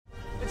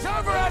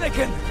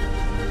Anakin!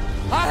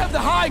 I have the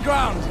high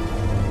ground!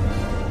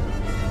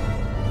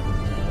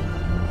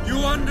 You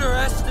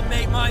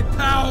underestimate my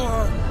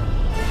power!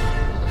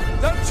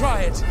 Don't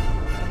try it!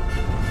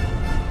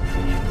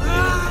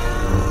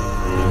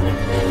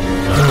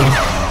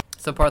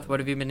 So, Parth, what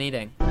have you been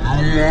eating? You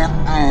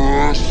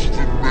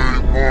underestimate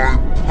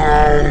my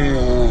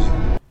power!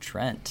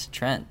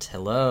 Trent,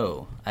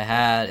 hello.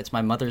 It's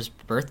my mother's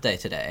birthday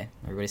today.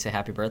 Everybody say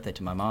happy birthday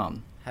to my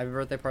mom. Happy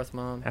birthday, Parth's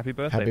mom. Happy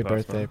birthday, Happy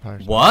Parth. birthday,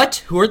 Parth. What?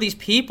 Who are these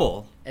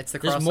people? It's the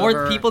There's crossover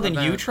more people than you,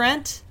 event.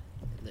 Trent?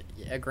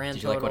 A grand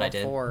Did you like total what I of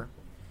did? 4.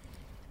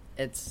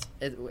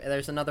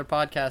 There's another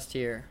podcast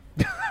here.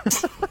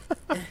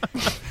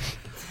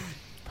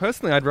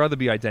 Personally, I'd rather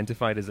be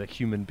identified as a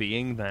human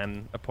being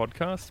than a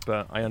podcast,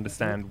 but I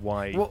understand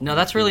why. No,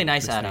 that's really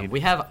nice, this Adam. need. We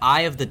have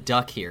Eye of the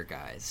Duck here,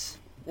 guys.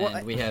 Well,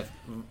 And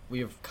we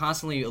have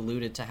constantly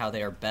alluded to how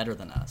they are better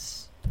than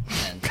us.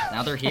 And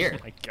now they're here.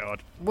 Oh my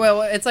god.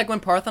 Well, it's like when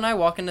Parth and I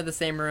walk into the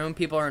same room,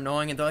 people are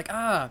annoying, and they're like,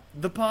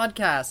 the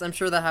podcast. I'm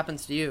sure that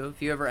happens to you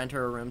if you ever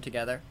enter a room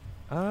together.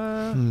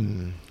 I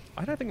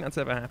don't think that's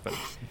ever happened.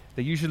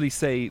 They usually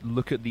say,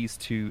 look at these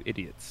two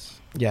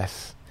idiots.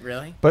 Yes.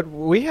 Really? But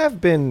we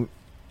have been,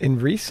 in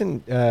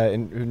recent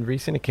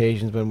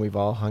occasions when we've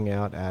all hung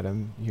out,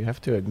 Adam, you have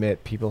to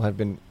admit, people have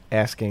been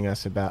asking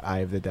us about Eye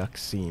of the Duck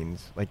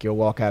scenes. Like, you'll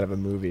walk out of a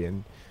movie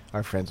and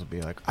our friends will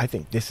be like, I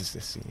think this is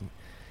the scene.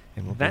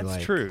 And we'll That's be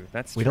like, true.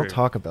 That's we true. don't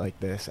talk about like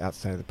this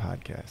outside of the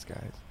podcast,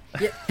 guys.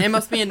 Yeah, it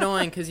must be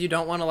annoying because you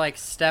don't want to, like,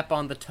 step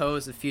on the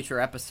toes of future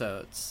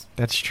episodes.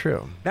 That's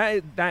true.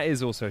 That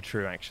is also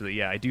true, actually.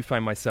 Yeah, I do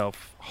find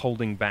myself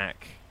holding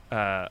back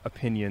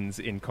opinions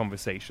in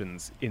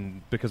conversations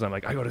because I'm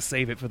like, I got to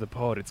save it for the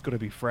pod. It's got to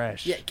be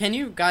fresh. Yeah, can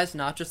you guys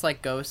not just,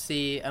 like, go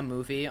see a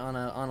movie on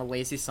a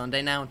lazy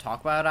Sunday now and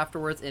talk about it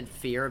afterwards in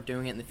fear of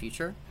doing it in the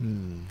future?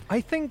 I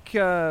think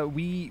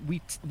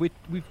we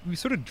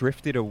sort of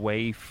drifted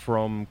away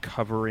from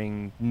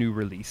covering new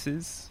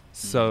releases.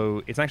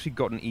 So it's actually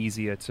gotten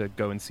easier to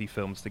go and see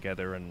films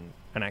together and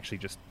actually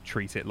just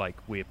treat it like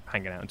we're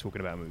hanging out and talking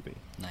about a movie.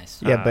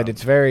 Nice. Yeah, but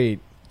it's very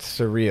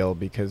surreal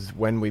because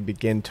when we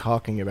begin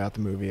talking about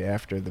the movie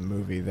after the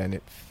movie, then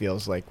it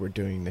feels like we're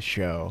doing the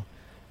show,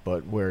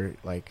 but we're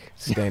like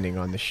standing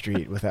on the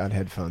street without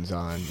headphones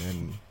on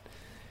and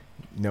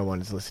no one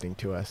is listening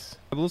to us.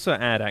 I will also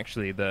add,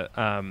 actually,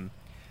 that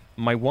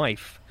my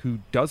wife, who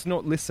does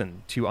not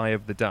listen to Eye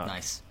of the Duck,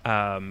 Nice.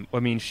 I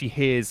mean, she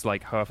hears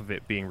like half of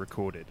it being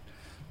recorded,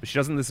 but she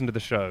doesn't listen to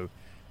the show.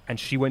 And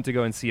she went to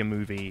go and see a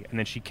movie, and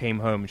then she came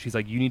home and she's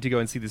like, you need to go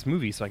and see this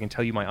movie so I can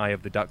tell you my Eye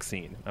of the Duck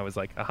scene. I was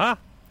like, aha,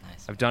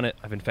 Nice. I've done it.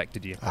 I've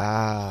infected you.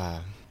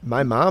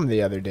 My mom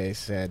the other day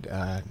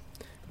said,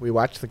 we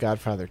watched The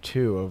Godfather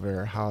 2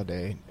 over a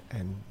holiday,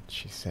 and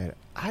she said,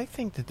 I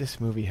think that this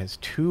movie has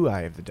 2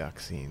 Eye of the Duck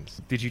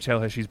scenes. Did you tell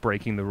her she's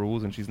breaking the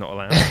rules and she's not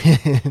allowed?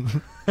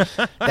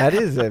 That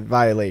is a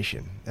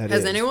violation.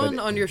 Has anyone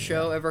on your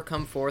show ever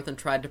come forth and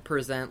tried to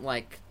present,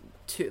 like,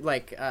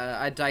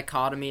 a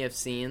dichotomy of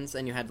scenes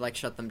and you had to, like,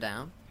 shut them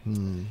down?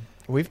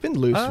 We've been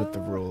loose with the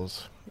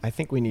rules. I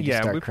think we need to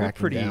start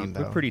cracking down,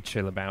 though. We're pretty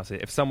chill about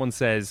it. If someone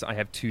says, I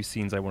have 2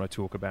 scenes I want to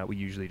talk about, we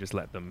usually just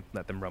let them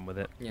run with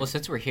it. Yeah. Well,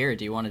 since we're here,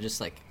 do you want to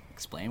just, like,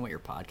 explain what your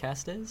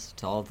podcast is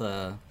to all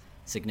the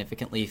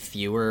significantly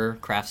fewer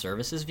craft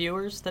services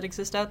viewers that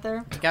exist out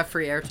there? You got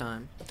free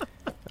airtime.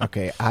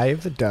 Okay, Eye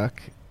of the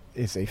Duck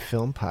is a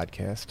film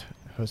podcast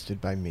hosted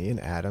by me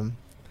and Adam,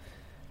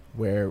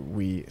 where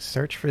we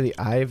search for the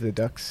Eye of the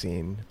Duck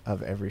scene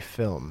of every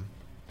film,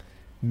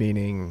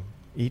 meaning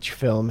each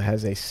film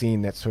has a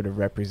scene that sort of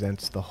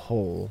represents the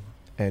whole,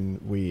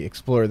 and we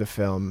explore the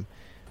film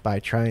by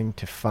trying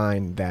to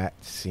find that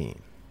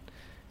scene.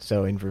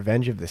 So in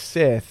Revenge of the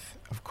Sith,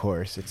 of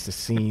course, it's the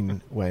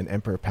scene when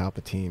Emperor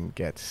Palpatine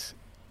gets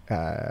he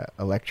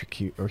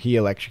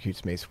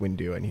electrocutes Mace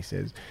Windu, and he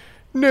says,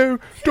 "No,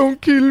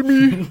 don't kill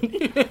me."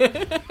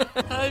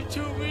 I'm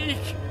too weak.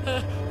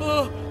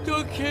 Oh,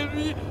 don't kill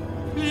me,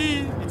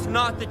 please. It's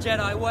not the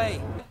Jedi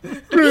way.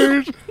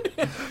 Please,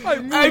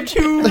 I'm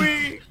too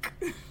weak.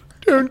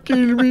 don't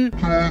kill me.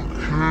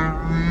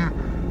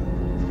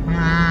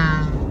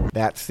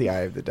 That's the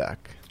Eye of the Duck.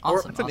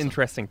 Awesome. That's an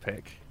interesting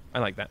pick. I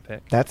like that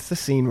pick. That's the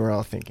scene we're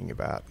all thinking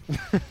about.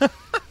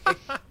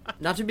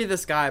 Not to be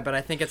this guy, but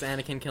I think it's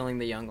Anakin killing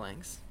the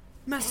younglings.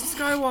 Master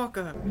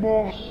Skywalker!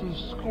 Master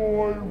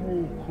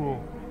Skywalker,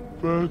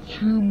 there are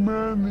too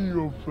many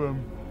of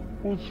them.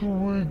 What are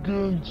we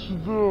going to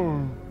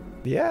do?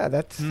 Yeah,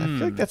 I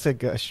feel like that's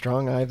a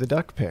strong Eye of the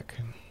Duck pick.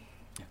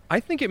 I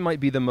think it might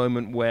be the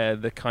moment where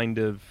the kind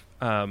of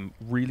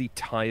really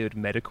tired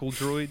medical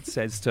droid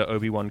says to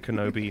Obi-Wan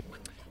Kenobi,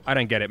 I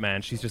don't get it,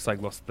 man. She's just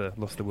like lost the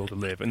will to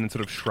live, and then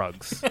sort of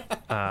shrugs.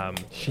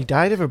 She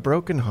died of a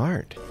broken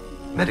heart.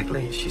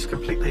 Medically, she's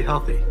completely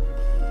healthy.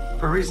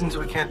 For reasons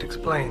we can't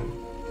explain,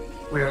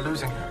 we are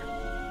losing her.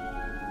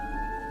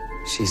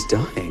 She's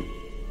dying.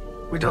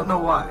 We don't know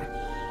why.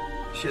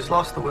 She has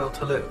lost the will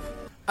to live.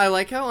 I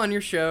like how on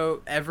your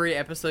show, every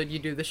episode you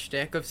do the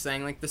shtick of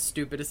saying, like, the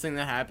stupidest thing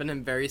that happened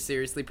and very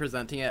seriously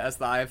presenting it as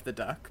the Eye of the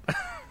Duck.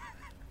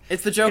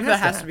 It's the joke It that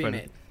has has to to be happen.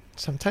 made.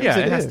 Sometimes Yeah,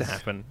 it it has is. to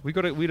happen. We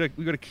got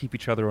to keep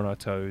each other on our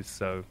toes.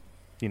 So,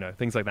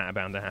 things like that are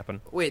bound to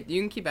happen. Wait,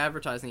 you can keep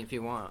advertising if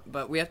you want,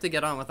 but we have to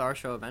get on with our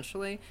show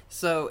eventually.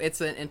 So it's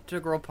an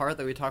integral part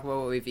that we talk about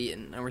what we've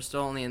eaten, and we're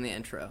still only in the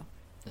intro.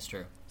 That's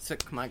true. So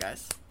come on,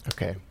 guys.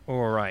 Okay.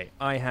 All right.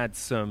 I had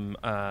some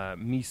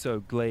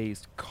miso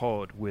glazed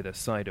cod with a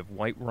side of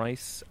white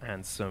rice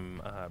and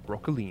some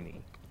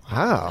broccolini.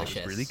 Wow. Delicious.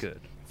 It was really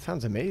good.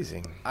 Sounds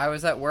amazing. I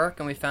was at work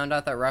and we found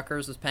out that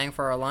Rutgers was paying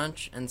for our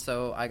lunch, and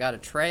so I got a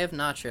tray of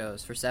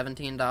nachos for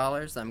 $17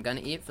 that I'm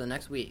gonna eat for the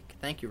next week.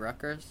 Thank you,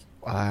 Rutgers.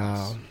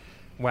 Wow.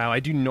 Wow,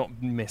 I do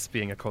not miss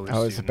being a college I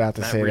was student. about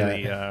to say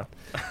really, that.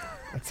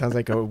 That sounds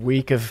like a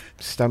week of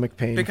stomach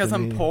pain. Because for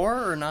I'm me. poor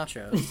or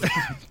nachos?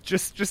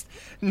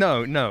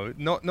 No,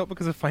 not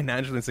because of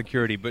financial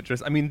insecurity, but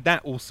just, I mean,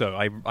 that also,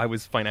 I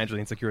was financially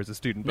insecure as a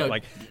student, but No,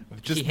 like,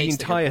 he just the hates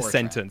that you're entire poor,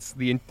 sentence,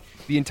 the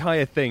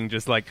entire thing,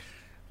 just like,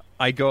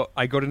 I got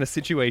in a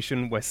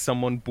situation where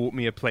someone bought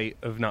me a plate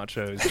of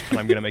nachos and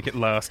I'm gonna make it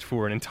last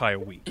for an entire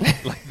week.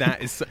 Like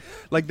that is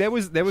like there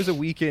was a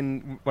week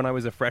when I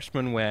was a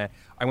freshman where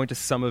I went to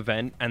some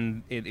event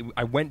and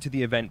I went to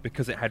the event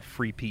because it had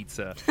free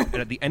pizza, and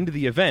at the end of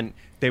the event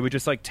they would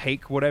just like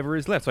take whatever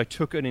is left. So I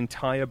took an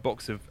entire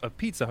box of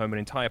pizza home, an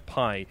entire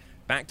pie,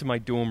 back to my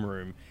dorm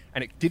room,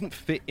 and it didn't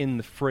fit in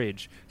the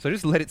fridge. So I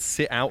just let it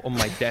sit out on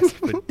my desk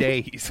for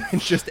days and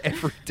just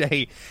every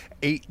day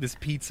ate this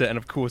pizza, and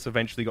of course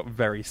eventually got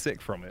very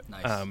sick from it.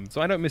 Nice.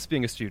 So I don't miss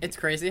being a student. It's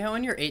crazy how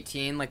when you're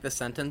 18, like the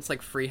sentence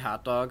like free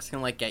hot dogs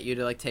can like get you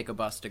to like take a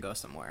bus to go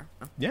somewhere.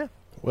 Yeah.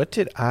 What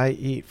did I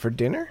eat for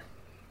dinner?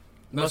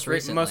 Most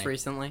recently. Most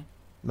recently.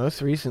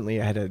 Most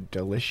recently, I had a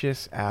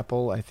delicious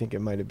apple. I think it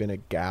might have been a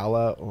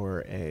Gala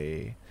or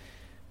a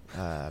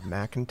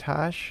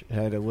Macintosh. It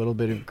had a little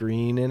bit of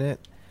green in it.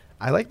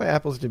 I like my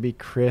apples to be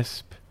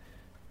crisp,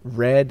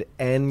 red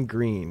and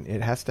green.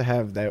 It has to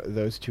have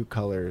those two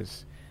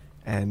colors.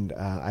 And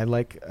I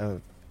like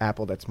an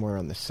apple that's more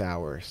on the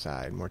sour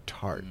side, more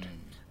tart.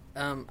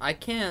 I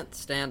can't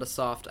stand a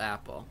soft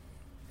apple.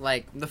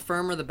 Like, the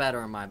firmer the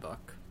better in my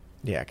book.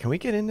 Yeah, can we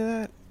get into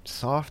that?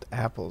 Soft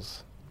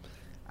apples.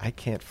 I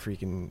can't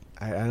freaking...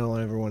 I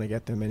don't ever want to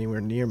get them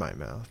anywhere near my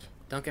mouth.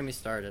 Don't get me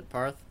started.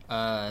 Parth,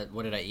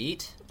 What did I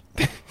eat?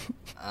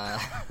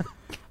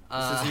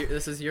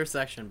 this is your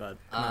section, bud.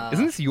 Come on.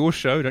 Isn't this your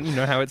show? Don't you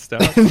know how it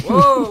starts?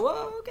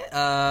 Whoa,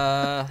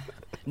 okay.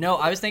 No,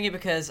 I was thinking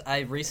because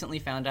I recently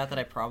found out that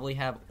I probably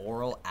have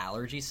oral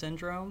allergy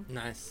syndrome.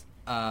 Nice.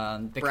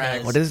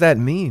 Because What does that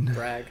mean?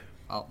 Brag.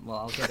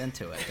 I'll get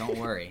into it. Don't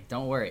worry.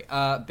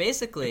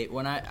 Basically,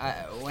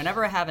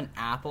 whenever I have an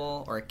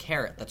apple or a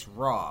carrot that's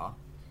raw,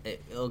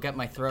 it'll get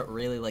my throat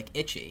really like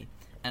itchy,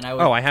 and I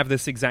would. Oh, I have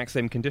this exact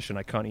same condition.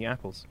 I can't eat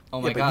apples.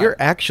 Oh my Yeah, but god! you're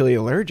actually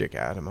allergic,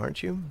 Adam,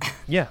 aren't you?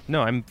 Yeah,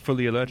 no, I'm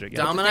fully allergic. Yeah,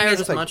 Dom and thing I are is,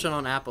 just like, munching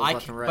on apples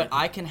left and right. But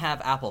I can have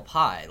apple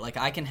pie. Like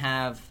I can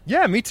have.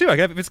 yeah, me too. I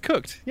have if it's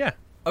cooked. Yeah.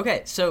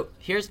 Okay, so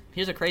here's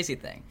a crazy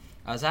thing.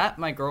 I was at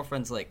my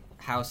girlfriend's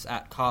house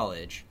at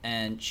college,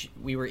 and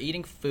we were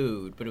eating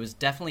food, but it was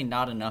definitely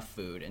not enough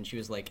food. And she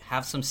was like,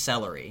 "Have some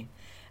celery,"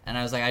 and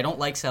I was like, "I don't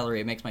like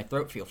celery. It makes my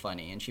throat feel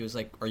funny." And she was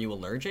like, "Are you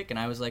allergic?" And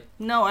I was like,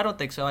 "No, I don't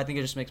think so. I think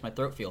it just makes my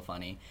throat feel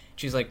funny."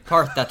 She's like,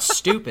 "Parth, that's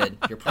stupid.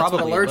 You're That's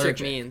probably what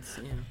allergic means.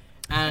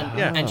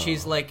 Yeah. And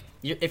she's like,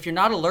 if you're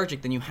not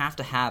allergic, then you have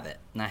to have it.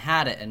 And I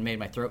had it and made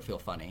my throat feel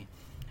funny.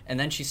 And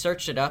then she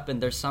searched it up,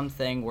 and there's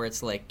something where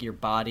it's like your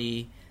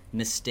body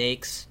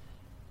mistakes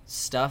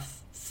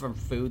stuff from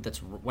food that's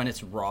when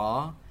it's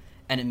raw,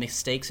 and it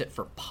mistakes it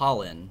for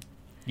pollen.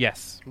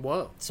 Yes.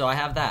 Whoa. So I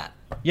have that.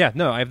 Yeah.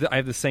 No, I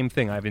have the same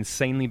thing. I have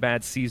insanely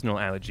bad seasonal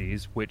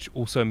allergies, which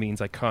also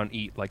means I can't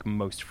eat like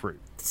most fruit.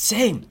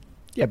 Same.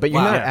 Yeah, but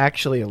you're Wow. not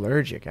actually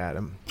allergic,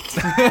 Adam.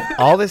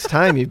 All this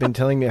time you've been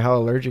telling me how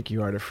allergic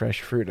you are to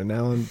fresh fruit, and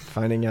now I'm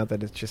finding out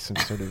that it's just some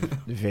sort of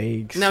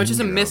vague No, it's just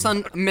a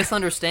syndrome.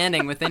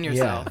 misunderstanding within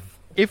yourself.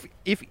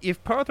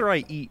 If Parth or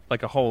I eat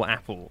like a whole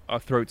apple, our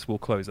throats will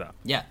close up.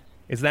 Yeah.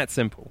 It's that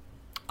simple.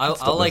 I'll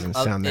Still like.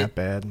 doesn't sound that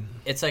bad.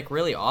 It's like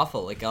really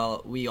awful. Like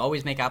we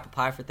always make apple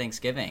pie for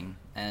Thanksgiving,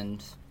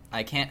 and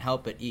I can't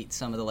help but eat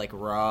some of the like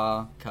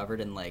raw,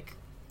 covered in like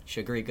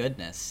sugary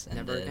goodness, and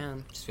Never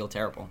again. just feel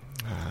terrible.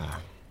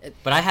 Ah.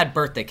 But I had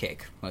birthday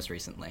cake most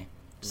recently,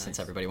 since Nice.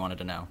 everybody wanted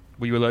to know.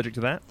 Were you allergic to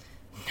that?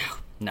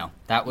 No,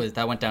 that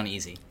went down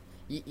easy.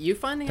 You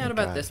finding out Thank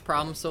about God. this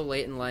problem so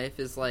late in life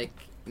is like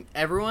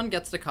everyone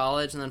gets to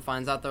college and then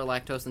finds out they're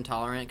lactose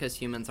intolerant because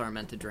humans aren't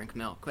meant to drink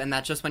milk, and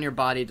that's just when your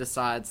body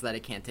decides that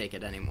it can't take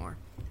it anymore.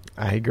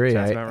 I agree.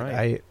 Sounds about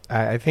right.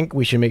 I think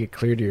we should make it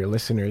clear to your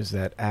listeners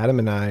that Adam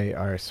and I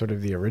are sort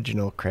of the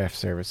original craft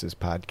services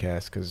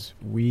podcast because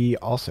we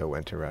also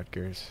went to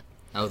Rutgers.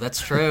 Oh,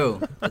 that's true.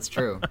 That's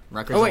true.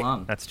 Rutgers Oh, wait.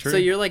 alum. That's true. So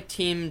you're like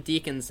Team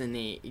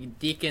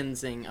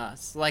Deaconsing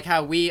us, like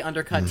how we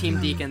undercut Team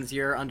Deacons.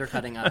 You're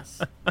undercutting us.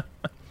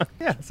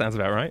 Yeah, sounds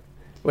about right.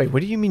 Wait,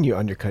 what do you mean you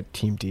undercut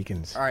Team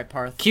Deacons? All right,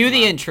 Parth. Cue come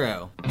the on.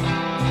 intro.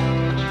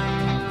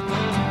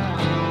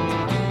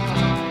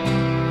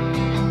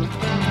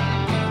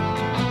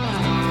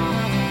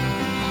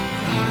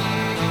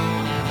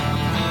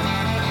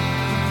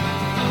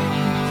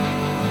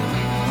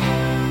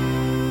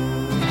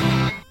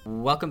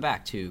 Welcome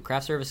back to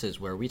Craft Services,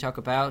 where we talk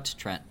about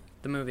Trent.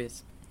 The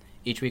movies.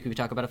 Each week we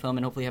talk about a film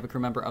and hopefully have a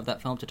crew member of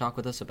that film to talk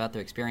with us about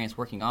their experience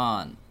working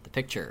on the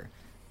picture.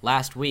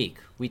 Last week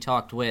we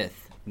talked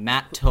with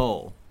Matt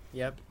Toll.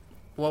 Yep.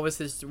 What was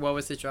his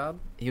job?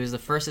 He was the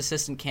first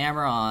assistant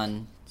camera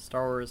on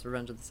Star Wars: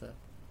 Revenge of the Sith.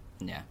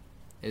 Yeah.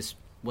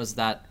 Was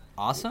that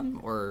awesome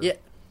or? Yeah,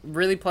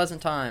 really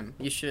pleasant time.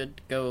 You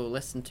should go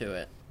listen to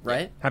it.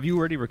 Right? Have you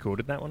already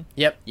recorded that one?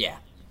 Yep. Yeah.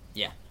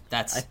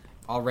 That's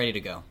all ready to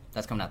go.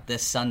 That's coming out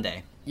this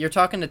Sunday. You're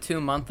talking to 2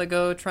 months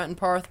ago, Trenton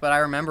Parth, but I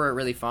remember it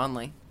really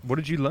fondly. What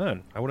did you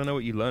learn? I want to know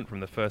what you learned from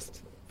the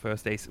first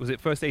AC. Was it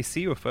first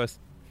AC or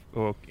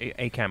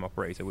ACAM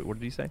operator? What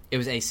did you say? It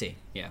was AC.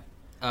 Yeah.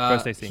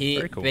 First AC. He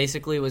Very cool.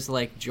 basically was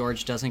like,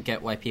 George doesn't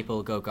get why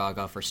people go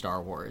gaga for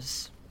Star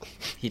Wars.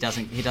 He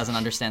doesn't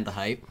understand the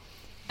hype,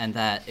 and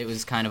that it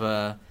was kind of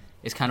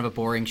a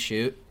boring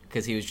shoot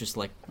because he was just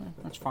like,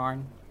 that's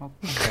fine. Oh,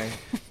 okay.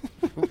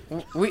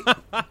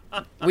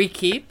 We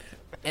keep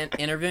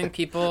interviewing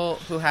people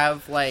who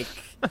have like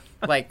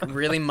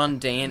really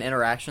mundane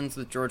interactions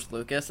with George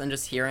Lucas, and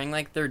just hearing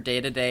like their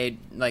day-to-day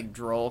like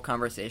droll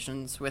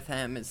conversations with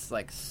him is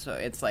like, so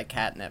it's like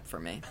catnip for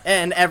me.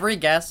 And every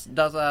guest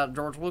does a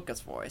George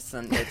Lucas voice,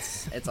 and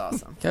it's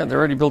awesome. Yeah, they're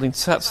already building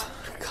sets.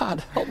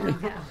 God help me.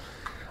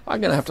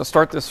 I'm gonna have to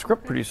start this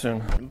script pretty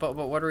soon. But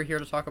what are we here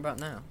to talk about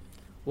now?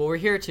 Well, we're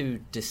here to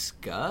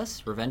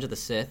discuss Revenge of the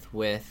Sith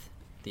with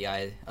the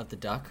Eye of the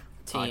Duck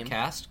Team.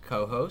 podcast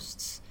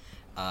co-hosts,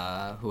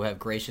 who have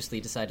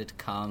graciously decided to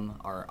come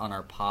on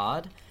our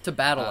pod To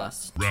battle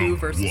us, 2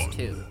 versus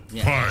 2.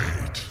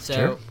 Yeah. So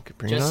Sure,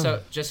 bring it on.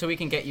 just so we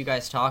can get you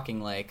guys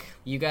talking, like,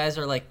 you guys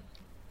are like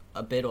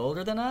a bit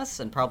older than us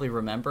and probably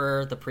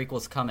remember the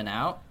prequels coming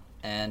out,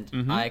 and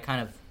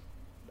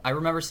I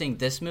remember seeing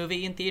this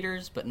movie in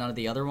theaters, but none of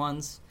the other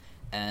ones,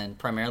 and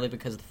primarily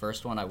because the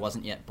first one I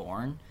wasn't yet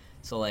born.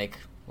 So like,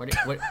 what do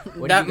you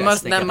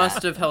guys think of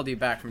must have held you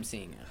back from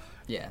seeing it.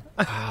 Yeah.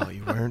 Wow,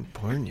 you weren't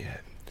born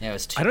yet. Yeah, it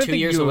was two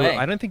years away.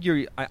 I don't think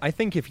you're. I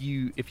think if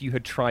you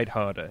had tried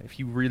harder, if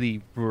you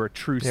really were a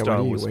true Yeah, Star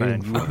what are you Wars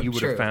waiting fan, for? you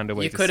would have found a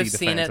way You to could see have the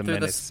seen it Phantom through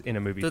Menace in a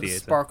movie the theater.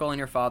 sparkle in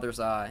your father's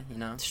eye, you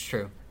know? It's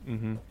true.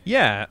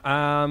 Yeah.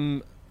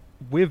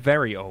 We're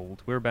very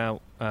old. We're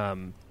about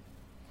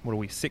what are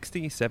we?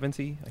 60,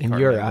 70? In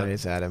your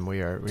eyes, Adam,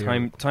 we are.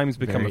 Time's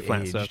become a very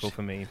flat aged. circle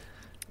for me.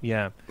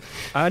 Yeah.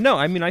 No,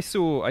 I mean I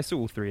saw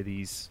all 3 of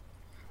these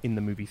in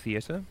the movie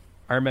theater.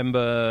 I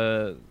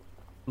remember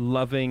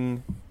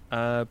loving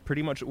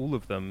pretty much all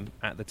of them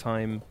at the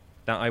time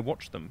that I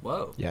watched them.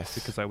 Whoa. Yes.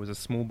 Because I was a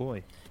small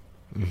boy.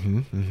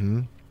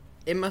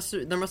 There must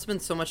have been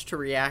so much to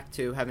react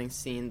to having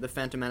seen The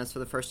Phantom Menace for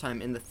the first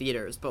time in the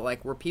theaters, but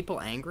like, were people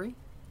angry?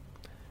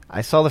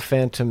 I saw the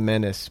Phantom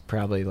Menace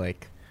probably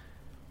like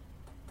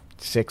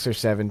 6 or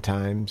 7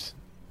 times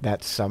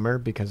that summer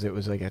because it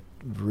was like a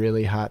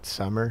really hot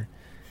summer,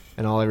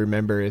 and all I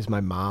remember is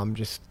my mom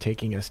just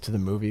taking us to the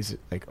movies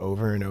like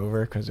over and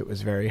over because it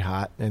was very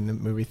hot and the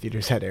movie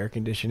theaters had air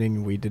conditioning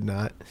and we did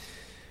not.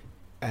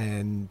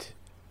 And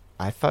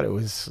I thought it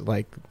was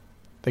like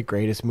the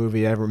greatest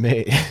movie ever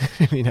made.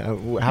 I mean,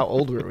 how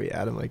old were we,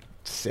 Adam? Like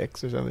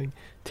 6 or something?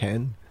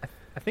 10?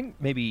 I think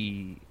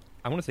maybe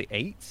I want to say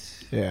 8.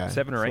 Yeah,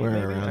 7 or 8 somewhere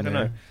maybe. around I don't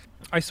there. know.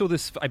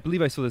 I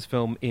believe I saw this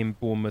film in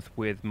Bournemouth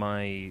with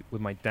my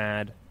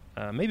dad,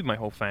 maybe my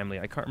whole family.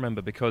 I can't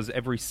remember because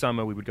every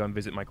summer we would go and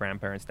visit my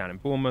grandparents down in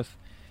Bournemouth,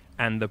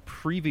 and the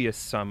previous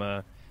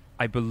summer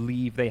I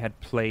believe they had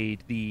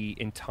played the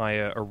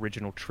entire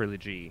original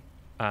trilogy,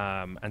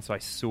 and so I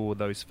saw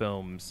those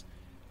films.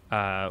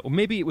 Or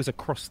maybe it was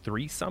across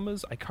 3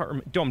 summers. I can't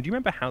remember. Dom, do you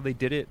remember how they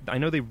did it? I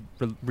know they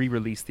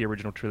re-released the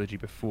original trilogy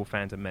before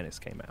Phantom Menace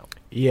came out.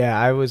 Yeah,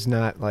 I was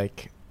not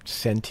like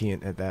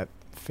sentient at that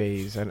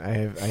phase, and I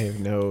have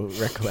no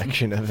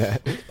recollection of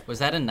that. Was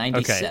that in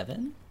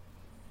 97?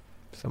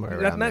 Somewhere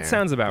around there. That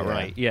sounds about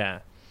right. Yeah.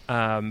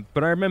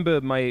 But I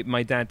remember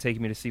my dad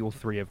taking me to see all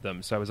 3 of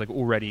them, so I was like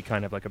already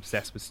kind of like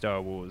obsessed with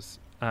Star Wars.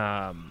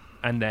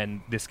 And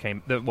then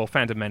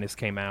Phantom Menace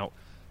came out,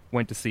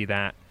 went to see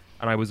that,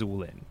 and I was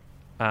all in.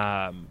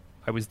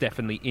 I was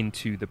definitely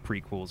into the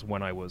prequels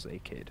when I was a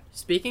kid.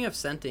 Speaking of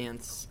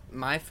sentience,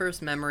 my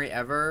first memory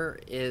ever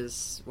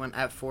is when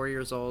at 4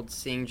 years old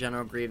seeing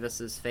General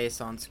Grievous's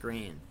face on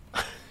screen.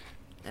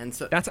 And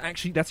so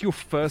That's your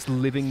first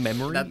living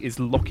memory is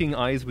locking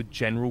eyes with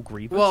General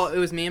Grievous? Well, it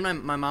was me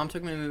and my mom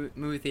took me to the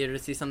movie theater to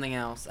see something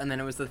else, and then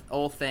it was the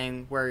old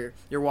thing where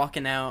you're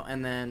walking out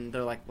and then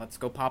they're like, let's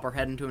go pop our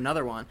head into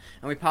another one.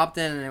 And we popped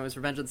in and it was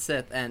Revenge of the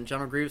Sith and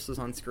General Grievous was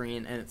on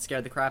screen and it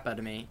scared the crap out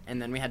of me,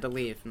 and then we had to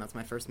leave, and that's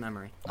my first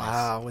memory.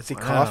 Wow, was he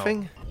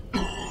coughing?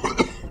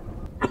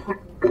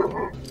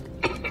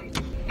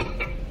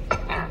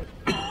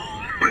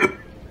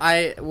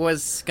 I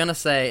was gonna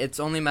say it's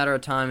only a matter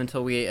of time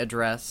until we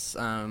address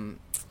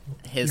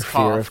his Your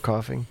cough. fear of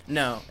coughing?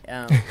 No.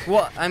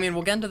 Well, I mean,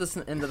 we'll get into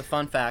the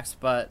fun facts,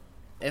 but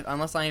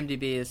unless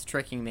IMDb is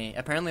tricking me,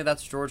 apparently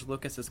that's George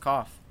Lucas's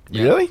cough.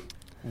 Really?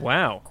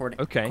 Wow.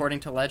 According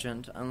to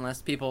legend,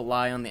 unless people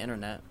lie on the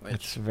internet. Which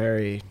It's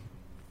very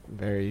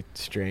very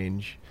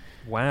strange.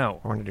 Wow.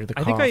 I wanted to do the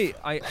I cough. think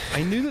I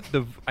knew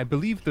that I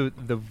believe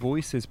the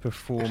voice is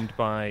performed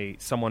by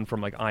someone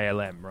from like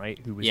ILM, right?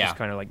 Who was just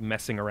kind of like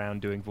messing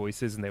around doing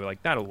voices, and they were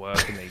like, that'll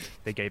work, and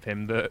they gave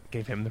him the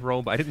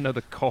role. But I didn't know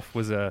the cough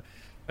was a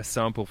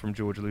sample from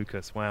George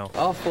Lucas. Wow.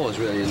 R4 is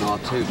really an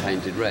R2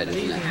 painted red,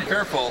 isn't it?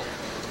 Careful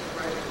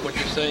what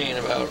you're saying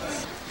about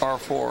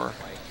R4,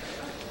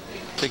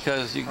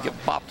 because you can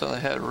get bopped on the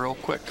head real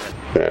quick.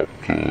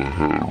 Popped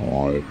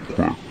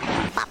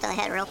on the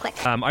head real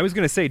quick. I was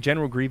going to say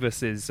General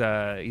Grievous is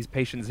he's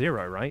Patient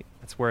Zero, right?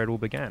 That's where it all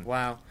began.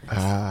 Wow.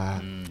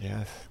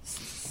 Yes.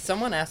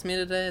 Someone asked me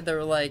today, they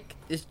were like,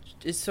 is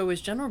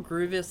General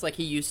Grievous like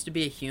he used to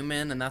be a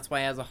human and that's why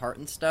he has a heart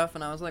and stuff?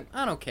 And I was like,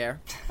 I don't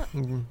care.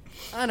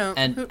 I don't.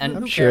 And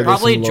who sure cares?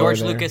 probably some lore George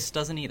there. Lucas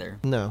doesn't either.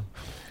 No.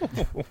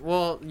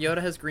 Well,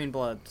 Yoda has green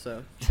blood,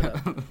 so shut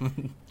up.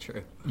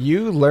 True.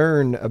 You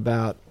learn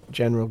about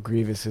General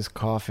Grievous's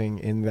coughing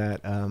in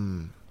that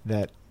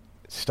that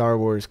Star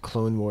Wars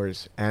Clone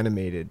Wars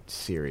animated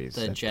series.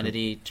 The that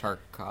Gennady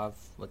Tarkov.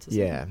 What's his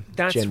Yeah. name?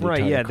 That's Genndy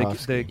right. Yeah, the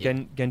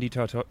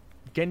Tartakovsky.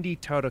 Gendy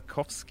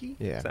Tartakovsky.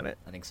 Yeah. Is that it?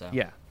 I think so.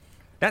 Yeah.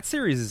 That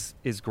series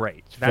is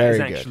great. That very is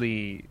good.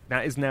 actually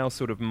that is now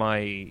sort of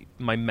my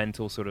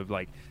mental sort of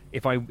like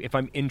if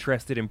I'm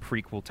interested in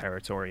prequel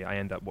territory, I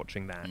end up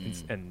watching that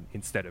and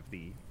instead of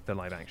the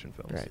live action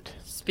films. Right.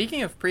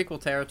 Speaking of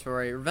prequel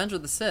territory, Revenge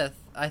of the Sith,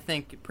 I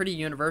think pretty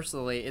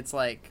universally, it's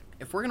like,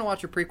 if we're going to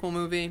watch a prequel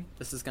movie,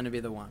 this is going to be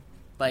the one.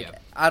 Like,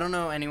 Yep. I don't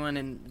know anyone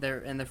in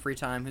their free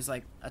time who's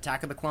like,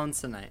 Attack of the Clones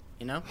tonight,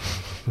 you know?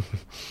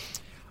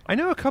 I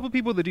know a couple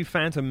people that do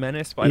Phantom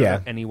Menace, but I don't Yeah.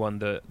 know anyone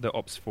that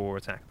opts for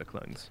Attack of the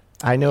Clones.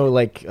 I know,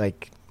 like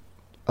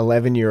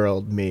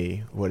 11-year-old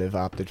me would have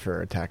opted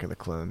for Attack of the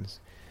Clones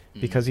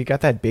because you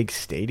got that big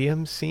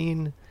stadium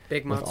scene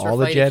Big with monster all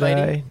the fighty, Jedi.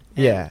 fighty, and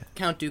Yeah.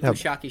 Count Dooku, No.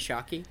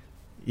 Shocky.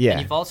 Yeah.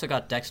 And you've also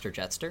got Dexter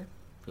Jetster,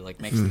 who like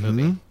makes Mm-hmm. the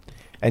movie.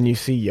 And you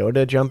see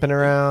Yoda jumping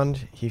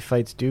around. He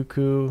fights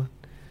Dooku.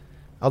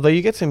 Although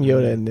you get some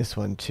Yoda in this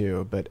one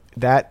too, but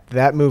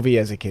that movie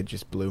as a kid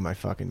just blew my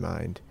fucking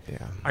mind.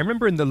 Yeah. I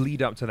remember in the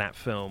lead up to that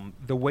film,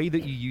 the way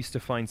that you used to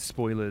find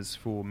spoilers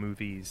for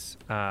movies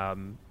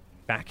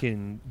back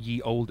in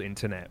ye old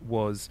internet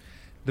was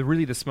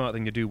the smart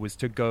thing to do was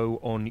to go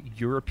on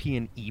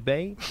European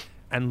eBay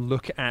and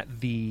look at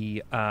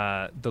the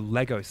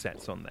Lego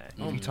sets on there.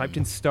 If you typed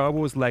in Star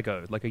Wars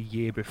Lego like a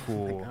year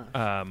before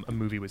a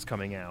movie was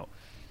coming out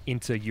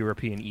into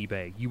European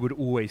eBay, you would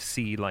always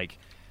see like,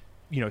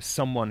 you know,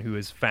 someone who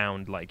has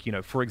found like, you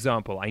know, for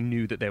example, I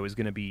knew that there was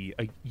going to be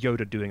a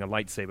Yoda doing a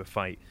lightsaber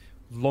fight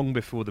long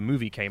before the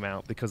movie came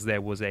out because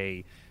there was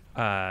a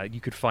you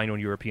could find on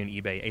European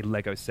eBay a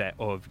Lego set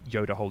of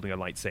Yoda holding a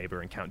lightsaber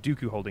and Count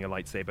Dooku holding a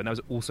lightsaber, and that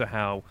was also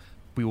how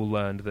we all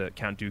learned that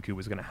Count Dooku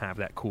was going to have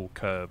that cool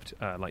curved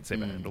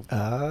lightsaber handle.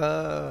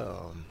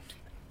 Oh.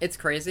 It's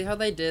crazy how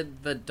they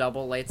did the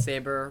double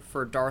lightsaber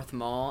for Darth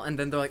Maul, and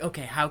then they're like,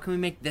 okay, how can we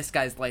make this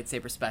guy's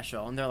lightsaber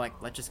special? And they're like,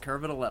 let's just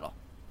curve it a little,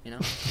 you know?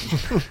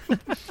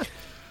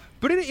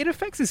 But it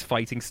affects his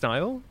fighting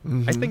style.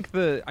 Mm-hmm.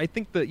 I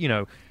think that, you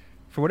know,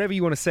 for whatever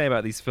you want to say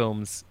about these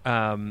films,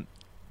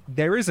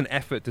 there is an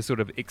effort to sort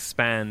of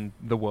expand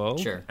the world.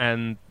 Sure.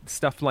 And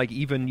stuff like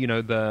even, you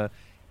know,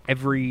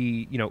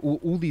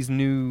 all these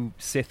new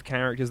Sith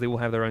characters, they will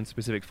have their own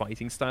specific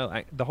fighting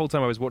style. The whole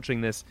time I was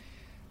watching this,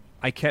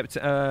 I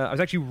was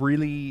actually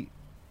really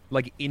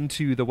like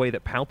into the way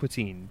that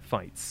Palpatine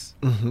fights.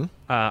 Mm-hmm.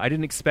 I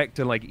didn't expect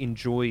to like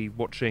enjoy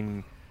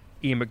watching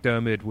Ian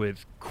McDiarmid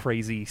with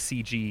crazy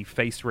CG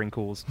face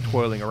wrinkles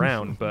twirling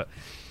around, but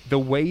the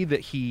way that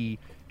he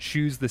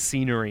chews the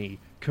scenery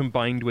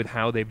combined with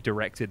how they've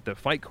directed the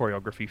fight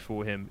choreography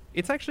for him,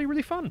 it's actually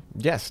really fun.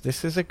 Yes,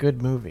 this is a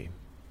good movie.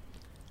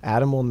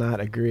 Adam will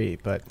not agree,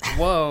 but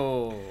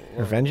Whoa.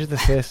 Revenge of the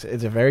Sith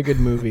is a very good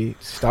movie.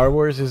 Star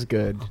Wars is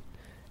good.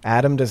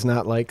 Adam does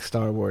not like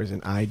Star Wars,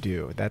 and I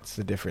do. That's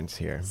the difference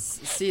here.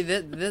 See,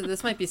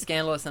 this might be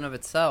scandalous in of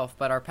itself,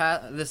 but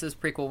this is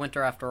prequel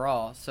winter after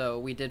all, so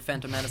we did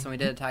Phantom Menace and we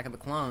did Attack of the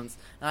Clones,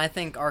 and I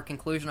think our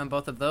conclusion on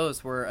both of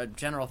those were a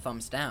general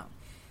thumbs down.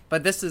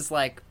 But this is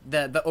like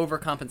the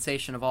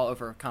overcompensation of all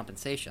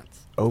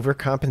overcompensations.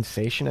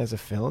 Overcompensation as a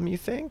film, you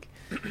think?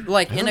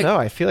 Like I don't know.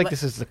 I feel like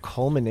this is the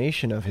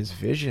culmination of his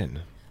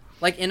vision.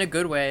 Like, in a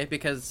good way,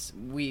 because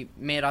we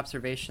made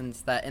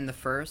observations that in the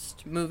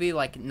first movie,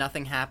 like,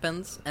 nothing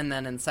happens, and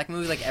then in the second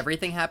movie, like,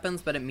 everything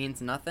happens, but it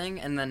means nothing,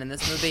 and then in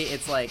this movie,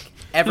 it's like,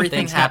 everything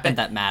Things happen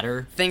that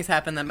matter. Things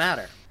happen that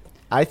matter.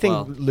 I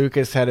think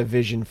Lucas had a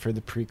vision for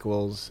the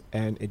prequels,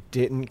 and it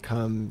didn't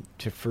come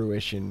to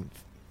fruition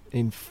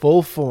in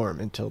full form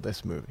until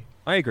this movie.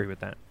 I agree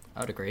with that. I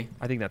would agree.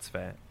 I think that's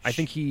fair. I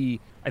think you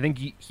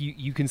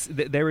can.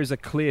 There is a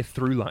clear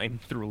through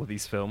line through all of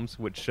these films,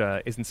 which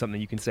isn't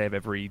something you can say of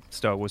every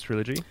Star Wars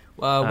trilogy.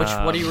 What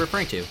are you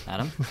referring to,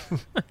 Adam?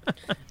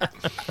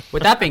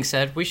 With that being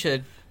said,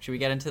 should we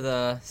get into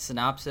the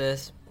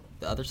synopsis,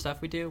 the other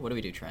stuff we do? What do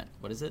we do, Trent?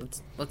 What is it?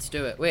 Let's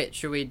do it. Wait,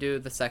 should we do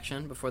the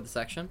section before the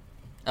section?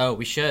 Oh,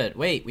 we should.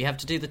 Wait, we have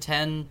to do the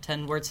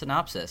 10-word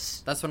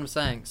synopsis. That's what I'm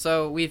saying.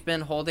 So we've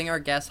been holding our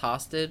guests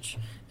hostage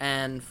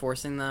and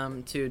forcing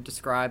them to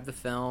describe the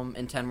film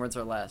in 10 words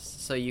or less.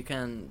 So you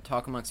can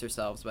talk amongst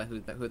yourselves about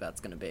who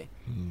that's going to be.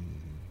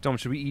 Dom,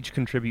 should we each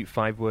contribute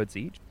 5 words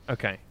each?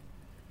 Okay.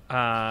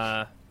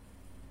 Anakin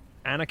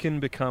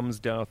becomes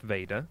Darth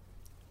Vader.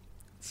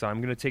 So I'm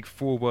going to take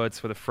 4 words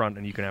for the front,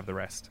 and you can have the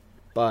rest.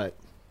 But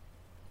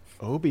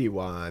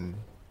Obi-Wan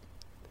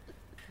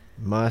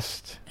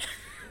must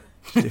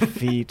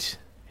defeat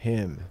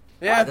him.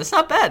 Yeah, that's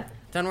not bad.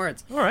 10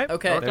 words. All right.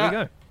 Okay. There we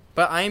go.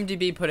 But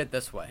IMDb put it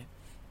this way.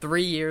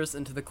 3 years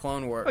into the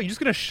Clone Wars. Oh, you're just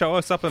going to show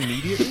us up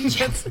immediately?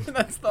 that's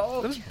the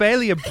whole... There was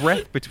barely a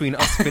breath between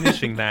us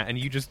finishing that and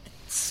you just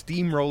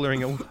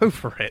steamrolling all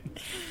over it.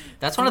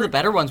 That's one of the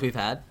better ones we've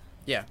had.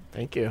 Yeah.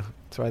 Thank you.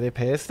 That's why they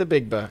pay us the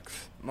big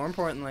bucks. More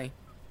importantly,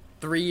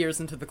 3 years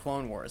into the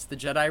Clone Wars, the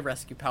Jedi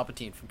rescue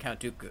Palpatine from Count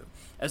Dooku.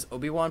 As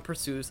Obi-Wan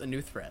pursues a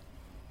new threat,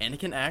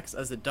 Anakin acts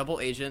as a double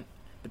agent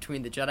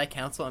between the Jedi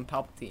Council and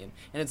Palpatine,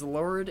 and is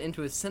lured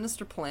into a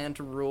sinister plan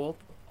to rule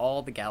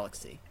all the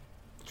galaxy.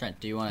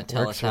 Trent, do you want to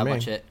tell us how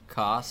much it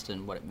cost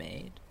and what it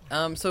made?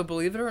 So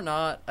believe it or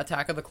not,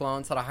 Attack of the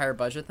Clones had a higher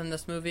budget than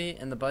this movie,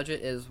 and the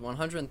budget is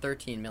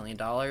 $113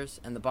 million,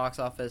 and the box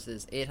office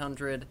is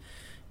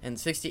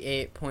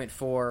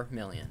 $868.4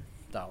 million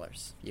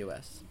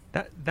US.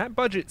 That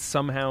budget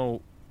somehow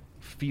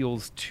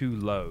feels too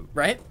low,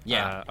 right?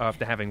 Yeah.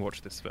 After having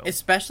watched this film,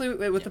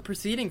 especially with the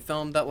preceding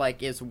film that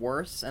like is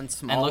worse and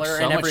smaller and looks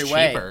so in every much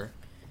way. Cheaper.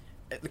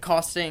 The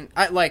costing,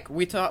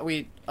 we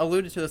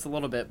alluded to this a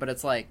little bit, but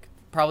it's like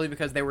probably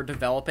because they were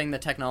developing the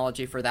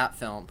technology for that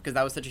film because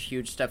that was such a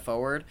huge step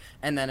forward,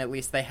 and then at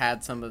least they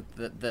had some of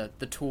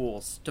the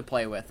tools to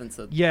play with, and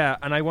so yeah.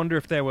 And I wonder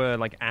if there were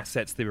like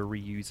assets they were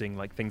reusing,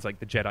 like things like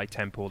the Jedi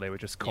Temple they were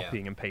just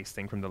copying and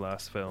pasting from the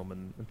last film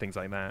and things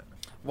like that.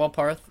 Well,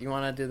 Parth, you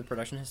want to do the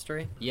production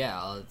history?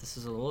 Yeah, this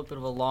is a little bit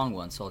of a long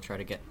one, so I'll try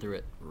to get through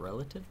it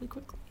relatively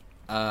quickly.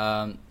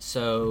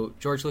 So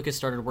George Lucas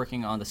started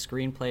working on the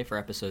screenplay for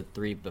Episode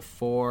 3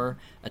 before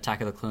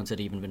Attack of the Clones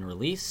had even been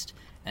released,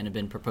 and had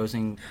been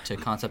proposing to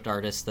concept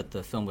artists that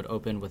the film would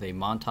open with a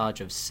montage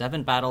of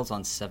 7 battles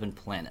on 7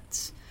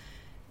 planets.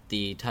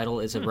 The title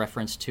is a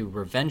reference to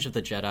Revenge of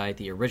the Jedi,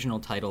 the original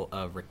title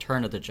of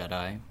Return of the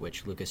Jedi,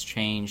 which Lucas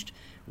changed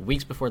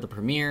weeks before the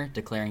premiere,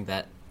 declaring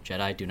that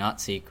Jedi do not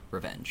seek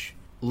revenge.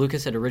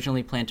 Lucas had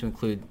originally planned to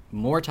include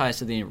more ties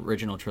to the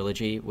original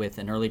trilogy, with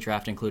an early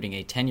draft including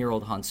a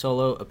 10-year-old Han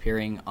Solo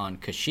appearing on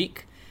Kashyyyk,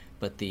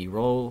 but the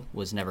role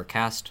was never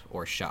cast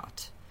or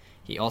shot.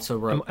 He also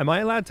wrote... Am I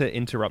allowed to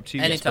interrupt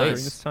you during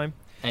this time?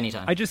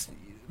 Anytime. I just...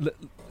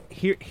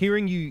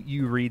 Hearing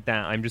you read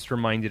that, I'm just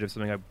reminded of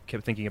something I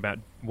kept thinking about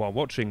while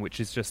watching,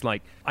 which is just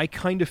like, I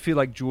kind of feel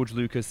like George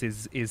Lucas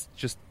is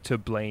just to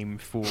blame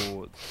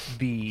for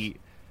the,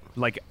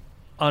 like,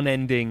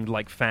 unending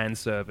like fan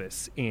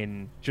service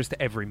in just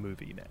every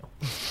movie now.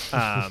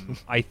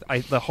 I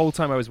the whole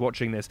time I was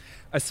watching this,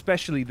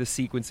 especially the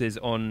sequences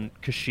on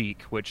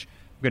Kashyyyk, which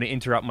I'm going to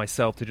interrupt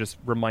myself to just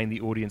remind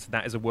the audience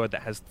that is a word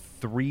that has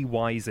 3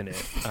 Y's in it,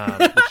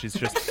 which is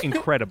just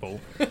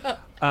incredible.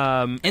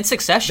 In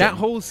succession. That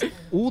whole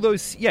all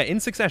those in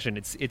succession.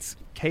 It's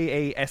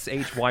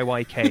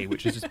Kashyyk,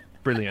 which is just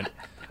brilliant.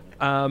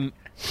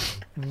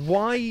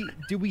 Why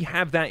do we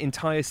have that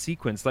entire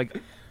sequence? Like,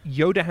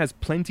 Yoda has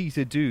plenty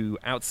to do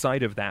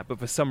outside of that, but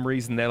for some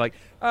reason they're like,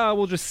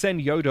 we'll just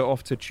send Yoda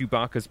off to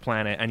Chewbacca's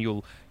planet and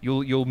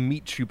you'll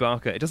meet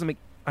Chewbacca. It doesn't make...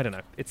 I don't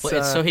know. It's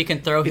so he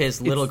can throw his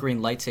little green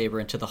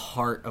lightsaber into the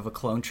heart of a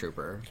clone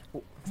trooper.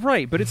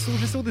 Right, but it's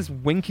just all this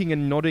winking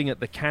and nodding at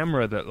the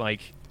camera that,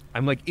 like...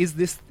 I'm like, is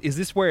this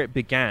where it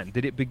began?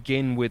 Did it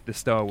begin with the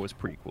Star Wars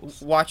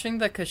prequels? Watching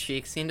the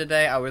Kashyyyk scene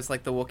today, I was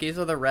like, the Wookiees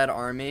are the Red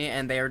Army,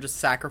 and they are just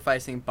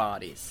sacrificing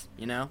bodies,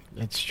 you know?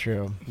 It's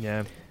true.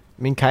 Yeah.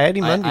 I mean, Coyote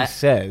Mundi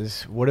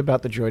says, what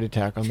about the droid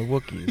attack on the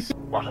Wookiees?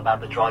 What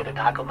about the droid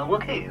attack on the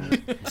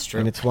Wookiees? It's true.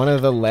 And it's one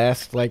of the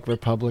last, like,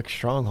 Republic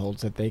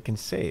strongholds that they can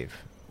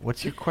save.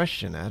 What's your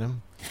question,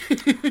 Adam?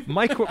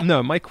 My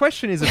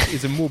question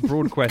is a more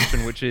broad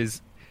question, which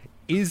is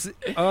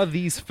are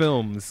these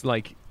films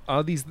like...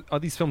 Are these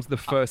films the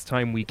first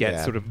time we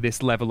get sort of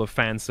this level of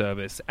fan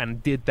service,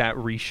 and did that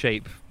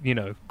reshape,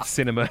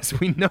 cinema as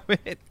we know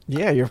it?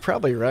 Yeah, you're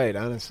probably right,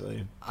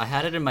 honestly. I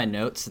had it in my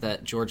notes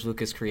that George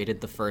Lucas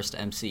created the first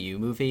MCU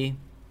movie,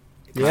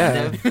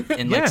 kind of,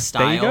 in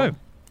style. There you go.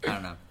 I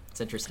don't know.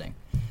 It's interesting.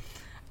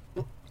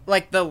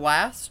 Like, the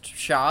last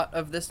shot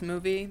of this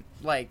movie,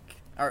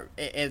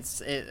 is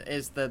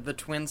the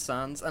twin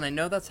sons, and I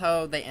know that's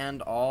how they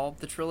end all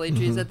the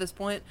trilogies at this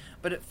point,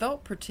 but it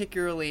felt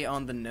particularly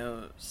on the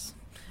nose.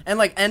 And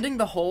like ending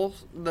the whole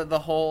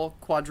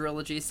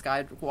quadrilogy,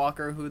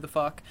 Skywalker, who the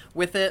fuck,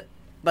 with it,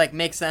 like,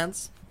 makes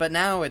sense. But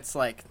now it's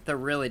like they're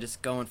really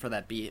just going for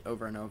that beat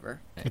over and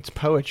over. It's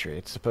poetry.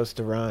 It's supposed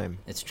to rhyme.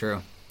 It's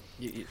true.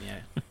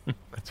 Yeah.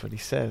 That's what he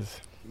says.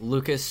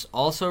 Lucas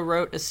also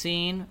wrote a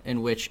scene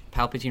in which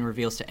Palpatine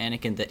reveals to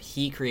Anakin that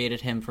he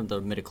created him from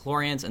the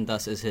midichlorians and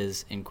thus is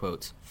his, in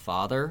quotes,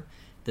 father.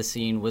 The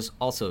scene was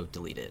also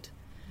deleted.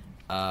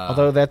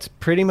 Although that's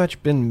pretty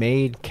much been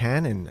made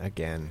canon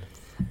again.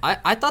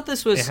 I thought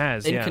this was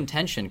in yeah.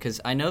 contention,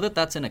 because I know that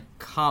that's in a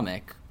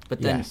comic,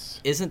 but then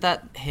isn't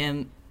that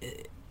him...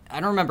 I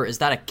don't remember. Is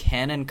that a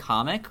canon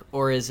comic,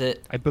 or is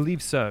it... I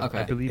believe so. Okay.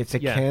 I believe it's a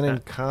canon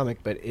comic,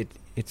 but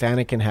it's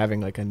Anakin having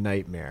like a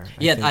nightmare.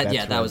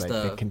 That was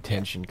the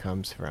contention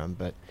comes from.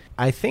 But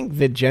I think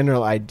the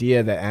general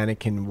idea that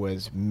Anakin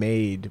was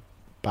made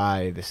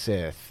by the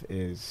Sith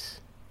is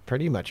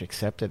pretty much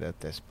accepted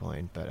at this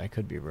point, but I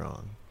could be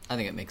wrong. I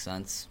think it makes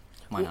sense.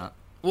 Why not?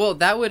 Well,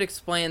 that would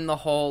explain the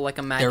whole like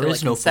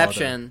immaculate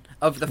conception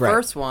of the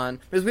first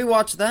one, because we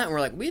watched that and we're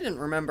like, we didn't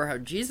remember how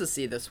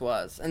Jesus-y this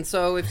was, and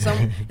so if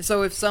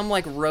some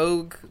like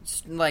rogue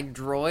like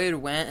droid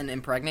went and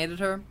impregnated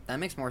her, that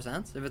makes more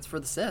sense if it's for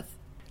the Sith.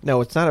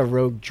 No, it's not a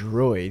rogue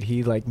droid.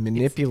 He like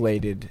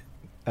manipulated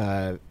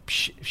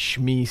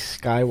Shmi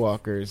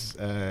Skywalker's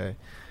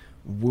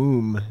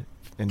womb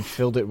and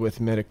filled it with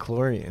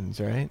midichlorians,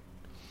 right?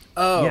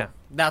 Oh, yeah.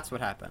 That's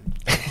what happened.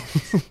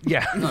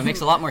 Yeah. No, it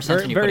makes a lot more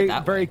sense when you put it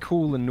that way. Very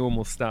cool and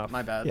normal stuff.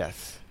 My bad.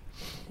 Yes.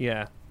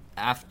 Yeah.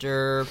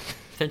 After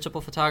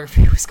principal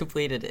photography was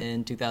completed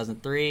in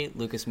 2003,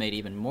 Lucas made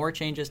even more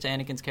changes to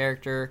Anakin's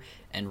character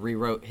and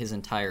rewrote his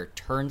entire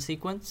turn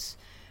sequence.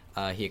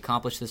 He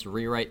accomplished this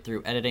rewrite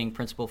through editing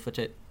principal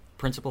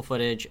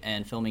footage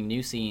and filming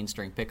new scenes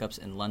during pickups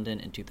in London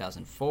in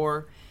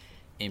 2004.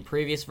 In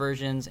previous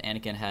versions,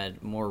 Anakin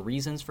had more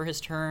reasons for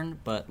his turn,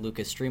 but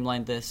Lucas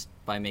streamlined this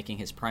by making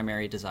his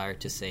primary desire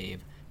to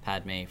save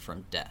Padme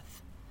from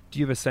death. Do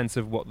you have a sense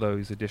of what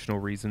those additional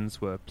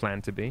reasons were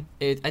planned to be?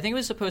 I think it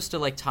was supposed to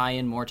like tie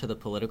in more to the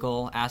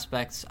political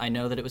aspects. I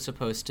know that it was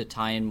supposed to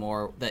tie in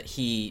more that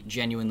he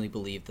genuinely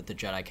believed that the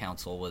Jedi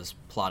Council was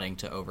plotting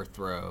to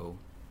overthrow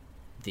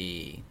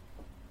the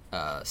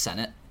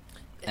Senate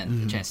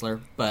and the Chancellor,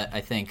 but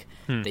I think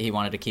that he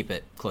wanted to keep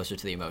it closer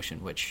to the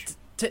emotion, which...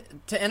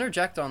 To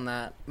interject on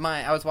that,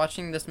 I was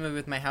watching this movie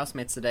with my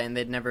housemates today, and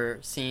they'd never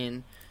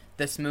seen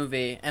this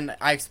movie, and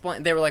I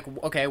explained. They were like,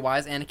 "Okay, why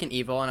is Anakin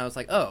evil?" And I was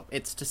like, "Oh,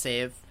 it's to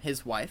save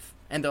his wife."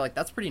 And they're like,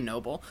 "That's pretty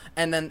noble."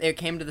 And then it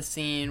came to the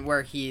scene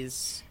where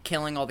he's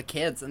killing all the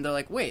kids, and they're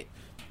like, "Wait,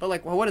 but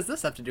like, well, what does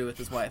this have to do with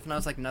his wife?" And I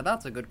was like, "No,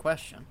 that's a good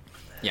question."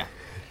 Yeah.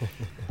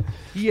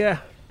 Yeah.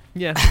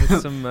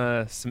 There's some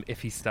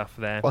iffy stuff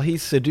there. Well,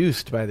 he's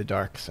seduced by the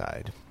dark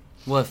side.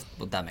 Well,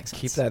 that makes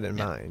sense. Keep that in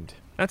mind.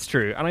 That's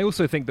true, and I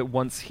also think that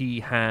once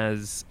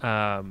he's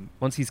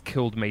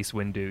killed Mace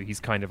Windu, he's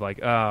kind of like,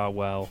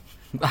 well,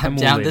 I'm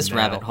down this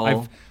rabbit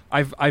hole.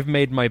 I've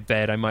made my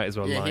bed. I might as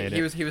well lie in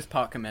it. He was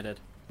pot committed.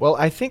 Well,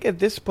 I think at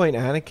this point,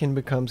 Anakin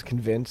becomes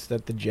convinced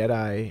that the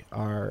Jedi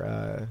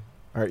are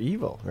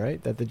evil,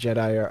 right? That the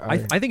Jedi are.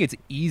 I think it's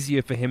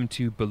easier for him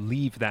to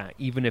believe that,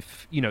 even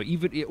if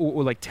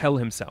or like tell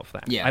himself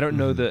that. Yeah. I don't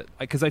know that,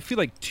 because I feel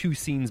like 2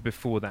 scenes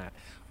before that,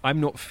 I'm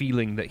not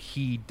feeling that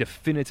he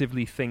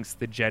definitively thinks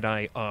the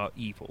Jedi are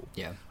evil.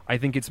 Yeah. I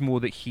think it's more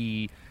that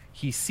he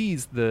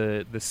sees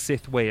the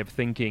Sith way of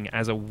thinking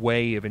as a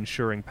way of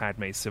ensuring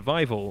Padme's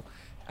survival,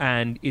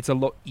 and it's a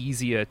lot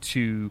easier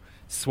to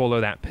swallow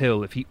that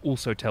pill if he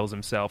also tells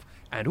himself,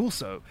 and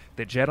also,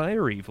 the Jedi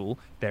are evil,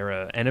 they're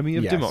an enemy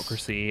of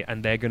democracy,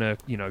 and they're going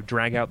to,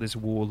 drag out this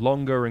war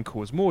longer and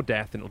cause more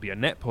death, and it'll be a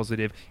net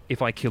positive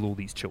if I kill all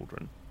these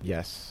children.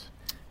 Yes.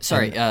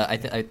 Sorry, I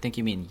think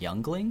you mean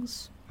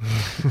younglings?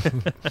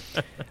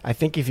 I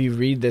think if you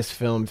read this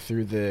film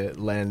through the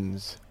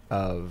lens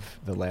of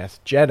The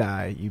Last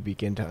Jedi, you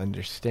begin to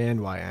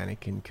understand why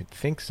Anakin could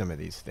think some of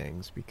these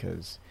things,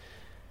 because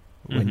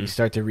when you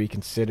start to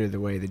reconsider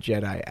the way the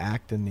Jedi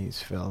act in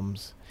these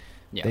films,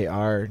 they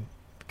are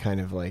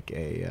kind of like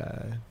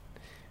a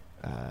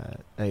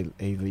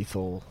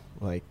lethal,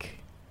 like...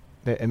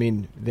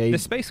 the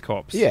Space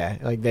Cops. Yeah,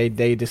 like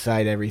they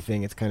decide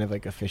everything. It's kind of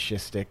like a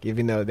fascistic,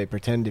 even though they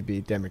pretend to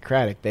be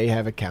democratic. They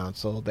have a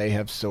council, they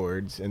have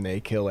swords, and they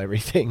kill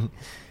everything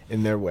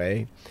in their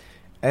way.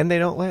 And they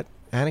don't let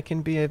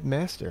Anakin be a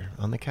master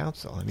on the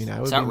council. I mean, I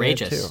would It's be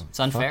outrageous. mad too. It's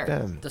unfair. Fuck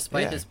them.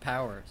 Despite his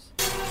powers.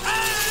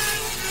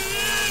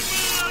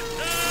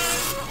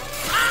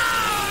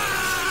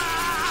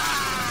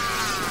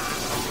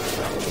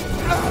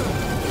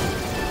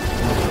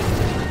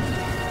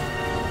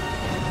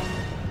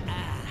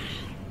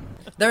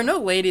 There are no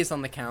ladies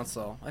on the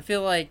council. I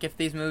feel like if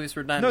these movies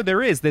were done... No,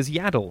 there is. There's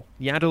Yaddle.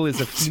 Yaddle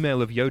is a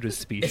female of Yoda's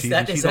species. Is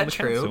that on the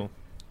true? council.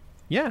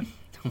 Yeah.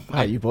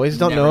 Wow, you boys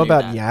don't know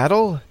about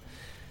Yaddle?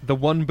 The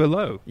one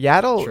below.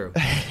 Yaddle. True.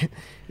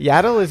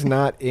 Yaddle is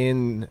not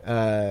in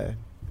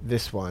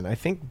this one. I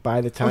think by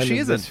the time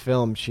of this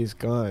film, she's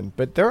gone.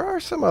 But there are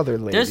some other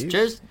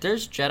ladies.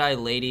 There's Jedi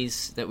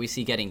ladies that we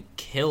see getting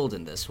killed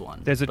in this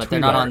one. There's a but they're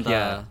not on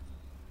yeah.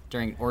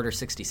 during Order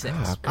 66.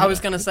 Oh, I was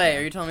going to say,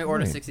 are you telling me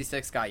Order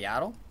 66 got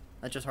Yaddle?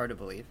 That's just hard to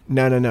believe.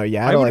 No.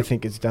 Yaddle, I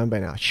think, is done by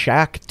now.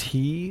 Shaq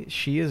T,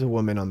 she is a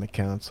woman on the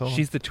council.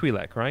 She's the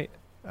Twi'lek, right?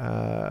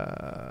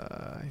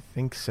 I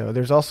think so.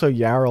 There's also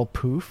Yarl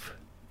Poof.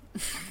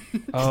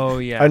 Oh,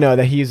 yeah. Oh, no,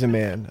 he's a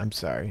man. I'm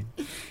sorry.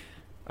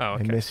 Oh,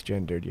 okay. I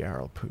misgendered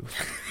Yarl Poof.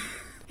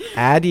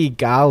 Adi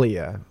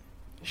Gallia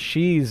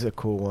She's a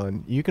cool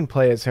one. You can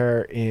play as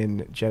her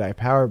in Jedi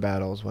Power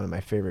Battles, one of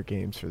my favorite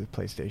games for the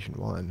PlayStation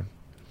 1.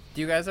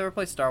 Do you guys ever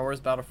play Star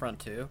Wars Battlefront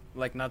 2?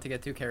 Like, not to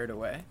get too carried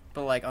away,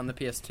 but like on the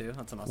PS2.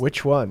 That's an awesome.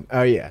 Which one?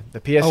 Oh yeah, the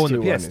PS2 on the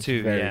one PS2,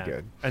 is very yeah.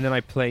 good. And then I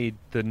played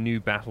the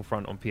new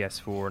Battlefront on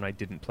PS4, and I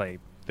didn't play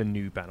the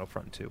new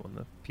Battlefront 2 on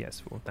the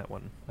PS4. That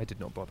one I did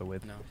not bother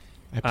with. No.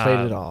 I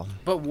played it all.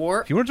 But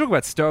War... If you want to talk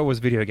about Star Wars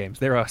video games,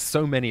 there are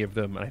so many of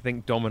them, and I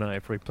think Dom and I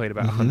have probably played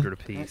about 100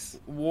 apiece.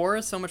 War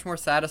is so much more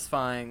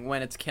satisfying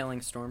when it's killing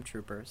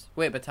stormtroopers.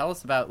 Wait, but tell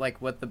us about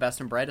like what the best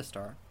and brightest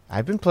are.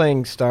 I've been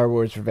playing Star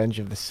Wars Revenge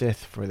of the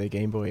Sith for the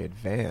Game Boy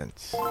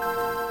Advance.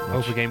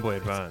 Oh, for Game Boy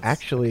Advance.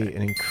 Actually,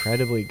 an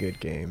incredibly good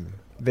game.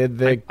 I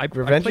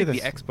Revenge played of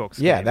the Xbox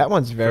Yeah, game that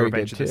one's for very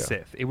Revenge good of too. the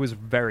Sith. It was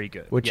very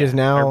good. Which Yeah, is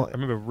now... I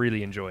remember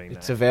really enjoying that.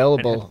 It's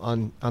available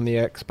on the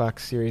Xbox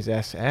Series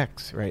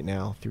SX right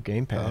now through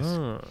Game Pass.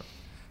 Oh.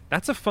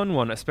 That's a fun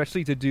one,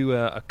 especially to do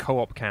a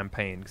co-op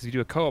campaign. Because you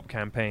do a co-op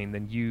campaign,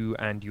 then you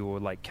and your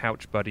like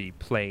couch buddy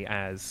play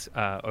as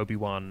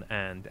Obi-Wan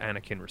and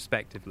Anakin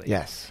respectively.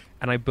 Yes.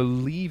 And I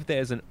believe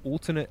there's an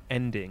alternate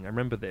ending. I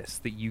remember this,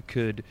 that you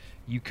could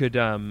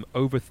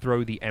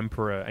overthrow the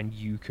Emperor and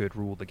you could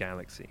rule the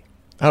galaxy.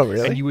 Oh,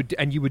 really?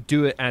 And you would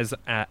do it as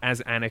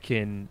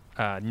Anakin,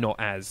 not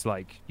as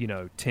like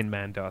Tin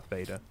Man Darth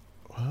Vader.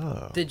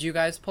 Whoa. Did you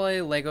guys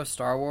play Lego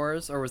Star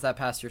Wars, or was that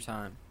past your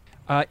time?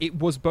 It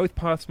was both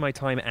past my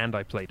time and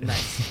I played it.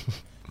 Nice.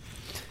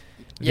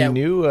 The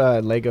new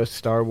Lego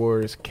Star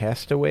Wars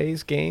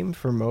Castaways game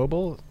for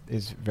mobile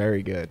is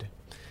very good.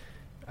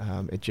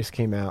 It just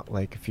came out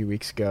like a few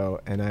weeks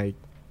ago, and I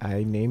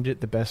named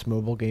it the best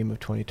mobile game of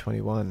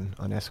 2021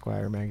 on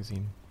Esquire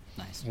magazine.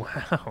 Nice.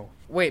 Wow.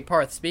 Wait,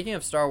 Parth, speaking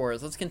of Star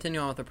Wars, let's continue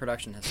on with the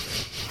production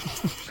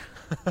history.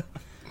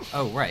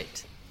 Oh,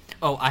 right.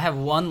 Oh, I have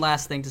one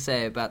last thing to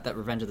say about that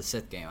Revenge of the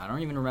Sith game. I don't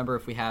even remember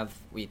if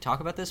we talk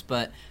about this,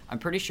 but I'm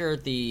pretty sure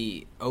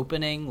the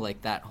opening,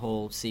 like that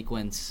whole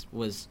sequence,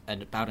 was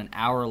about an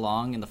hour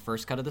long in the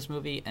first cut of this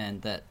movie,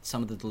 and that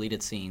some of the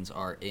deleted scenes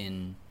are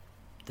in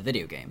the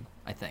video game,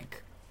 I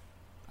think.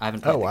 I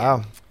haven't played the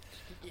game.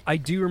 I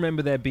do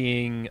remember there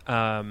being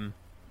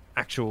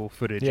actual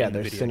footage. Yeah, in the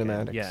there's video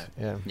cinematics.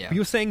 Game. Yeah. But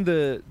you were saying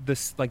the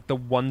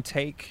one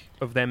take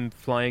of them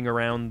flying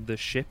around the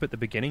ship at the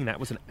beginning, that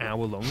was an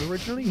hour long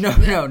originally?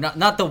 No,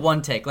 not the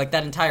one take. Like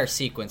that entire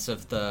sequence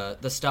of the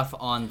stuff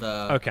on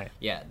the... Okay.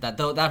 Yeah, that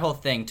whole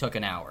thing took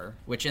an hour,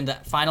 which in the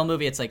final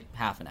movie it's like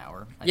half an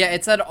hour. I Yeah, think.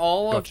 it said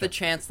all of the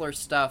Chancellor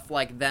stuff,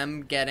 like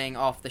them getting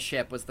off the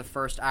ship, was the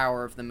first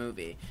hour of the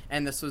movie.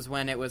 And this was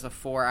when it was a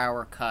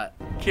 4-hour cut.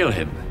 Kill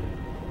him.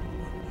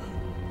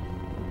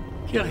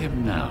 Kill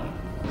him now.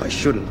 I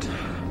shouldn't.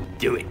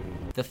 Do it.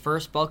 The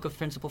first bulk of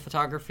principal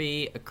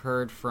photography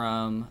occurred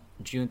from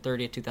June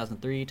 30th,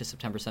 2003 to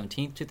September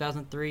 17th,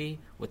 2003,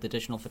 with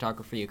additional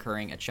photography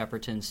occurring at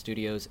Shepperton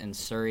Studios in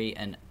Surrey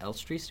and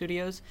Elstree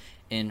Studios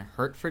in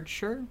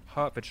Hertfordshire.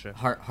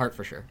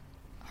 Hertfordshire.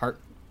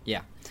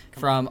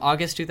 From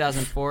August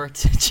 2004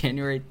 to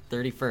January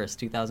 31st,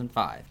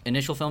 2005.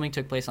 Initial filming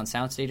took place on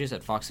sound stages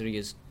at Fox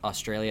Studios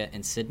Australia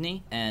in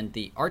Sydney, and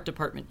the art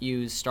department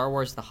used Star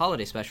Wars The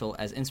Holiday Special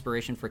as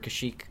inspiration for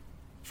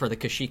the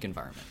Kashyyyk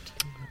environment.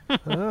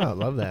 Oh, I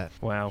love that.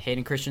 Wow.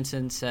 Hayden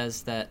Christensen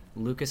says that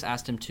Lucas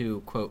asked him to,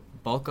 quote,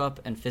 bulk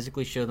up and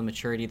physically show the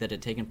maturity that had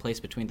taken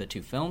place between the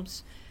two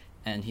films.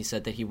 And he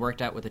said that he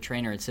worked out with a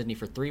trainer in Sydney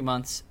for 3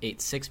 months,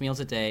 ate 6 meals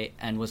a day,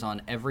 and was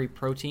on every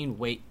protein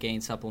weight gain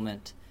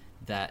supplement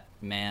that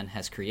man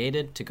has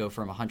created to go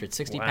from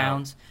 160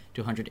 pounds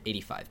to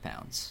 185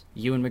 pounds.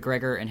 Ewan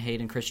McGregor and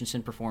Hayden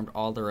Christensen performed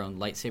all their own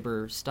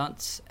lightsaber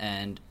stunts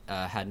and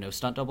had no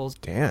stunt doubles.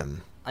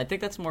 Damn. I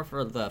think that's more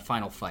for the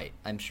final fight.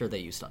 I'm sure they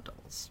use stunt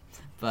doubles.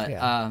 But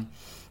Yeah.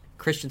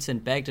 Christensen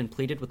begged and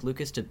pleaded with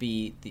Lucas to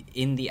be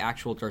in the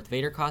actual Darth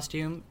Vader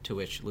costume, to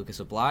which Lucas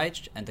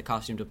obliged, and the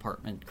costume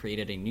department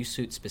created a new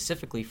suit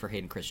specifically for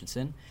Hayden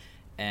Christensen,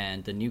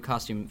 and the new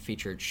costume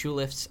featured shoe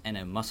lifts and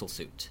a muscle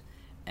suit.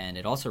 And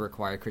it also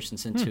required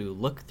Christensen to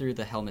look through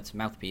the helmet's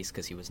mouthpiece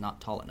because he was not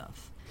tall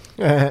enough.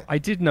 I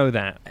did know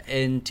that.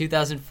 In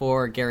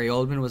 2004, Gary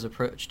Oldman was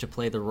approached to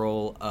play the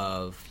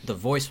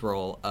voice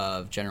role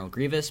of General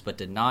Grievous, but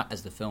did not,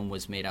 as the film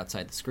was made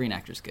outside the Screen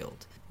Actors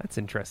Guild. That's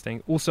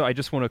interesting. Also, I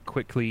just want to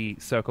quickly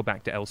circle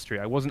back to Elstree.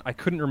 I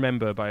couldn't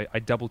remember, but I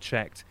double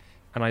checked,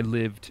 and I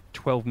lived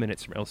 12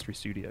 minutes from Elstree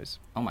Studios.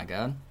 Oh my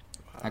god,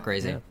 how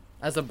crazy! Yeah.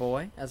 As a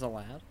boy, as a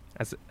lad.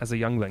 As a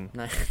youngling.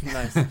 Nice.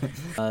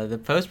 The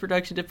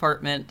post-production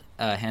department,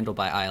 handled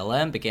by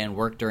ILM, began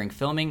work during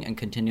filming and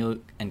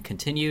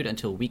continued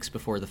until weeks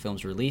before the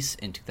film's release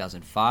in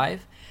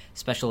 2005.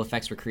 Special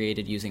effects were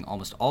created using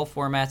almost all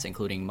formats,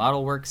 including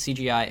model work,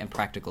 CGI, and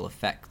practical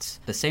effects.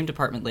 The same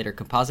department later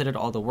composited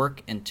all the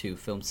work into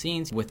film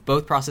scenes, with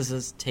both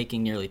processes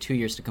taking nearly 2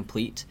 years to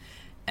complete.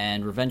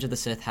 And Revenge of the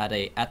Sith had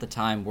at the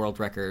time, world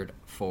record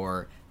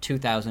for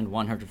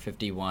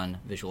 2,151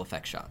 visual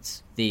effects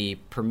shots. The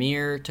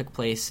premiere took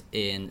place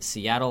in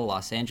Seattle,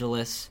 Los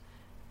Angeles,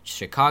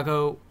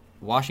 Chicago,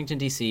 Washington,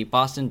 D.C.,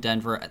 Boston,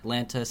 Denver,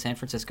 Atlanta, San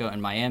Francisco,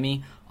 and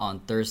Miami on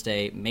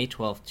Thursday, May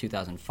 12,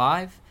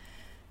 2005.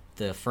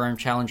 The firm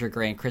Challenger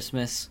Gray &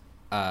 Christmas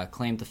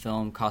claimed the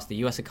film cost the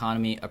U.S.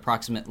 economy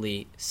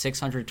approximately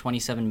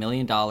 $627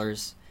 million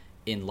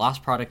in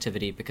lost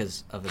productivity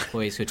because of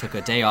employees who took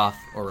a day off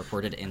or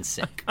reported in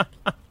sick.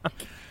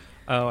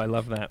 Oh, I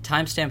love that.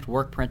 Time-stamped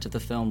work print of the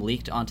film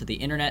leaked onto the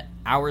internet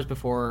hours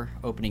before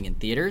opening in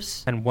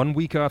theaters. And 1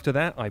 week after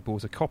that, I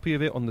bought a copy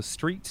of it on the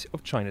street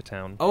of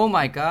Chinatown. Oh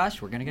my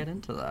gosh, we're going to get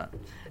into that.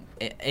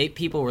 8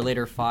 people were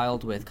later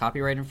filed with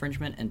copyright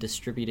infringement and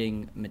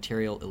distributing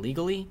material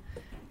illegally.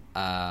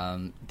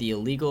 The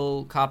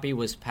illegal copy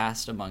was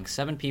passed among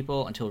 7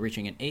 people until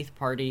reaching an 8th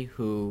party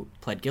who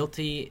pled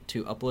guilty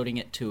to uploading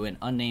it to an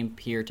unnamed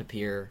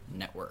peer-to-peer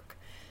network.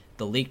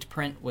 The leaked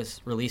print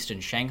was released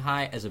in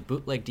Shanghai as a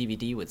bootleg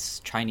DVD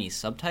with Chinese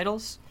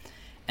subtitles,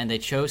 and they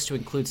chose to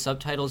include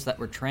subtitles that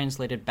were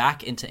translated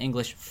back into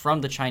English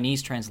from the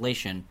Chinese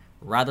translation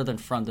rather than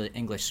from the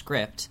English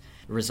script,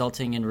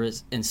 resulting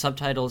in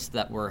subtitles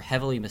that were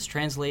heavily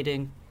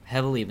mistranslated,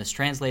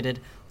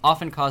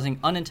 often causing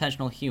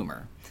unintentional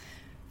humor.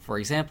 For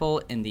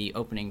example, in the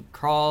opening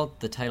crawl,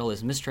 the title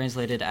is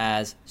mistranslated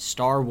as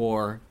Star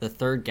War, The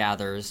Third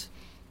Gathers,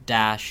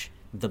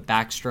 The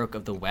Backstroke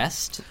of the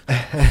West.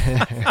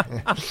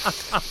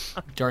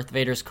 Darth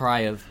Vader's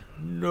cry of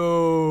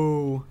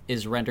 "No"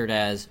 is rendered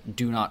as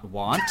 "Do not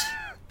want."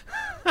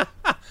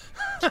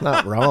 It's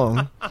not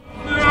wrong.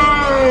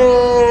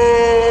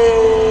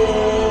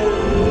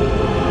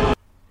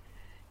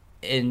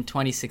 In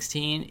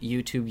 2016,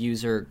 YouTube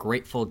user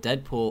Grateful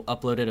Deadpool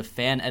uploaded a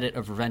fan edit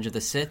of Revenge of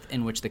the Sith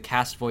in which the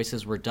cast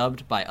voices were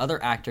dubbed by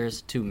other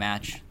actors to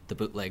match the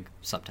bootleg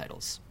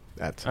subtitles.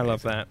 That's I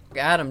love that.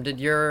 Adam, did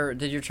your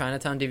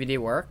Chinatown DVD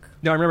work?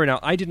 No, I remember now.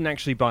 I didn't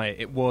actually buy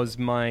it. It was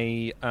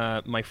my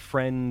my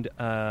friend.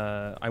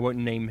 I won't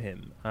name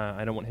him.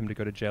 I don't want him to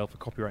go to jail for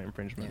copyright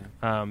infringement.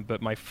 Yeah.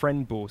 But my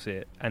friend bought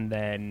it and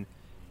then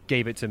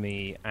gave it to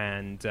me,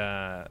 and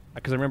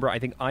because I remember, I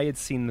think I had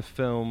seen the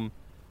film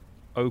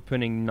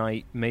opening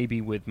night,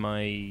 maybe with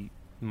my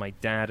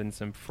dad and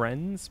some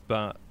friends,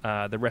 but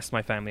the rest of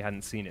my family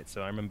hadn't seen it.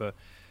 So I remember.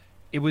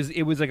 It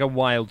was like a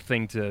wild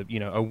thing to,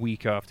 a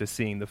week after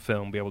seeing the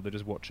film, be able to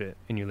just watch it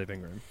in your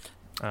living room.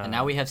 And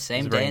now we have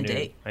same day and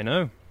date. I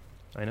know.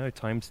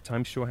 Times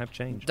sure have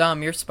changed.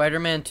 Dom, your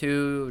Spider-Man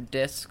 2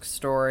 disc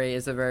story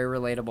is a very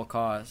relatable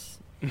cause.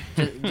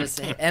 just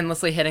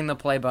endlessly hitting the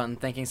play button,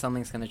 thinking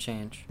something's going to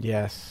change.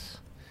 Yes.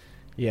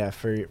 Yeah,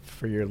 for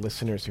your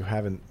listeners who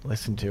haven't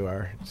listened to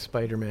our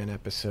Spider-Man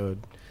episode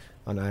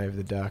on Eye of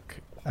the Duck,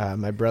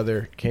 my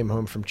brother came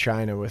home from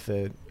China with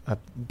a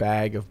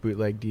bag of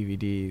bootleg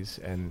DVDs,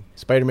 and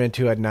Spider-Man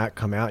 2 had not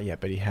come out yet,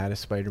 but he had a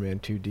Spider-Man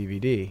 2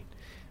 DVD,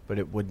 but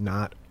it would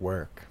not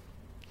work.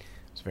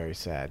 It was very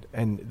sad.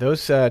 And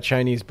those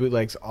Chinese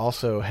bootlegs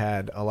also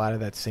had a lot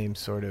of that same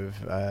sort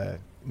of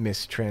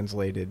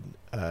mistranslated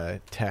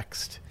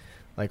text,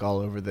 like all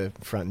over the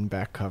front and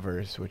back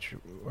covers, which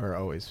are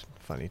always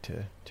funny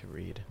to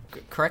read.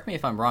 Correct me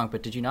if I'm wrong,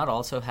 but did you not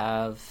also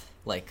have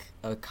like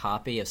a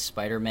copy of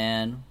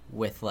Spider-Man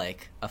with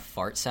like a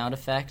fart sound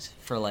effect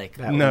for like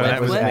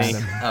that was me.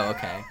 Oh,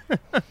 okay.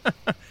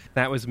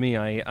 That was me.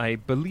 I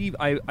believe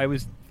I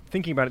was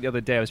thinking about it the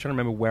other day. I was trying to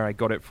remember where I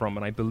got it from,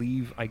 and I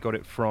believe I got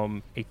it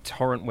from a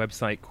torrent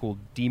website called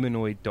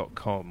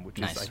Demonoid.com, which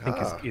nice.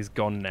 I think is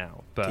gone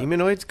now. But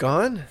Demonoid's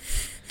gone?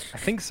 I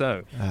think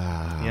so.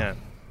 Yeah.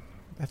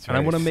 That's and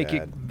I want to sad. make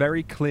it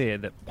very clear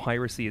that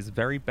piracy is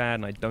very bad,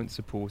 and I don't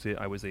support it.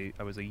 I was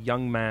a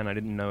young man. I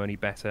didn't know any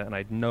better, and I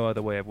had no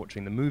other way of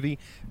watching the movie.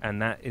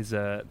 And that is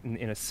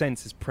in a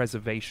sense, is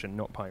preservation,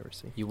 not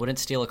piracy. You wouldn't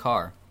steal a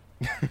car.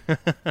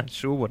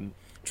 Sure wouldn't.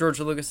 George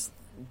Lucas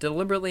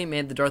deliberately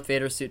made the Darth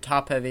Vader suit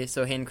top-heavy,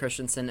 so Hayden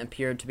Christensen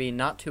appeared to be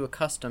not too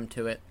accustomed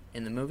to it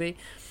in the movie.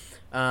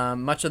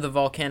 Much of the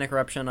volcanic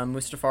eruption on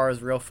Mustafar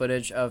is real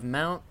footage of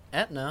Mount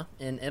Etna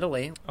in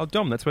Italy. Oh,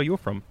 Dom, that's where you're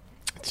from.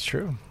 It's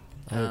true.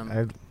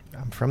 I'm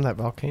from that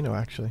volcano,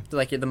 actually.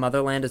 Like the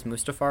motherland is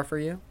Mustafar for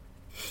you?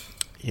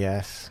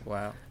 Yes.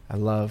 Wow. I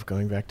love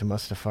going back to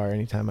Mustafar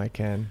anytime I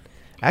can.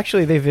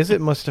 Actually, they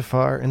visit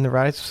Mustafar in The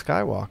Rise of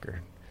Skywalker.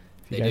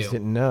 If you guys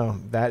didn't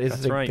know, that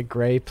is the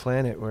gray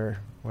planet where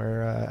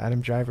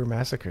Adam Driver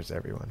massacres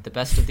everyone. The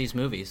best of these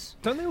movies.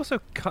 Don't they also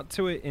cut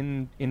to it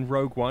in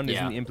Rogue One? Yeah.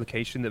 Isn't the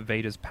implication that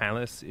Vader's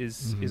palace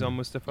is on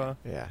Mustafar?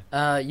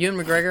 Yeah. Ewan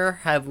McGregor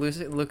had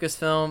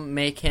Lucasfilm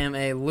make him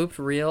a looped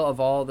reel of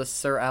all the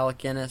Sir Alec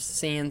Guinness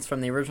scenes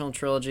from the original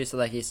trilogy so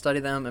that he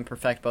study them and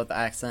perfect both the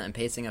accent and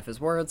pacing of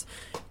his words.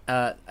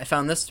 I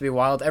found this to be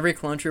wild. Every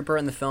clone trooper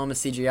in the film is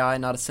CGI.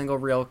 Not a single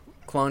real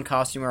clone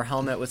costume or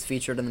helmet was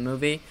featured in the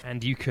movie.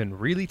 And you can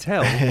really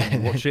tell when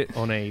you watch it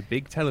on a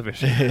big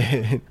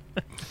television.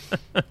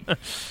 But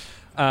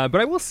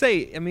I will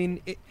say, I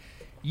mean,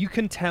 you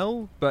can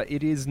tell, but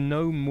it is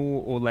no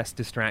more or less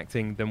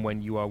distracting than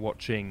when you are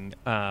watching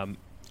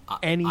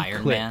any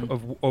Iron clip Man.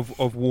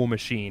 of War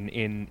Machine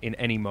in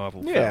any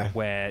Marvel film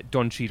where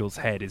Don Cheadle's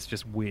head is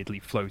just weirdly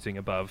floating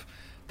above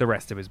the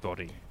rest of his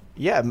body.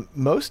 Yeah,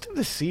 most of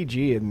the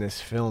CG in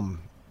this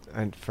film,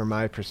 and from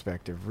my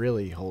perspective,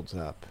 really holds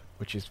up,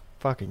 which is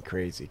fucking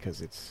crazy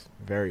because it's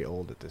very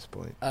old at this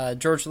point.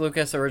 George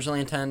Lucas originally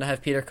intended to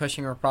have Peter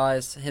Cushing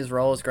reprise his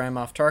role as Grand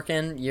Moff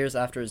Tarkin years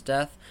after his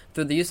death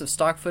through the use of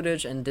stock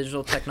footage and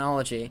digital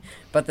technology,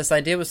 but this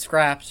idea was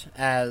scrapped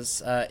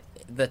as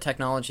the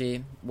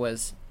technology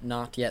was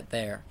not yet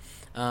there.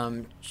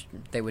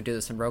 They would do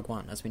this in Rogue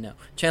One, as we know.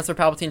 Chancellor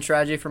Palpatine's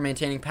strategy for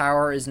maintaining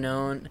power is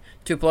known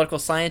to political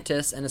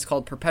scientists and is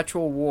called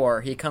perpetual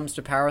war. He comes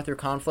to power through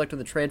conflict with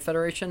the Trade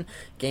Federation,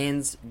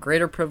 gains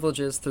greater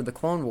privileges through the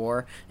Clone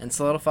War, and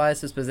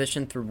solidifies his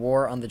position through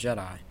war on the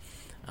Jedi.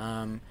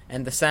 And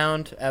the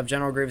sound of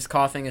General Grievous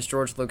coughing is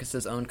George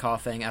Lucas's own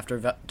coughing.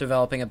 After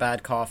developing a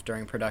bad cough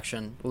during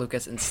production,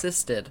 Lucas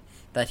insisted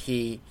that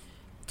he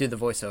do the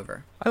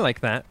voiceover. I like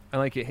that. I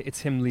like it.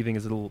 It's him leaving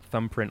his little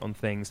thumbprint on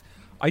things.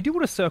 I do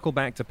want to circle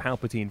back to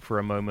Palpatine for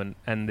a moment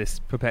and this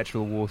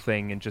perpetual war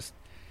thing and just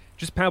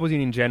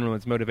Palpatine in general,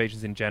 its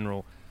motivations in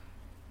general.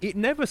 It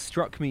never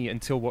struck me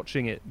until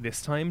watching it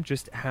this time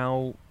just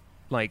how,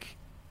 like,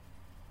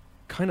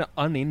 kind of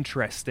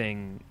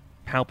uninteresting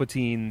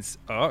Palpatine's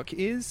arc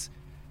is,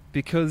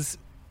 because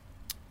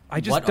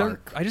I just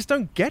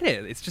don't get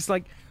it. It's just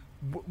like,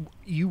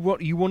 you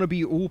want to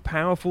be all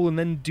powerful and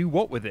then do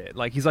what with it?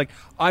 Like, he's like,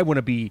 I want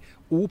to be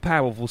all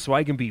powerful so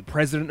I can be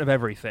president of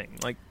everything.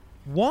 Like,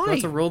 why? He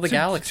wants to rule the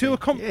galaxy.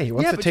 He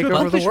wants to take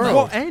over the world.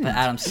 What end? But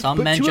Adam, some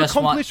but men to just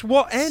accomplish want.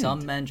 What end?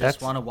 Some men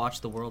just want to watch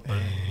the world burn.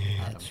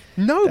 Adam.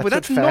 No, but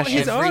that's not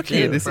his arc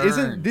here. This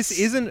burns.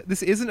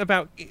 isn't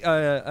about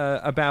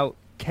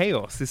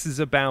chaos. This is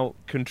about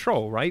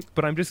control, right?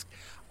 But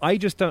I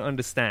just don't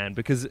understand,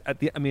 because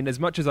as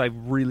much as I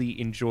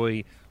really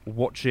enjoy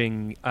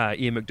watching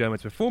Ian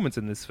McDiarmid's performance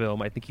in this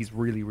film, I think he's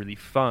really, really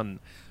fun.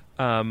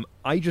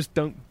 I just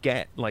don't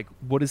get, like,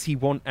 what does he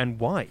want and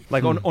why?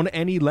 Like, on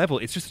any level,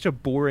 it's just such a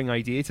boring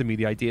idea to me,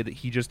 the idea that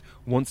he just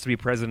wants to be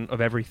president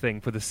of everything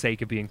for the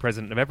sake of being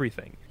president of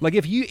everything. Like,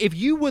 if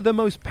you were the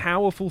most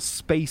powerful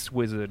space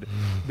wizard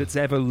that's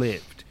ever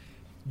lived,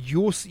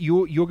 you're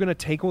going to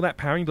take all that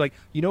power and be like,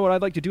 you know what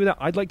I'd like to do with that?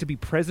 I'd like to be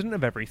president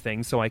of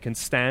everything so I can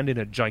stand in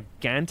a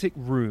gigantic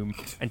room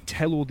and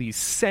tell all these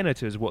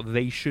senators what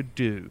they should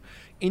do.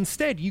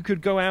 Instead, you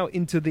could go out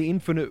into the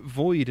infinite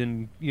void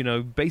and,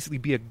 basically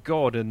be a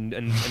god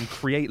and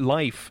create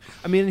life.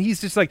 I mean,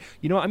 he's just like,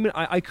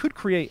 I could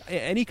create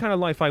any kind of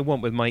life I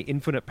want with my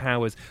infinite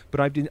powers, but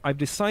I've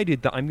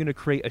decided that I'm going to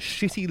create a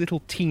shitty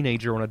little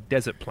teenager on a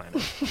desert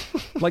planet.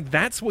 Like,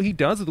 that's what he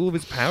does with all of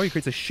his power. He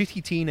creates a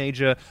shitty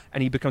teenager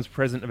and he becomes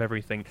president of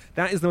everything.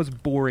 That is the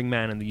most boring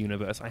man in the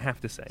universe, I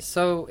have to say.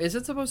 So, is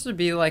it supposed to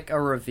be like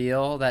a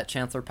reveal that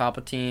Chancellor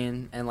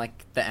Palpatine and,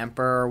 like, the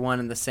Emperor are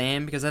one and the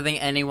same? Because I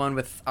think anyone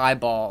with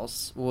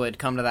eyeballs would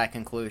come to that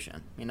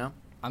conclusion,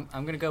 I'm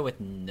gonna go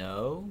with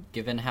no,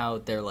 given how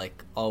they're,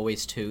 like,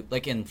 always two,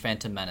 like in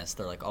Phantom Menace,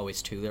 they're like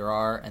always two there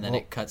are, and then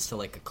it cuts to,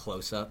 like, a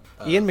close-up.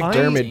 Ian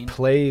McDiarmid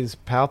plays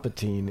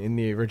Palpatine in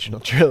the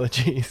original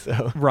trilogy,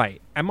 so... Right.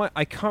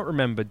 I can't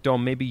remember,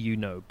 Dom, maybe you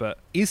know, but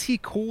is he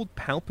called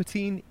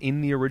Palpatine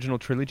in the original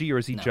trilogy, or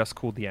is he just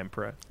called the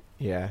Emperor?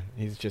 Yeah,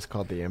 he's just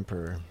called the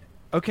Emperor.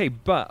 Okay,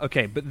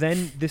 but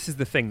then this is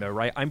the thing, though,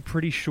 right? I'm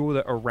pretty sure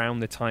that around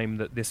the time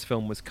that this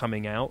film was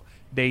coming out,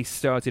 they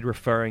started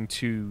referring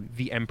to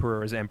the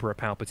Emperor as Emperor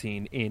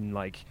Palpatine in,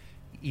 like,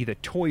 either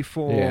toy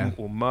form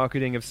or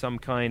marketing of some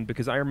kind,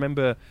 because I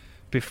remember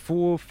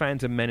before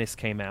Phantom Menace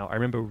came out, I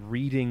remember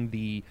reading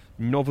the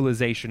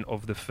novelization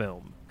of the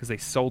film, because they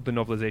sold the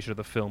novelization of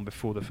the film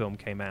before the film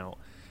came out,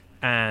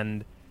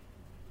 and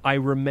I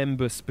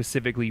remember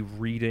specifically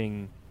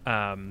reading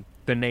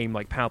the name,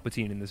 like,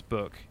 Palpatine in this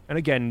book. And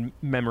again,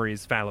 memory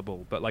is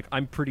fallible, but, like,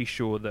 I'm pretty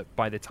sure that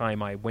by the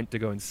time I went to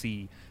go and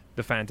see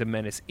The Phantom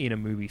Menace in a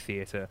movie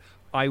theater,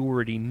 I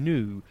already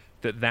knew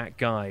that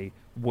guy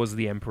was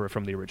the Emperor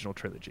from the original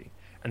trilogy.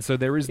 And so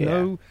there is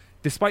no,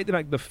 despite the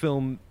fact the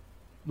film,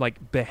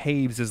 like,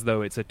 behaves as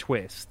though it's a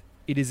twist,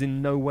 it is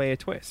in no way a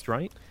twist,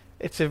 right?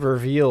 It's a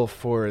reveal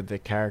for the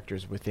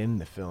characters within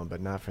the film,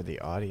 but not for the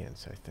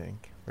audience, I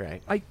think.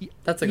 Right.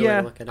 That's a good way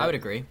to look at it. I would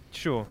agree.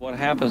 Sure. What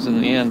happens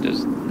in the end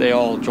is they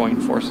all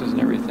join forces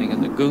and everything,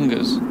 and the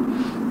Gungas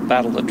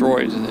battle the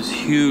droids in this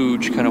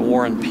huge kind of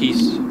war and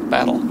peace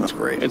battle. That's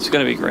great. It's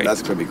going to be great.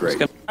 That's going to be great.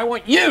 I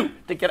want you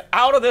to get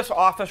out of this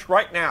office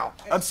right now.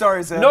 I'm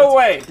sorry, Zed. No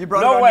way. You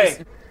brought no it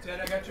way. Zed,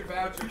 I got your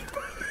voucher.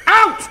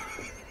 Out!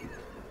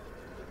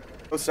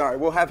 Oh, sorry.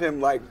 We'll have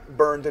him, like,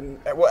 burned and...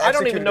 I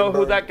don't even know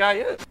who that guy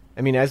is.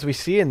 I mean, as we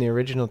see in the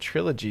original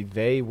trilogy,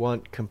 they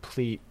want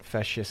complete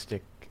fascistic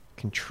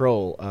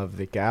control of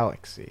the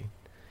galaxy.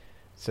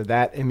 So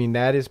that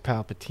is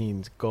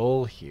Palpatine's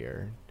goal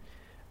here.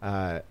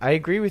 I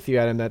agree with you,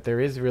 Adam, that there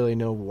is really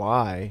no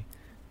why,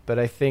 but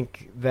I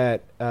think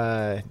that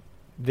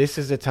this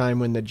is a time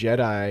when the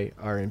Jedi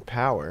are in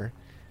power,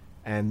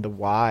 and the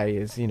why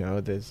is,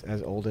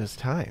 as old as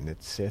time. The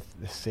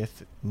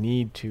Sith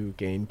need to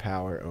gain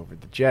power over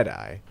the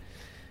Jedi.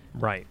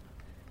 Right.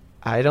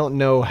 I don't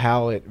know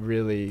how it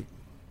really...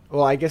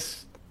 Well, I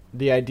guess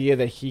the idea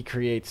that he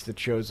creates the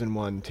Chosen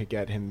One to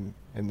get him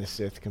and the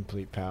Sith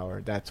complete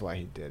power, that's why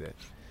he did it.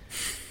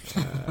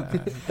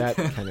 That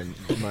kind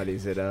of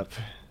muddies it up.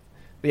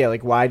 But yeah,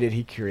 like, why did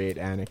he create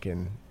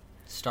Anakin?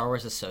 Star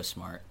Wars is so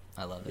smart.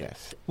 I love it.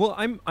 Yes. Well,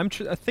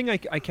 a thing I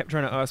kept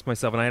trying to ask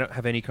myself, and I don't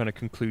have any kind of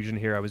conclusion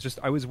here.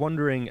 I was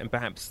wondering, and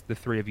perhaps the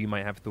three of you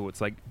might have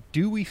thoughts. Like,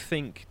 do we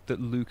think that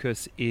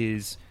Lucas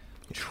is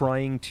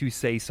trying to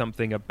say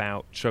something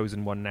about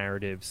Chosen One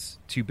narratives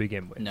to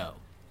begin with? No.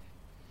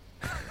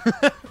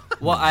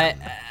 Well,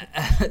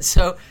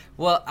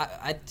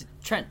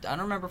 Trent, I don't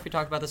remember if we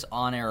talked about this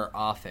on air or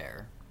off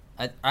air.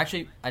 I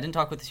didn't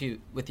talk with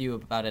you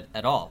about it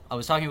at all. I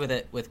was talking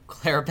with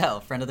Clara Bell,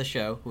 friend of the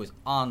show, who was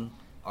on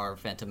our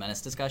Phantom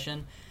Menace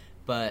discussion,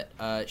 but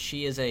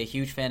she is a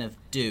huge fan of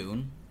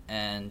Dune,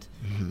 and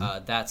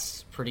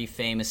that's pretty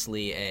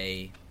famously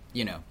a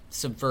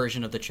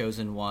subversion of the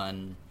Chosen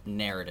One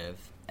narrative.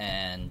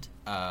 And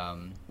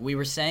we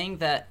were saying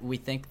that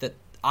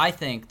I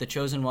think the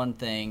Chosen One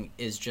thing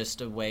is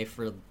just a way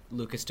for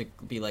Lucas to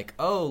be like,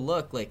 oh,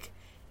 look, like,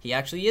 he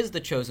actually is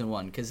the Chosen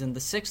One, because in the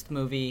 6th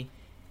movie,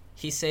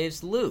 he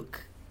saves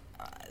Luke.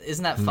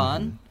 Isn't that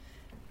fun?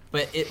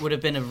 But it would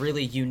have been a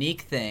really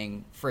unique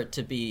thing for it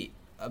to be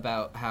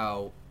about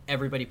how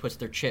everybody puts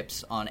their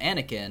chips on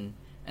Anakin,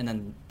 and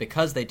then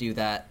because they do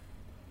that,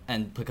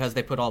 and because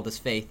they put all this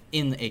faith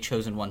in a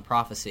Chosen One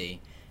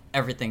prophecy,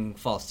 everything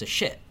falls to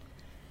shit.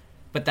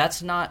 But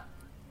that's not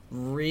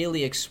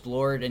really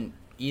explored in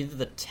either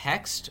the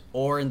text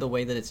or in the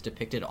way that it's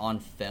depicted on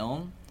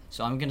film.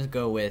 So I'm going to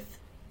go with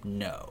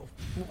no.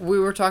 We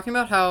were talking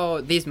about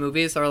how these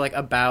movies are like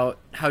about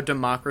how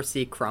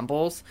democracy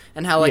crumbles,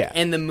 and how like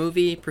in the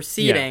movie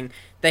preceding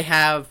they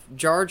have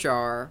Jar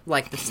Jar,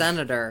 like the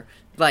senator,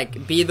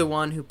 like be the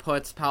one who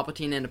puts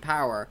Palpatine into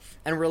power,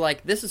 and we're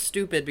like, this is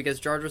stupid because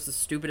Jar Jar's the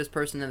stupidest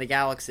person in the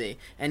galaxy,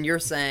 and you're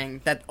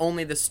saying that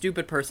only the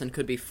stupid person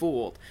could be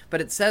fooled.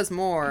 But it says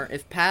more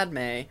if Padme,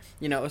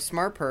 a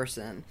smart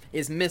person,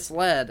 is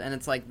misled, and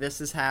it's like, this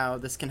is how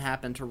this can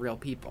happen to real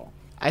people.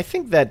 I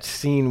think that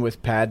scene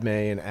with Padme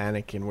and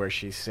Anakin where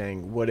she's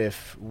saying, what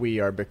if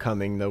we are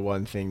becoming the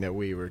one thing that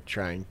we were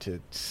trying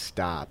to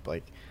stop?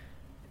 Like,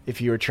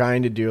 if you were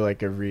trying to do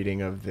like a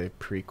reading of the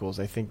prequels,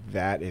 I think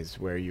that is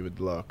where you would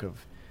look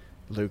of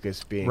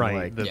Lucas being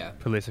like the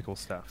political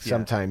stuff.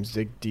 Sometimes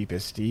the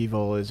deepest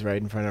evil is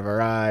right in front of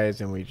our eyes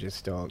and we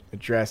just don't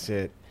address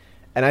it.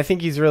 And I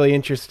think he's really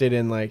interested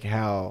in like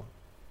how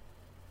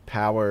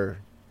power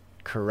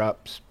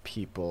corrupts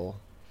people.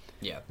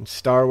 Yeah. And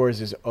Star Wars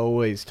is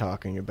always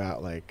talking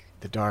about like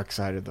the dark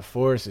side of the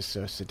Force is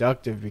so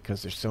seductive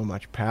because there's so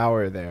much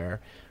power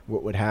there.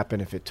 What would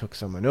happen if it took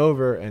someone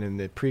over? And in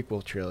the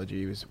prequel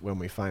trilogy was when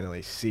we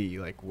finally see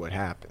like what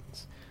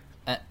happens.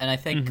 And I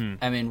think,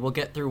 I mean, we'll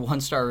get through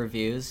 1-star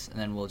reviews, and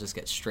then we'll just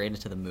get straight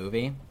into the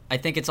movie. I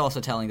think it's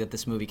also telling that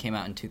this movie came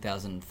out in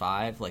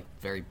 2005, like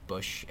very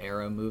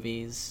Bush-era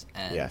movies.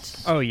 And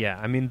yes. Oh, yeah.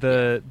 I mean,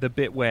 the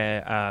bit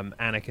where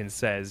Anakin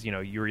says,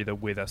 you're either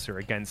with us or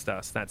against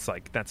us, that's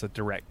a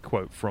direct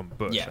quote from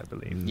Bush, I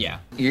believe. Yeah.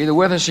 You're either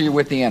with us or you're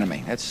with the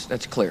enemy.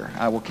 That's clear.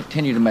 I will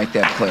continue to make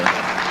that clear.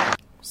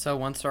 So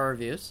 1-star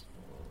reviews?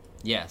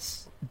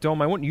 Yes.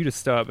 Dom, I want you to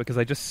start because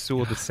I just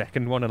saw the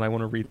second one and I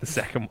want to read the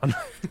second one.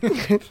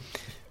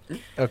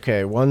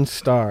 Okay, 1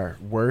 star.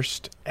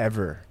 Worst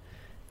ever.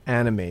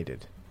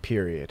 Animated.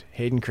 Period.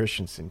 Hayden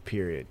Christensen.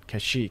 Period.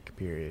 Kashyyyk.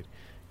 Period.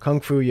 Kung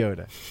Fu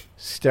Yoda.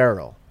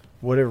 Sterile.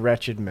 What a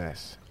wretched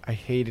mess. I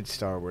hated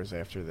Star Wars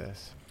after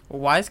this.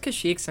 Well, why is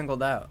Kashyyyk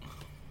singled out?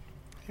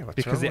 Yeah, what's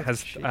because wrong it with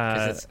has.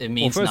 Kashyyyk? It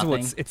means well, first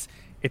nothing. of all,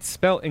 it's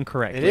spelled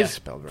incorrect. It is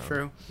spelled wrong.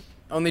 True.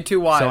 Only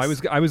 2 Ys. So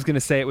I was going to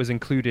say it was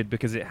included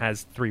because it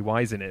has 3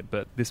 Ys in it,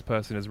 but this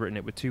person has written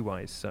it with 2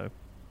 Ys. So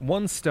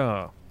 1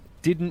 star.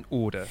 Didn't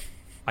order.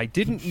 I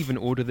didn't even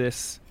order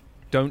this.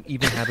 Don't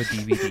even have a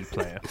DVD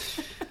player.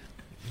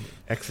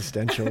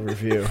 Existential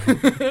review.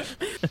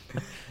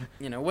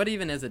 What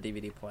even is a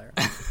DVD player?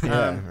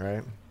 Yeah,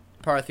 right.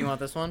 Parth, you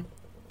want this one?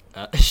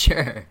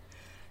 Sure.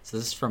 So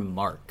this is from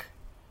Mark.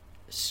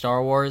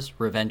 Star Wars: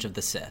 Revenge of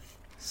the Sith.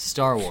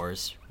 Star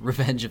Wars: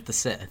 Revenge of the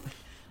Sith.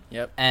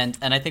 Yep. And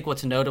I think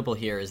what's notable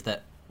here is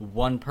that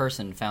one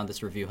person found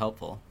this review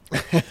helpful.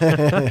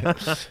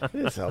 It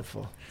is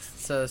helpful.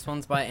 So this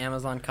one's by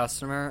Amazon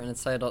customer, and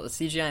it's titled "A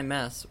CGI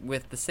Mess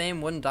with the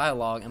Same Wooden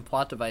Dialogue and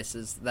Plot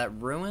Devices That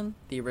Ruin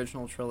the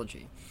Original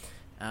Trilogy."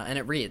 And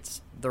it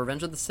reads, "The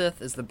Revenge of the Sith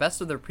is the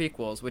best of their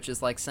prequels, which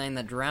is like saying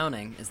that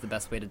drowning is the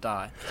best way to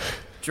die.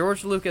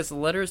 George Lucas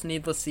litters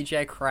needless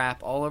CGI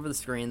crap all over the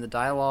screen. The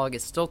dialogue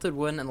is stilted,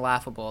 wooden, and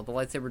laughable. The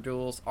lightsaber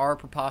duels are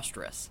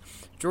preposterous.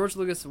 George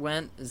Lucas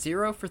went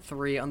 0 for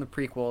 3 on the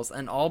prequels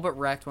and all but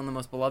wrecked one of the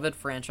most beloved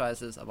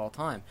franchises of all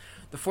time.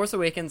 The Force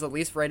Awakens at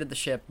least righted the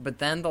ship, but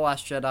then The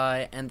Last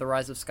Jedi and The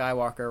Rise of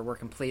Skywalker were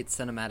complete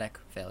cinematic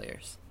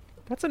failures."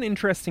 That's an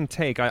interesting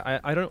take.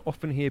 I don't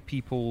often hear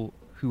people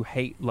who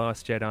hate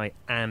Last Jedi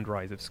and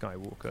Rise of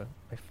Skywalker.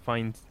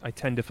 I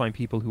tend to find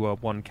people who are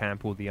one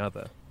camp or the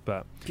other.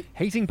 But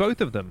hating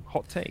both of them,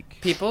 hot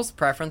take. People's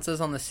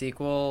preferences on the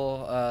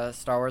sequel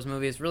Star Wars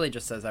movies really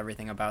just says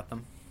everything about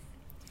them.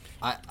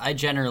 I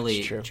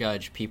generally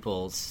judge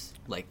people's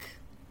like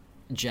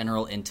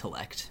general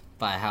intellect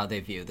by how they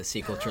view the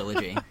sequel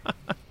trilogy.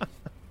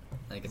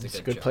 I think it's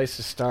a good place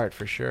to start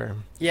for sure.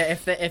 Yeah,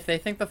 if they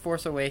think The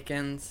Force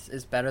Awakens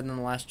is better than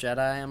The Last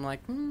Jedi, I'm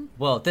like,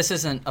 Well, this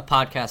isn't a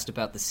podcast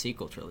about the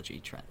sequel trilogy,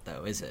 Trent,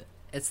 though, is it?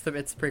 It's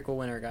prequel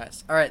winner,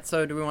 guys. All right,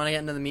 so do we want to get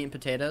into the meat and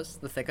potatoes,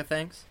 the thick of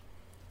things?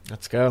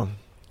 Let's go.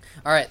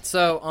 All right,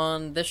 so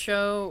on this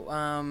show,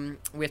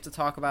 we have to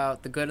talk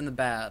about the good and the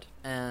bad.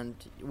 And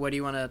what do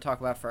you want to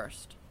talk about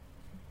first?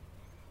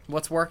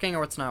 What's working or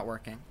what's not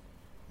working?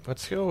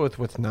 Let's go with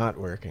what's not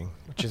working,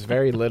 which is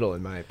very little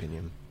in my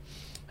opinion.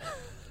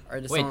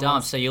 Wait,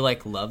 Dom, so you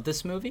love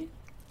this movie?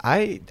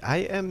 I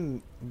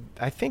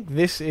think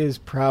this is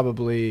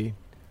probably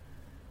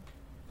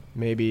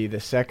maybe the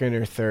second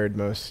or third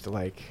most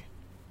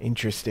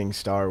interesting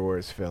Star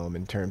Wars film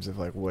in terms of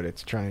what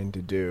it's trying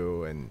to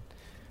do and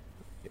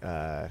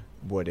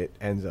what it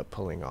ends up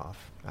pulling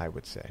off, I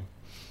would say.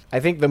 I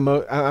think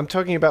I'm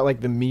talking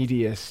about the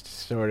meatiest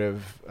sort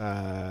of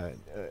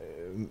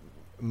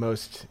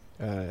most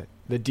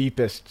the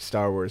deepest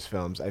Star Wars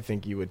films. I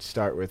think you would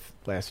start with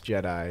Last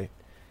Jedi,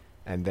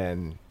 and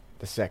then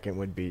the second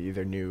would be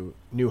either New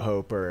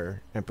Hope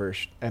or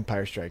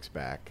Empire Strikes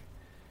Back.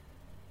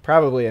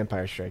 Probably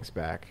Empire Strikes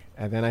Back.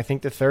 And then I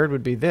think the third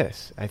would be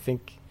this. I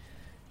think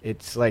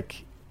it's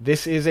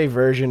this is a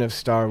version of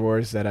Star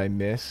Wars that I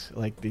miss.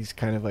 These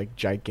kind of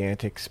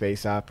gigantic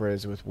space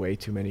operas with way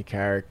too many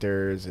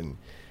characters and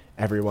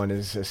everyone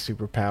is a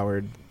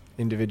superpowered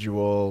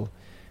individual.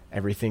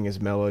 Everything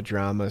is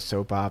melodrama,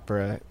 soap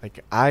opera.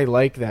 I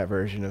like that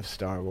version of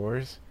Star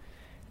Wars.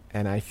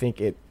 And I think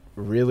it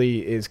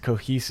really is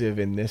cohesive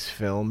in this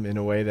film in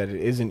a way that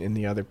it isn't in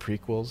the other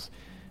prequels.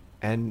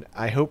 And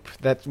I hope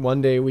that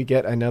one day we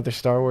get another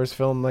Star Wars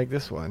film like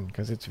this one,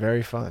 because it's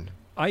very fun.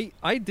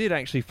 I did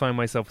actually find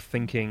myself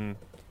thinking,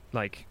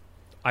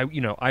 I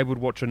would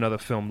watch another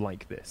film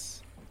like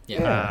this.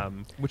 Yeah.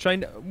 Which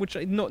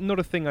not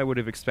a thing I would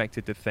have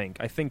expected to think.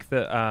 I think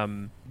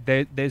that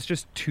there's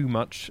just too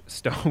much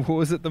Star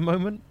Wars at the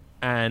moment,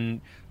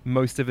 and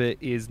most of it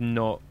is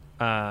not,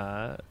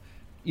 doesn't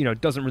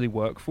really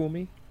work for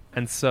me.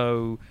 And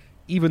so,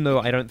 even though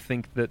I don't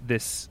think that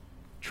this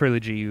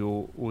trilogy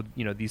or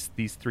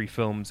these three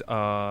films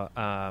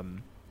are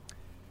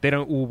they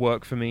don't all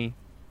work for me,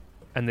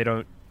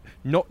 and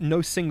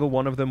no single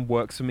one of them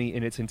works for me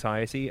in its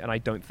entirety, and I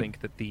don't think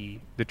that the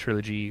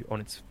trilogy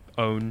on its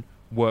own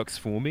works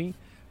for me.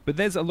 But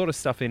there's a lot of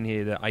stuff in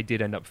here that I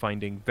did end up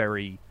finding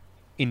very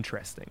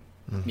interesting.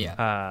 Mm-hmm.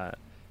 Yeah.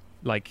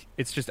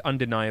 It's just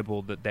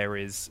undeniable that there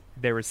is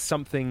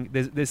something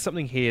there's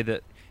something here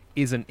that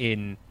isn't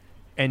in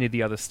any of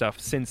the other stuff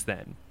since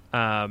then.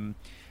 And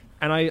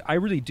I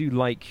really do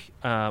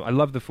I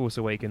love The Force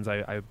Awakens.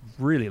 I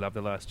really love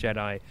The Last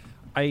Jedi.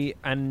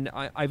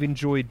 I've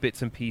enjoyed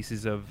bits and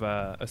pieces of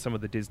some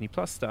of the Disney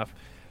Plus stuff,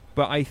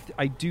 but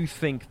I do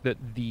think that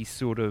the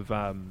sort of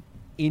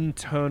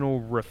internal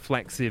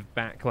reflexive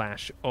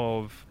backlash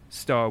of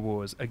Star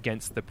Wars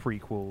against the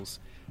prequels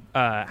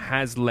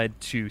has led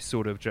to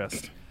sort of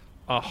just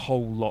a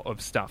whole lot of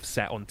stuff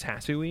set on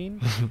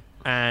Tatooine.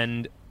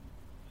 And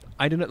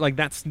I don't know,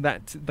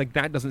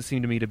 that doesn't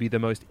seem to me to be the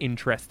most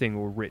interesting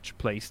or rich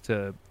place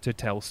to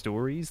tell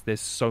stories.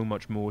 There's so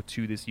much more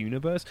to this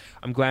universe.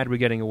 I'm glad we're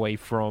getting away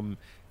from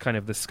kind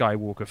of the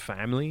Skywalker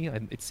family,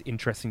 and it's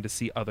interesting to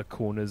see other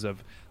corners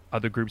of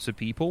other groups of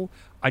people.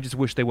 I just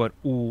wish they weren't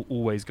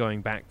always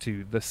going back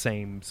to the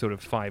same sort of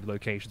 5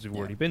 locations we've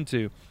already been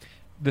to.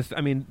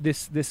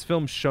 This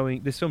film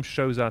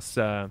shows us.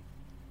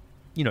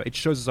 It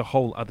shows us a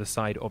whole other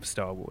side of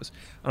Star Wars,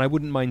 and I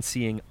wouldn't mind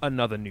seeing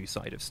another new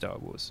side of Star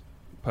Wars,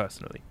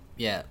 personally.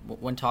 Yeah,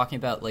 when talking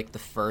about the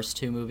first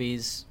 2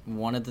 movies,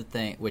 one of the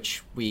things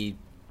which we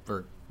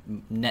were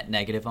net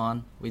negative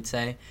on, we'd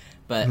say,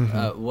 but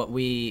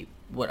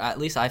what at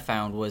least I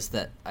found was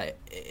that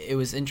it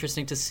was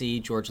interesting to see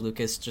George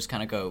Lucas just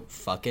kind of go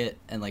fuck it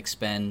and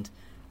spend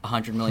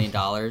 $100 million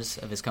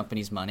of his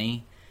company's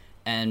money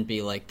and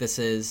be like, this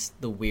is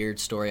the weird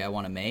story I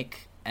want to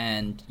make.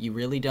 And you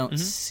really don't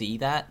see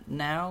that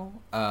now.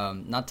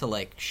 Not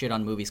to shit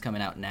on movies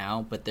coming out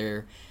now, but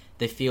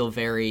they feel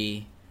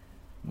very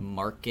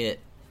market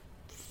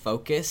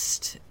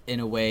focused in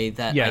a way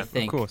that I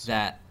think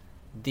that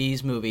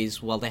these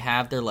movies, while they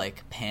have their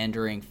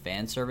pandering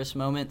fan service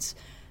moments,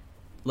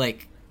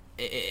 I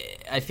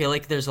feel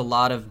like there's a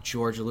lot of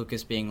George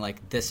Lucas being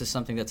this is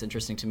something that's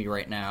interesting to me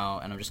right now,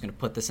 and I'm just going to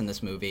put this in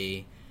this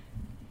movie.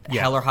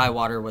 Yeah. Hell or high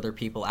water, whether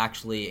people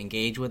actually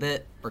engage with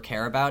it or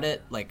care about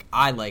it.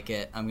 I like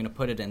it, I'm gonna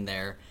put it in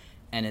there,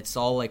 and it's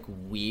all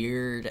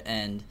weird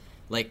and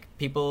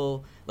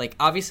people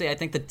obviously I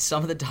think that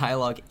some of the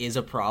dialogue is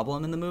a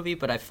problem in the movie,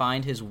 but I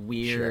find his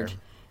weird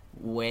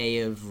way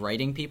of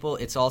writing people,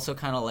 it's also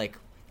kind of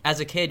as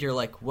a kid you're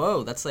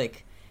whoa, that's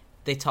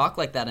they talk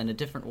like that in a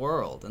different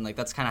world, and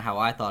that's kind of how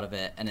I thought of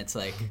it, and it's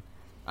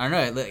I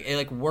don't know, it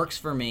like works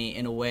for me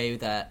in a way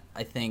that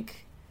I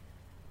think,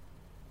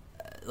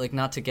 like,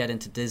 not to get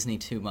into Disney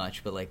too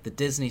much, but like the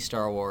Disney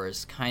Star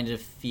Wars kind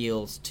of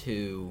feels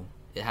too,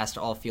 it has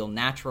to all feel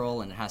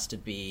natural and it has to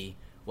be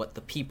what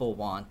the people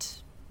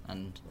want.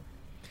 And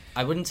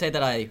I wouldn't say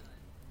that I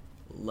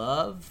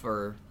love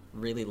or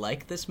really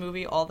like this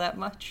movie all that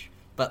much,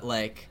 but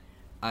like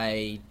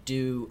I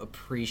do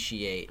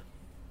appreciate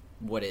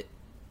what it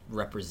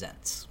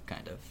represents,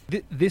 kind of.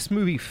 This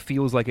movie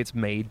feels like it's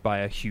made by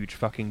a huge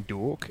fucking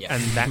dork,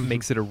 and that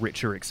makes it a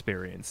richer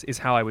experience, is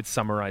how I would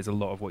summarize a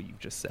lot of what you've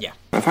just said. Yeah.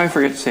 If I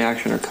forget to say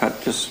action or cut,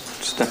 just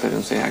step in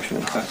and say action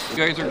and cut. You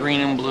guys are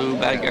green and blue,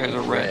 bad guys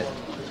are red.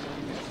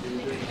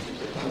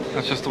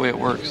 That's just the way it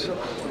works.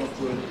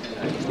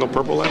 No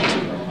purple left?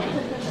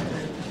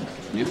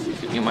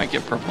 You might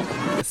get purple.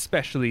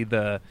 Especially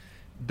the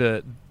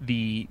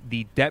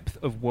depth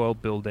of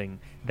world building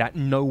that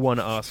no one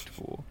asked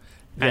for.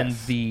 And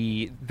Yes.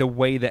 the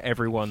way that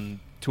everyone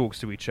talks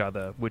to each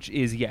other, which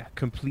is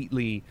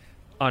completely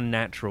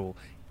unnatural.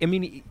 I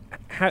mean,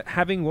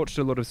 having watched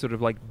a lot of sort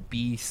of like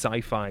B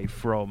sci-fi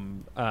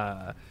from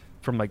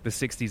like the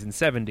 60s and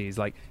 70s,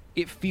 like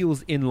it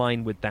feels in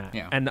line with that.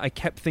 Yeah. And I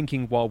kept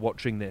thinking while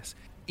watching this,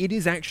 it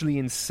is actually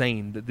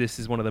insane that this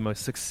is one of the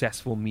most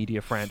successful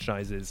media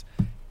franchises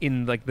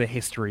in like the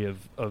history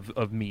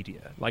of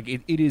media. Like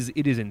it is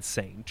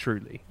insane,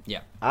 truly.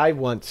 Yeah. I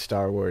want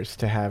Star Wars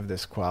to have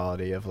this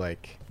quality of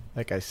like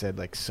I said,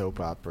 like soap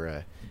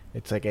opera.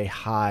 It's like a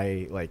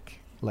high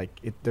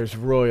there's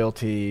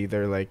royalty,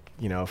 they're like,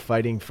 you know,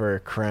 fighting for a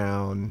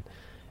crown.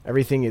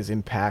 Everything is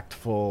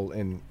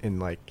impactful and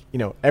like, you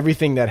know,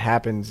 everything that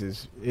happens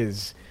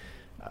is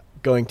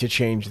going to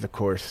change the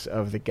course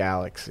of the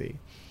galaxy.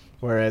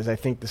 Whereas I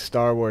think the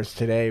Star Wars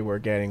today we're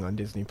getting on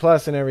Disney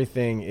Plus and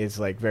everything is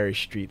like very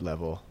street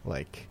level.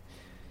 Like,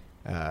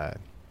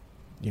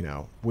 you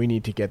know, we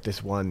need to get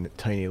this one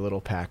tiny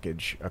little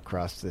package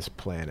across this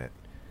planet.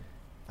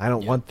 I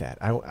don't want that.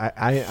 I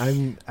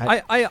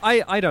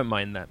don't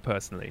mind that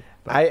personally.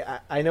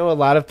 I know a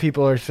lot of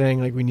people are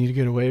saying like we need to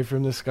get away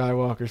from the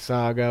Skywalker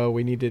saga.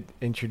 We need to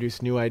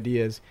introduce new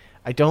ideas.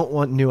 I don't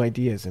want new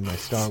ideas in my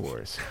Star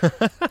Wars.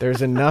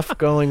 There's enough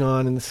going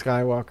on in the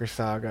Skywalker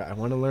saga. I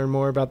want to learn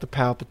more about the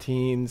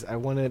Palpatines. I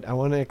want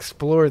to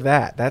explore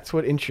that. That's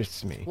what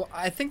interests me. Well,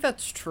 I think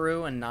that's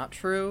true and not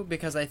true,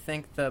 because I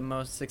think the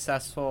most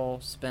successful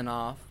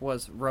spin-off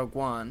was Rogue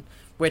One,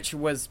 which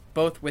was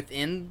both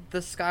within the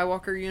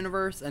Skywalker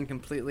universe and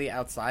completely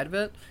outside of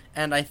it.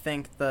 And I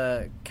think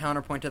the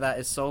counterpoint to that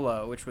is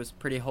Solo, which was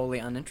pretty wholly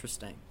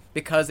uninteresting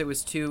because it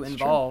was too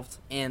involved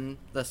in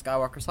the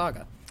Skywalker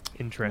saga.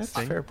 Interesting.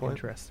 That's a fair point.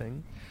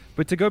 Interesting.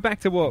 But to go back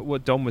to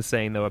what Dom was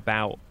saying though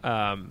about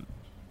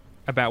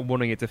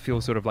wanting it to feel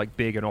sort of like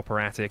big and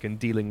operatic and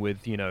dealing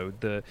with, you know,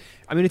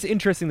 I mean, it's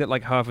interesting that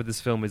like half of this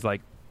film is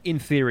like in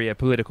theory a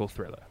political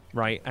thriller,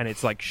 right? And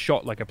it's like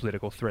shot like a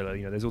political thriller.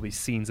 You know, there's all these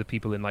scenes of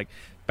people in like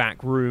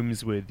back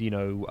rooms with, you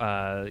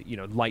know,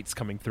 lights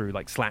coming through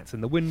like slats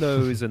in the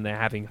windows, and they're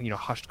having, you know,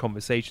 hushed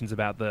conversations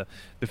about the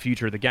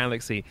future of the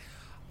galaxy.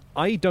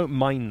 I don't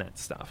mind that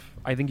stuff.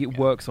 I think it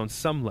works on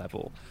some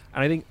level.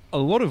 And I think a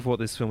lot of what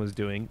this film is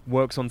doing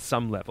works on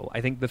some level.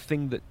 I think the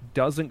thing that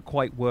doesn't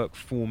quite work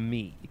for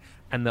me,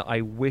 and that I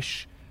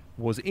wish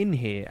was in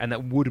here, and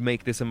that would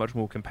make this a much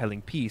more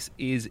compelling piece,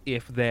 is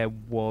if there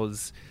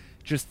was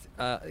just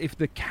if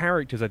the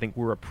characters, I think,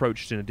 were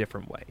approached in a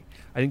different way.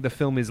 I think the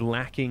film is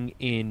lacking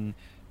in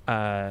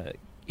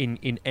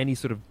any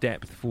sort of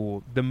depth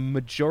for the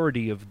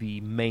majority of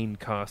the main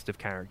cast of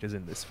characters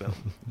in this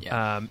film.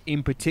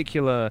 In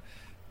particular,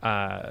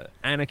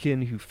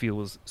 Anakin, who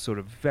feels sort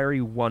of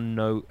very one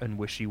note and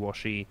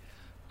wishy-washy.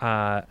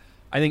 I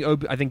think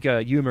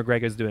Ewan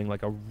McGregor's doing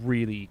like a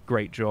really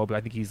great job.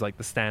 I think he's like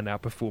the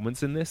standout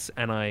performance in this,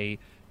 and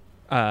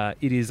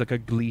it is like a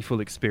gleeful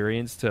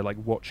experience to like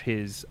watch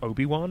his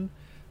Obi-Wan.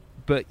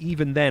 But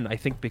even then, I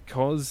think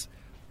because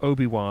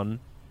Obi-Wan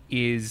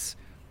is,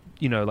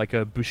 you know, like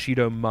a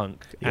Bushido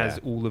monk, as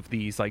all of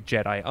these like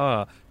Jedi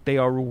are, they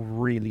are all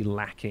really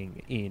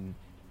lacking in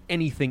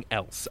anything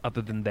else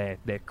other than their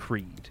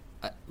creed.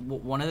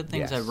 One of the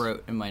things I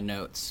wrote in my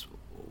notes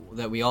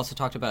that we also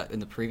talked about in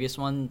the previous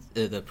one,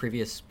 the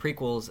previous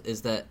prequels,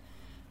 is that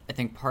I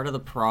think part of the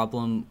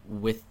problem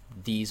with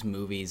these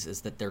movies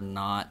is that they're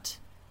not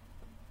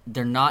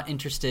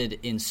interested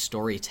in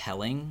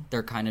storytelling.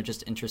 They're kind of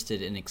just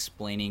interested in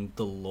explaining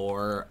the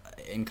lore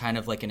in kind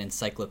of like an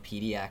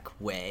encyclopedic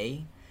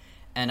way.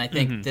 And I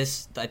think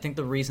I think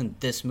the reason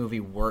this movie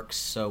works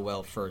so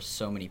well for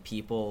so many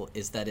people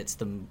is that it's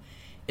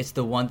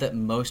the one that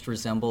most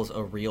resembles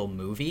a real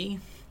movie,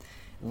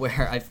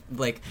 where I've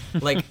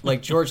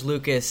like George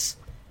Lucas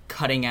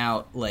cutting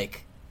out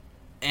like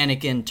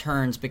Anakin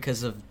turns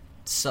because of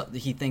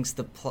he thinks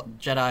the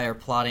Jedi are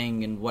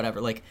plotting and whatever,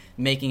 like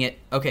making it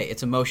okay.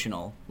 It's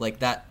emotional. Like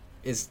that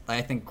is,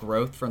 I think,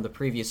 growth from the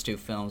previous two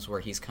films where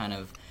he's kind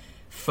of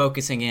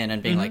focusing in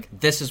and being like,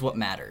 this is what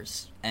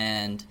matters.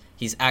 And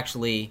he's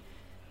actually,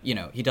 you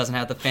know, he doesn't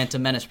have the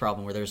Phantom Menace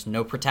problem where there's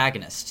no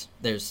protagonist.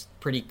 There's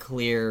pretty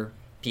clear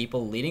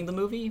people leading the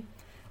movie.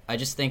 I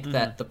just think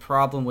that the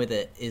problem with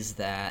it is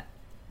that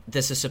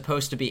this is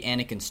supposed to be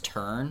Anakin's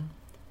turn,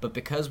 but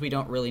because we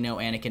don't really know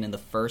Anakin in the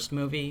first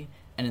movie,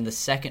 and in the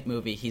second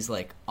movie he's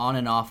like on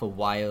and off a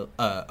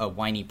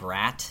whiny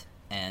brat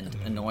and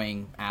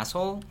annoying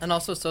asshole, and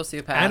also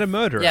sociopath and a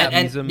murderer.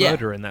 Yeah, he's a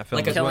murderer in that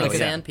film as killing well.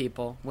 sand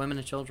people, women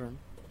and children.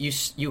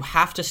 You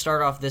have to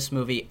start off this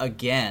movie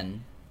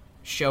again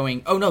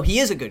showing, oh no, he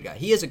is a good guy.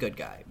 He is a good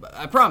guy.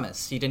 I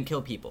promise, he didn't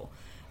kill people.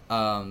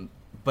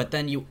 But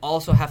then you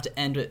also have to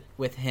end it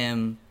with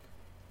him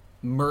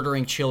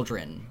murdering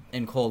children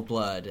in cold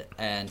blood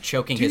and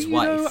choking his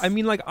wife. Know? I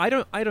mean, like, I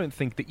don't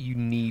think that you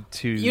need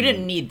to. You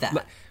didn't need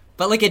that,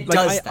 but like it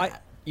does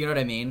that. You know what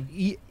I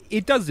mean?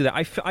 It does do that.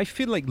 I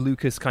feel like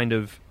Lucas kind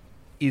of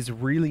is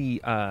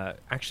really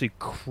actually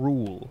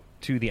cruel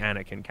to the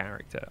Anakin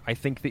character. I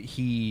think that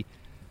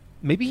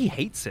maybe he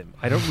hates him.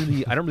 I don't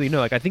really know.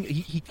 Like, I think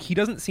he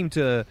doesn't seem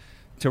to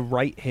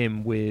write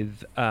him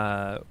with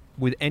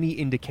any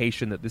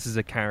indication that this is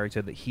a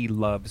character that he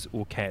loves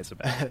or cares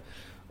about.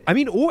 I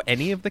mean, or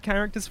any of the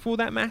characters for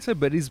that matter,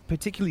 but is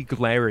particularly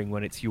glaring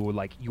when it's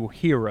your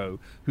hero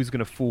who's going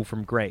to fall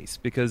from grace.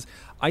 Because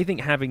I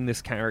think having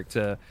this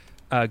character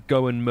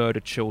go and murder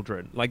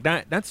children like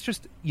that's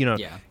just, you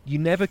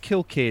never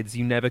kill kids,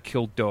 you never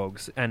kill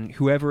dogs, and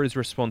whoever is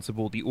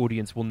responsible, the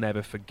audience will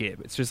never forgive.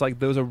 It's just like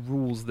those are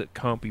rules that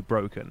can't be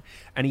broken,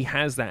 and he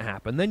has that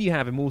happen. Then you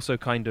have him also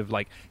kind of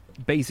like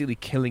basically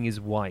killing his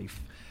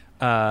wife,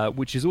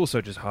 which is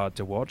also just hard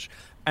to watch.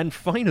 And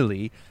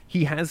finally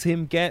he has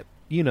him get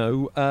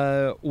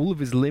all of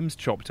his limbs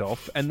chopped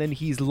off, and then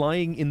he's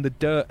lying in the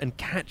dirt and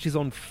catches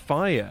on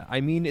fire.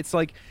 I mean, it's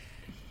like,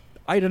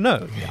 I don't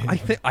know.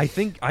 I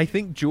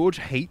think George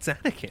hates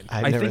Anakin.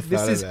 I never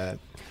thought of that.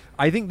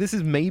 I think this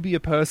is maybe a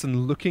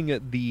person looking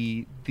at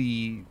the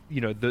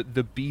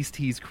beast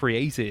he's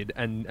created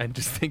and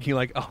just thinking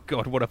like, oh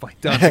God, what have I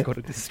done? I've got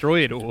to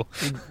destroy it all.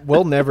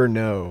 We'll never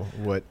know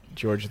what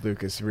George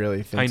Lucas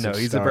really thinks. I know, of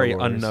he's Star a very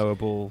Wars.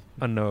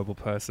 unknowable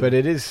person. But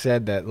it is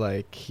said that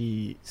like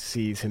he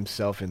sees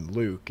himself in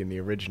Luke in the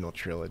original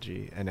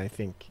trilogy, and I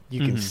think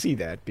you can see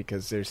that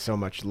because there's so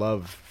much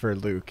love for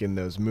Luke in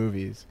those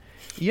movies.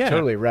 Yeah,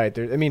 totally right.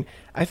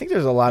 I think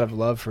there's a lot of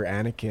love for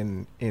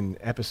Anakin in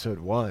Episode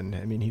 1.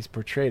 I mean, he's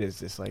portrayed as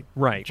this like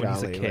jolly, when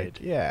he's a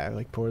kid.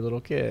 Like poor little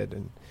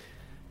kid.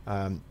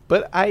 And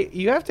but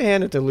you have to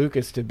hand it to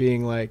Lucas to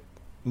being like,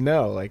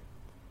 no, like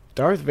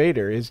Darth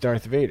Vader is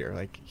Darth Vader.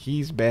 Like,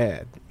 he's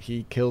bad.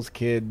 He kills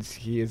kids.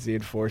 He is the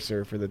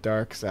enforcer for the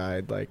dark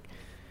side. Like,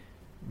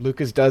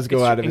 Lucas does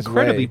go out of his way.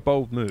 Incredibly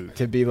bold move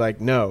to be like,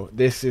 no,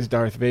 this is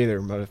Darth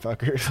Vader,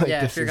 motherfucker. Like,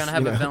 if you're gonna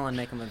have a villain,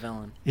 make him a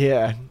villain.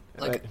 Yeah.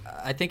 Like,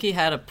 I think he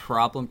had a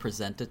problem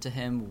presented to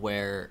him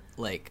where,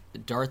 like,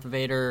 Darth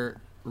Vader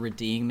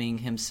redeeming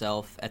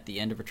himself at the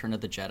end of Return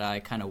of the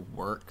Jedi kind of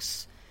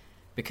works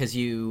because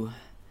you,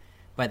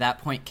 by that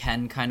point,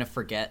 can kind of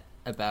forget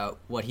about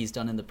what he's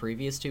done in the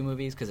previous two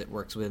movies because it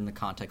works within the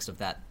context of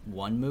that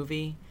one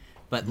movie.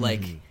 But,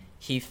 like,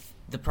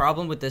 the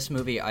problem with this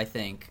movie, I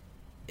think,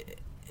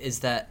 is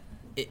that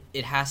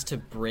it has to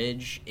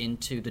bridge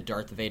into the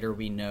Darth Vader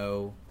we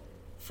know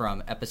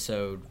from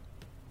Episode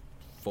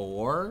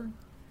 4,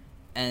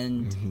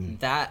 and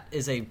that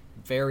is a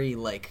very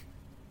like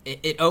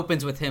it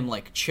opens with him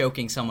like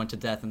choking someone to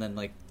death and then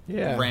like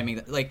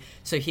ramming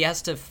so he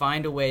has to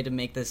find a way to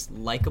make this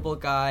likable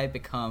guy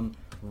become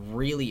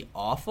really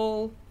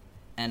awful,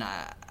 and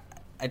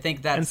I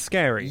think that's and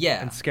scary.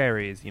 And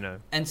scary is,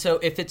 and so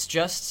if it's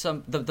just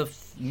the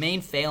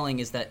main failing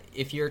is that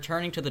if you're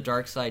turning to the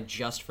dark side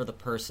just for the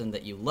person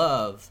that you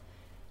love,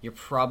 you're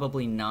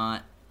probably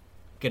not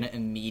gonna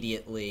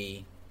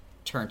immediately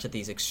turn to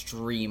these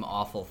extreme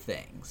awful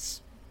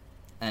things.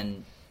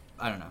 And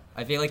I don't know,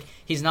 I feel like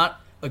he's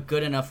not a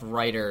good enough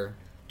writer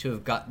to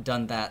have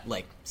done that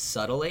like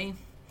subtly.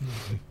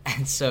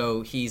 And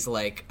so he's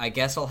like, I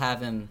guess I'll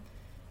have him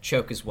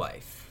choke his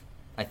wife,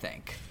 I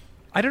think.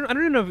 I don't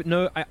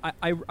know.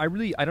 I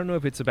really don't know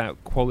if it's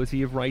about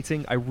quality of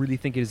writing. I really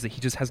think it is that he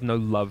just has no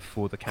love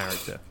for the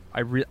character.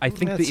 I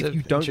think that if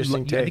you don't,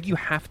 I think you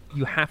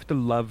have to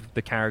love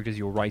the characters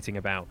you're writing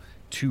about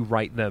to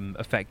write them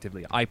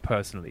effectively. I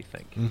personally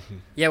think.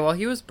 Yeah, while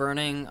he was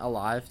burning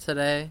alive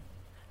today,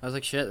 I was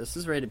like, shit, this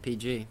is rated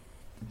PG.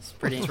 It's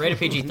pretty. It's rated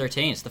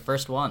PG-13. It's the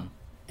first one.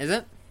 Is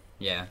it?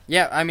 Yeah.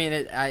 Yeah, I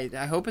mean,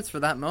 I hope it's for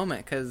that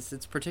moment because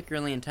it's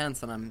particularly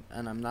intense, and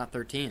I'm not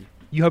 13.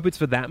 You hope it's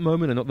for that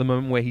moment and not the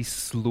moment where he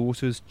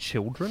slaughters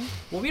children?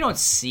 Well, we don't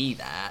see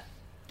that,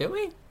 do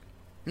we?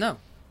 No.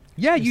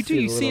 Yeah, you do.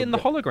 You see it in the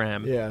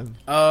hologram. Yeah.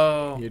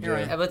 Oh, you're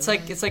right. Yeah, but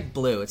it's like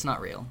blue. It's not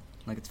real.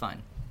 Like, it's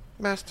fine.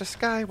 Master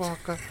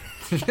Skywalker.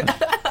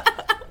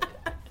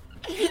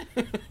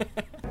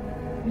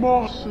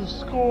 Master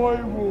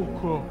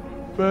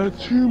Skywalker. There are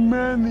too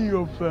many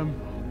of them.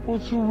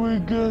 What are we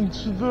going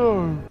to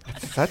do?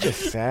 It's such a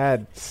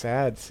sad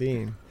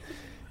scene.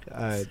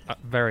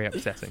 Very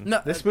upsetting.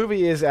 No, this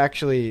movie is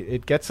actually,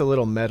 it gets a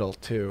little metal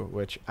too,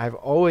 which I've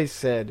always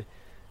said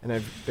and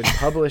I've been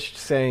published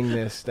saying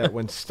this, that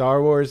when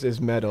Star Wars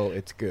is metal,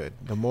 it's good.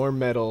 The more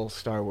metal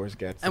Star Wars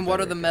gets. And what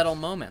are the metal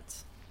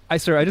moments? I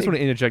just want to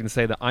interject and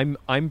say that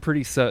I'm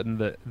pretty certain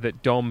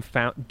that Dom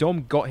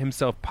got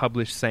himself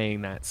published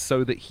saying that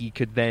so that he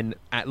could then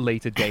at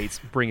later dates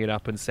bring it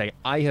up and say,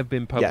 I have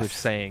been published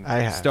saying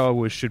Star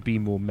Wars should be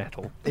more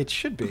metal. It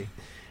should be.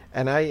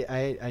 And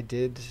I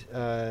did,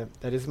 that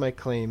is my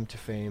claim to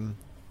fame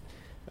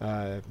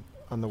on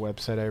the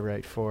website I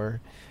write for.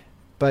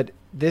 But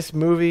this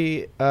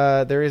movie,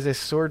 there is a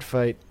sword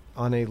fight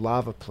on a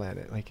lava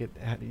planet. Like,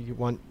 how do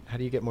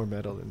you get more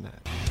metal than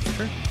that?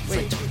 Sure.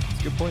 Wait,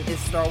 good point. Is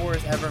Star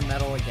Wars ever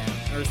metal again?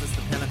 Or is this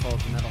the pinnacle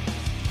of metal?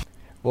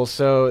 Well,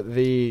 so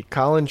the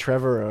Colin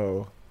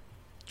Trevorrow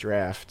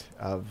draft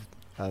of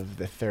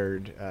the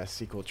third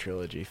sequel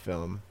trilogy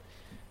film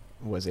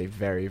was a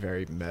very,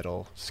 very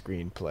metal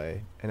screenplay.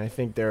 And I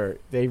think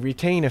they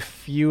retain a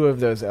few of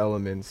those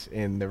elements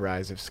in The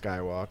Rise of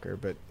Skywalker,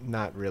 but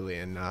not really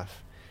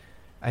enough.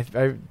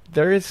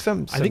 There is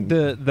some... I think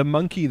the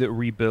monkey that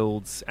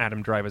rebuilds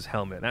Adam Driver's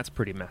helmet, that's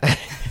pretty metal.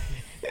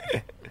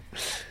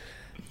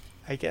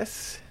 I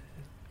guess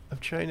I'm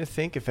trying to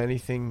think if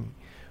anything...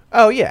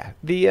 Oh, yeah.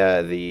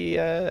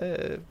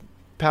 The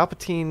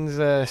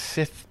Palpatine's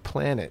Sith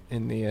planet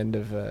in the end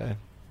of the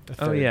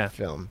third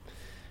film.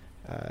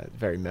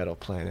 Very metal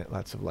planet,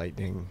 lots of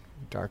lightning,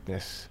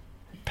 darkness.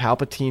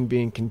 Palpatine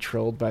being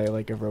controlled by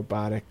like a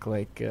robotic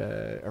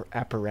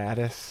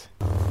apparatus.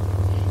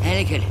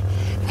 Anakin,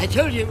 I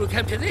told you it would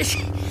come to this.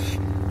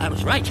 I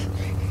was right.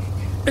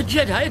 The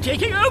Jedi are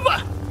taking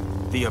over.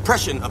 The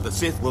oppression of the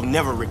Sith will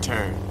never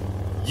return.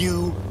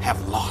 You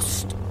have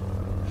lost.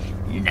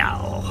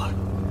 No.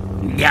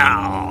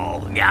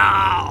 No.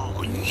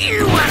 No. You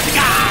will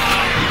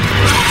die.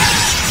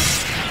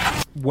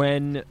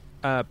 When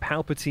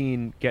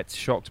Palpatine gets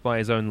shocked by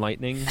his own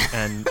lightning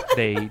and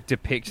they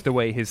depict the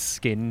way his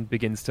skin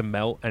begins to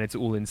melt and it's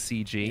all in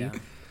CG. Yeah.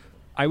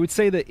 I would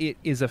say that it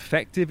is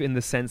effective in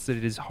the sense that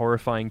it is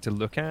horrifying to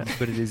look at,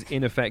 but it is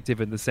ineffective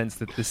in the sense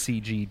that the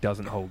CG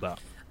doesn't hold up.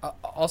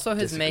 Also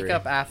his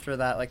makeup after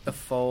that, like the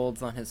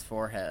folds on his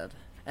forehead.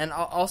 And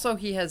also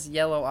he has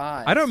yellow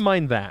eyes. I don't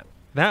mind that.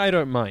 That I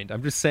don't mind.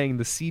 I'm just saying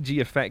the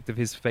CG effect of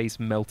his face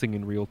melting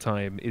in real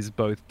time is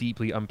both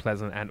deeply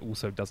unpleasant and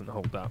also doesn't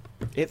hold up.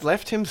 It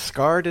left him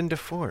scarred and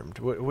deformed.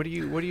 What are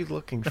you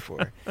looking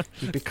for?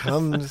 He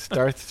becomes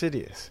Darth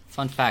Sidious.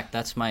 Fun fact,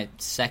 that's my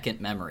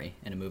second memory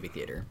in a movie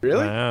theater.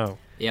 Really? Wow.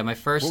 Yeah, my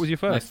first. What was your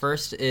first? My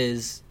first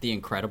is The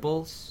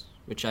Incredibles,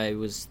 which I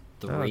was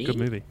 3. Oh, good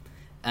movie.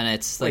 And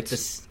it's like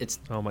this. It's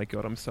oh my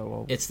god, I'm so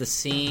old. It's the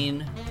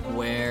scene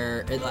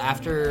where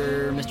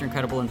after Mr.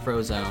 Incredible and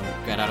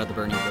Frozone got out of the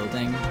burning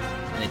building,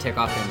 and they take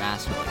off their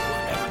masks, and like,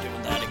 we're never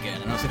doing that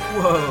again. And I was like,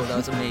 whoa, that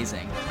was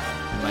amazing.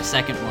 And my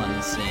second one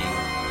is seeing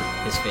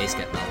his face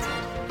get melted.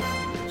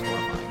 It was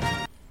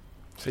horrifying.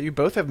 So you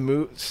both have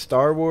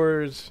Star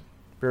Wars,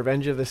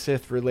 Revenge of the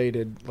Sith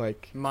related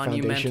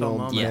monumental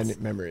foundational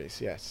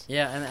memories. Yes.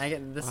 Yeah,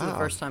 and this is the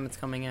first time it's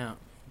coming out.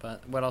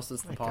 But what else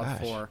is the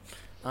pod for?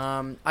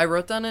 I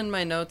wrote down in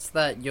my notes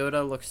that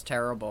Yoda looks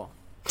terrible.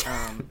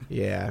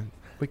 Yeah,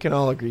 we can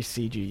all agree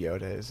CG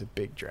Yoda is a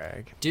big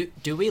drag.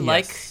 Do we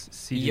like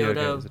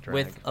Yoda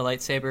with a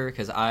lightsaber?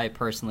 Because I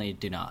personally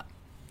do not.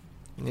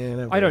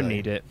 Yeah, I don't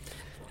need it.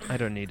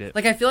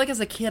 Like, I feel like as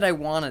a kid I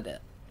wanted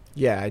it.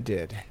 Yeah, I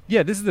did.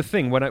 Yeah, this is the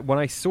thing. When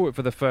I saw it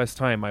for the first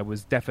time, I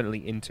was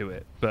definitely into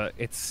it. But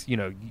it's,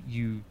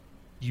 you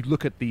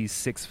look at these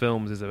 6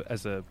 films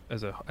as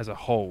a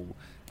whole,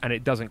 and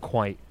it doesn't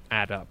quite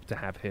add up to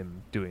have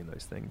him doing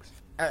those things.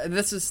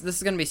 This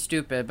is gonna be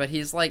stupid, but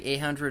he's like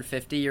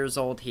 850 years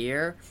old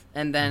here,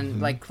 and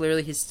then like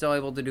clearly he's still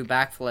able to do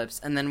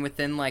backflips, and then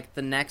within like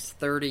the next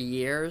 30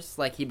 years,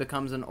 like he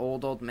becomes an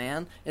old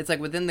man. It's like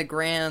within the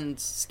grand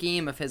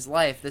scheme of his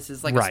life, this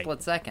is like a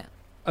split second.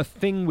 A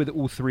thing with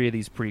all 3 of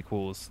these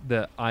prequels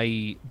that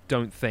I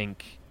don't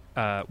think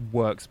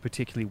works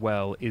particularly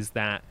well is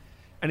that,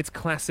 and it's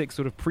classic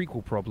sort of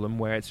prequel problem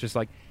where it's just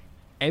like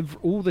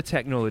all the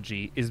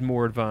technology is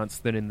more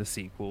advanced than in the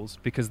sequels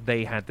because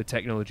they had the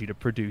technology to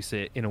produce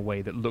it in a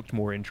way that looked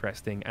more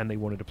interesting and they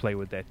wanted to play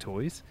with their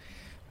toys.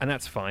 And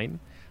that's fine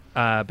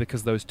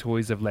because those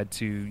toys have led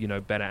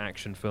to, better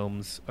action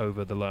films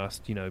over the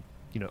last,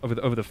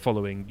 over the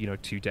following,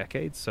 2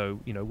 decades. So,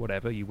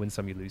 whatever, you win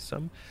some, you lose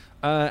some.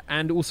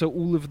 And also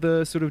all of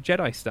the sort of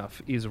Jedi stuff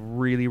is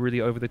really,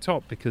 really over the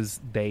top because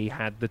they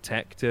had the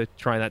tech to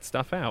try that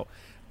stuff out.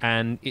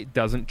 And it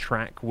doesn't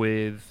track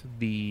with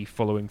the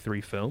following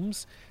 3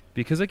 films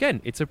because,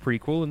 again, it's a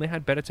prequel and they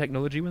had better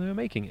technology when they were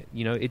making it.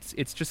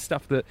 It's just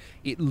stuff that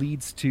it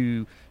leads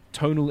to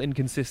tonal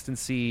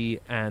inconsistency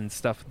and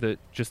stuff that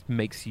just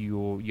makes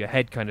your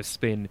head kind of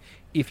spin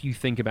if you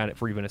think about it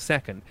for even a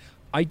second.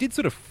 I did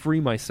sort of free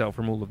myself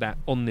from all of that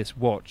on this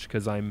watch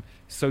because I'm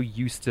so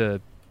used to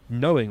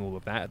knowing all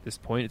of that at this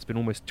point. It's been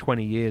almost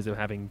 20 years of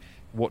having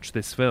watched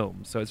this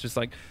film. So it's just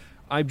like,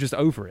 I'm just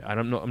over it.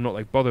 I'm not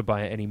like bothered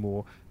by it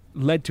anymore.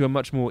 Led to a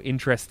much more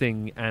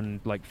interesting and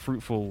like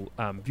fruitful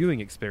viewing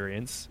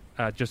experience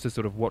just to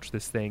sort of watch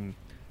this thing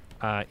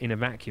in a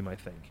vacuum, I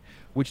think.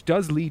 Which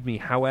does lead me,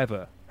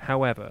 however,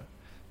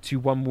 to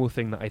one more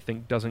thing that I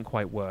think doesn't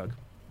quite work.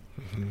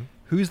 Mm-hmm.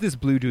 Who's this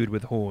blue dude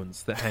with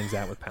horns that hangs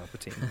out with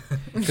Palpatine?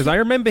 Because I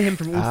remember him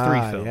from all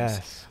three films.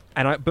 Yes.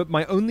 But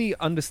my only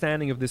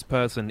understanding of this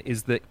person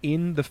is that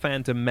in The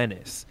Phantom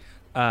Menace,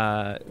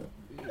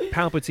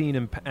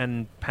 Palpatine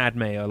and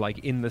Padme are like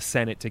in the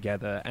Senate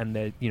together, and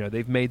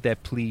they've made their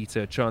plea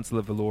to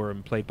Chancellor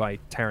Valorum, played by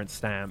Terrence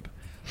Stamp,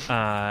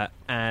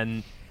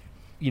 and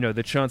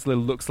the Chancellor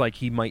looks like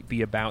he might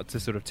be about to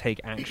sort of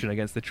take action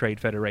against the Trade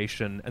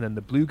Federation, and then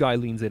the blue guy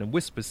leans in and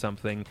whispers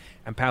something,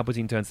 and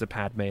Palpatine turns to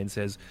Padme and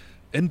says,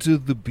 "Enter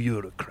the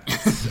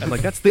bureaucrats." And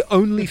like, that's the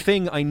only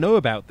thing I know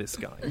about this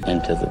guy.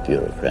 Enter the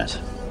bureaucrats.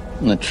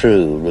 The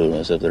true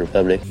rulers of the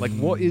Republic. Like,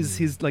 what is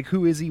his, like,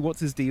 who is he?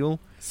 What's his deal?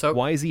 So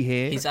why is he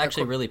here? He's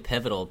actually really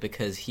pivotal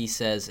because he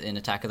says in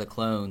Attack of the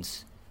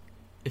Clones,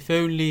 "If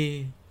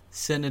only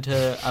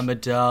Senator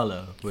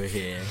Amidala were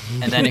here."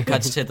 And then it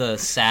cuts to the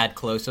sad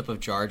close-up of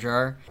Jar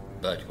Jar.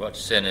 But what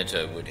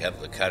senator would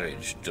have the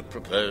courage to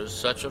propose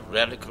such a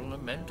radical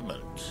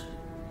amendment?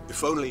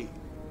 If only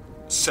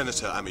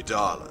Senator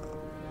Amidala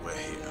were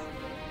here.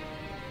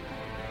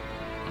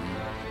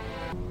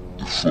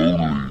 If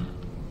only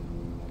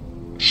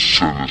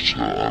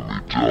Senator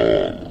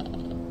Amidala.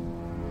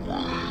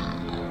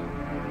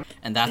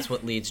 And that's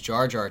what leads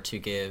Jar Jar to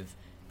give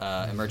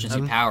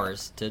emergency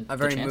powers to a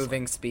very the Chancellor.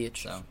 moving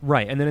speech. So.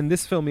 Right, and then in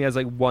this film he has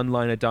like one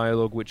line of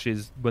dialogue, which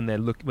is when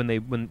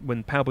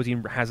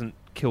Palpatine hasn't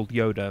killed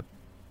Yoda,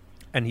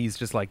 and he's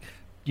just like,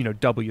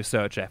 double your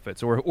search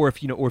efforts, or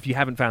if you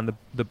haven't found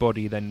the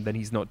body, then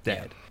he's not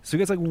dead. Yeah. So he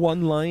gets like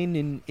one line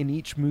in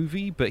each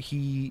movie, but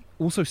he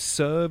also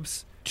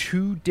serves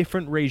two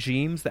different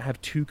regimes that have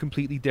two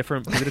completely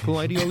different political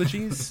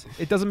ideologies.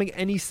 It doesn't make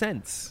any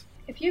sense.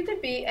 If you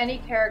could be any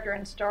character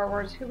in Star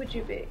Wars, who would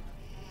you be?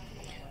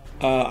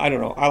 I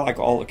don't know. I like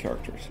all the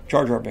characters.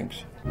 Jar Jar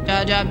Binks.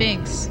 Jar Jar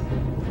Binks.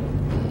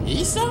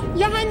 Isa,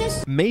 Your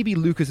Highness? Maybe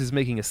Lucas is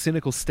making a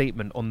cynical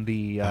statement on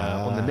the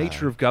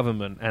nature of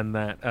government, and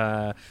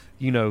that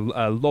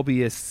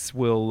lobbyists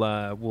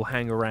will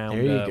hang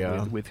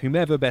around with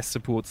whomever best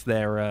supports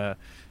their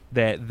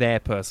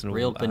personal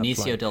real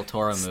Benicio del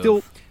Toro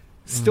move.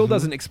 Still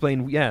doesn't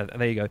explain. Yeah,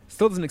 there you go.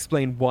 Still doesn't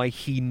explain why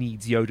he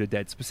needs Yoda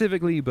dead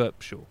specifically, but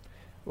sure.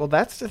 Well,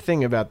 that's the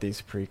thing about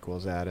these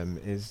prequels, Adam,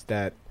 is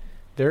that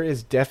there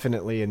is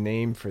definitely a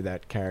name for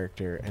that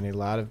character and a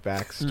lot of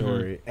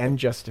backstory and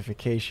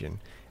justification.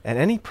 And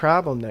any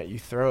problem that you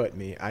throw at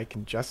me, I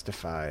can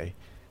justify.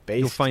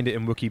 You'll find it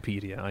in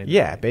Wikipedia.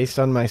 Yeah, based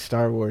on my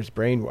Star Wars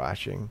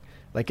brainwashing.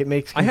 Like, it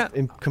makes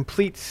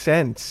complete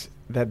sense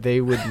that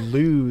they would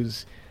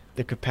lose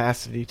the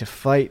capacity to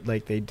fight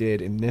like they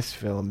did in this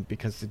film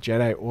because the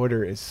Jedi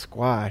Order is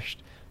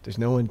squashed. There's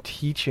no one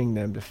teaching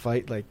them to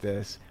fight like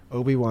this.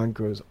 Obi-Wan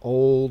grows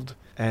old,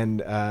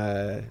 and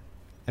I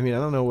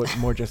don't know what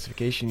more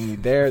justification you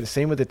need there. The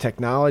same with the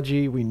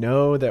technology. We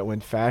know that when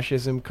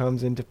fascism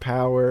comes into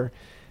power,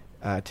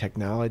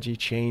 technology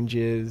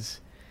changes.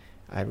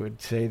 I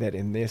would say that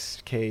in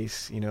this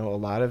case, a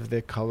lot of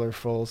the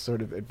colorful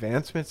sort of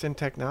advancements in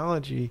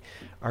technology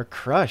are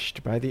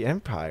crushed by the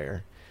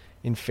Empire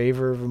in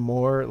favor of a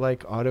more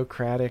like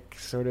autocratic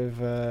sort of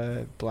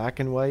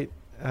black and white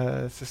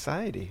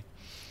society.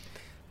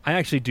 I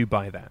actually do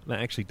buy that. That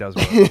actually does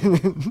work.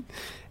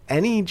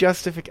 I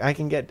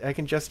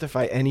can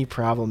justify any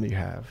problem you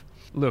have.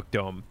 Look,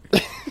 Dom,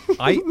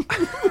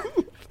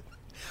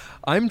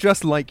 I'm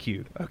just like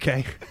you,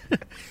 okay?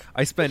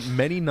 I spent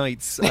many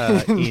nights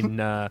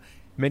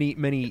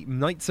many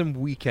nights and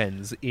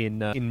weekends in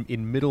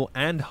middle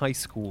and high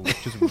school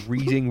just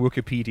reading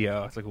Wikipedia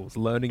articles,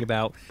 learning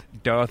about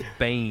Darth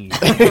Bane,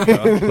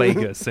 Darth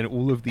Plagueis, and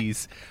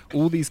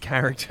all these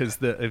characters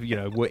that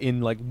were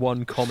in like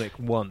one comic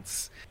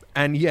once,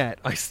 and yet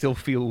I still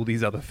feel all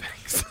these other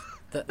things.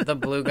 The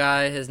blue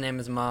guy, his name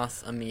is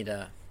Mas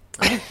Amida,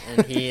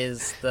 and he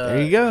is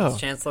there you go. He's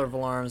Chancellor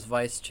Valorum's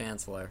vice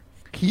chancellor.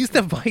 He's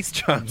the vice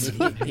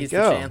chancellor. He's the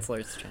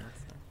chancellor's chancellor.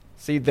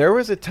 See, there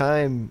was a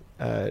time,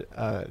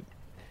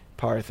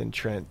 Parth and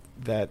Trent,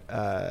 that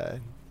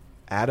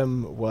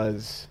Adam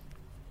was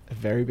a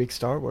very big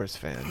Star Wars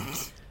fan.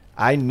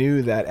 I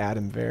knew that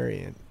Adam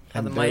variant.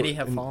 And the mighty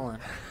have fallen.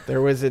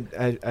 There was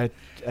a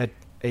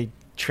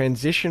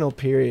transitional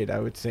period, I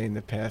would say, in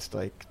the past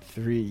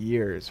 3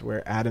 years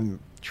where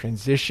Adam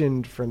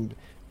transitioned from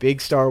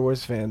big Star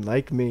Wars fan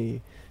like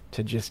me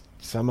to just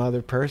some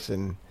other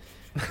person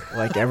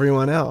like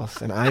everyone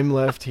else, and I'm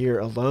left here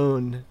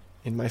alone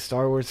in my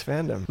Star Wars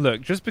fandom. Look,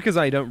 just because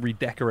I don't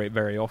redecorate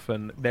very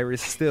often, there is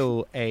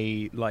still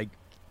a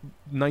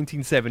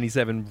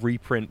 1977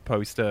 reprint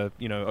poster,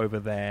 over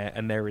there,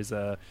 and there is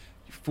a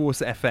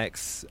Force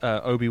FX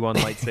Obi-Wan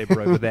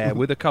lightsaber over there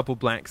with a couple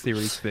Black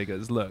Series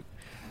figures. Look,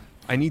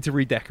 I need to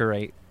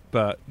redecorate.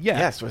 But yeah.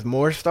 Yes, with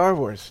more Star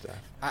Wars stuff.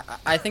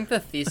 I think the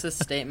thesis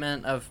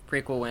statement of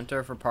Prequel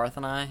Winter for Parth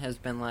and I has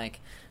been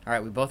like, all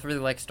right, we both really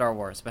like Star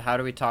Wars, but how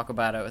do we talk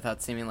about it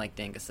without seeming like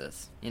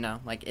dinguses? You know,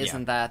 like,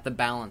 isn't that the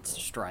balance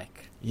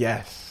strike?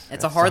 Yes.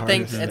 It's a hard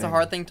thing. It's a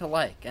hard thing to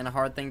like, and a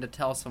hard thing to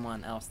tell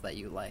someone else that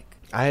you like.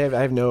 I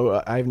have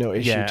no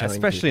issue Yeah, telling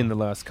especially people. in the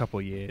last couple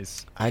of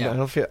years. I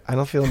don't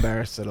feel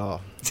embarrassed at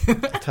all. I'll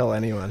tell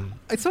anyone.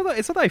 It's not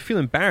that I feel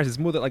embarrassed. It's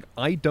more that like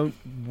I don't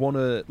want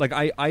to like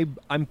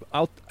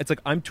it's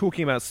like I'm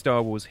talking about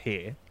Star Wars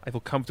here. I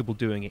feel comfortable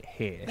doing it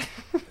here.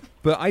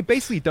 But I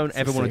basically don't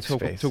ever want to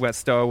talk about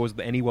Star Wars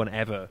with anyone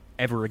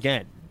ever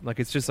again. Like,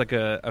 it's just like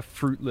a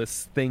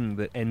fruitless thing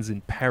that ends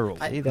in peril.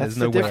 There's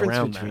no way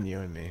around between you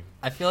and me.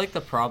 I feel like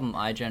the problem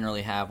I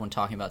generally have when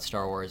talking about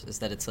Star Wars is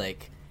that it's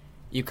like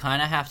you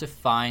kind of have to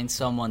find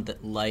someone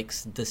that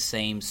likes the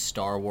same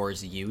Star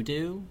Wars you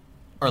do,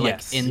 or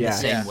like the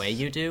same way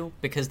you do,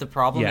 because the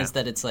problem is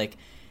that it's like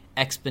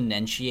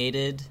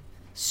exponentiated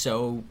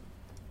so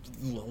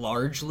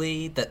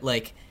largely that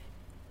like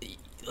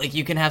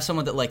you can have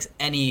someone that likes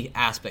any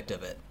aspect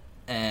of it,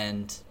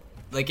 and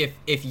like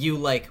if you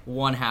like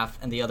one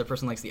half and the other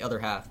person likes the other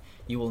half,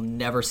 you will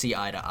never see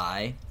eye to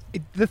eye.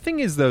 The thing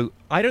is, though,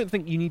 I don't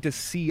think you need to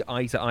see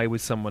eye to eye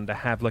with someone to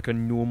have like a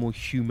normal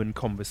human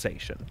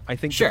conversation. I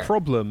think the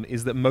problem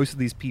is that most of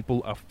these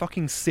people are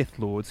fucking Sith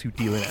Lords who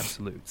deal in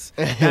absolutes.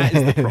 That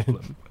is the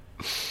problem.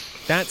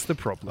 That's the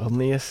problem.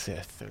 Only a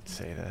Sith would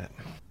say that.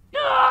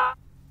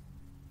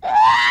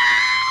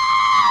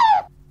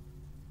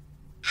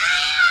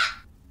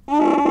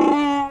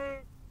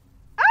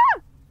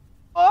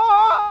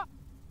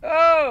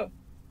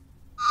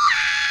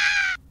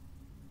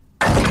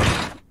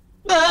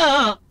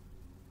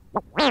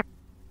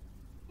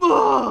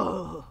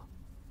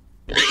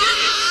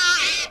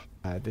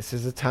 This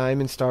is a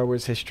time in Star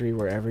Wars history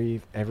where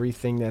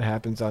everything that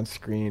happens on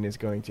screen is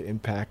going to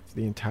impact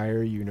the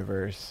entire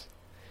universe,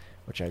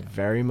 which I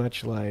very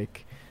much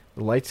like.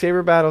 The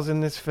lightsaber battles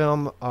in this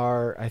film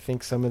are, I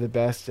think, some of the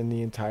best in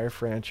the entire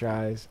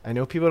franchise. I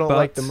know people don't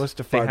like the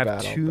Mustafar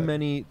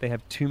battle. They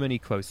have too many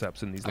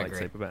close-ups in these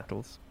lightsaber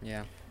battles.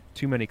 Yeah.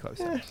 Too many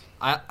close-ups.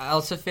 I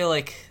also feel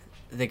like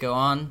they go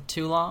on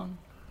too long.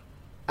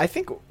 I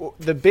think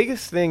the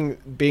biggest thing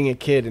being a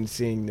kid and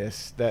seeing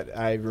this that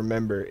I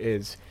remember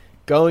is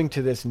going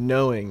to this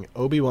knowing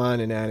Obi-Wan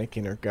and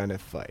Anakin are gonna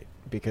fight,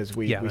 because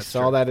we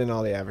saw that in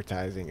all the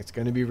advertising. It's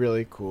gonna be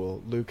really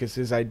cool.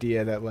 Lucas's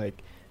idea that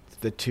like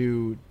the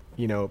two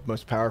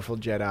most powerful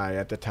Jedi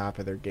at the top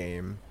of their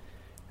game,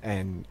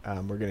 and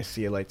we're gonna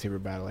see a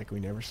lightsaber battle like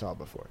we never saw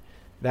before.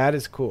 That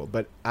is cool,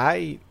 but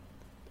I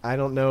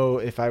don't know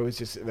if I was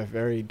just a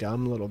very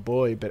dumb little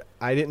boy, but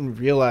I didn't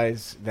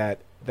realize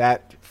that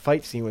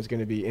fight scene was going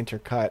to be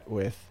intercut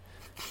with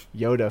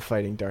Yoda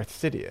fighting Darth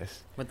Sidious.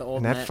 With the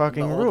old man, that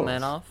fucking rules. Old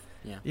man off?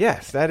 Yeah.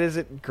 Yes, that is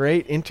a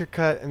great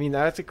intercut. I mean,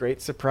 that's a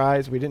great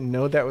surprise. We didn't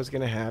know that was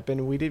going to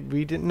happen. We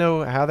didn't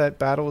know how that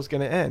battle was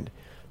going to end.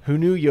 Who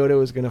knew Yoda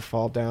was going to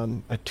fall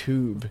down a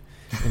tube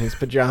in his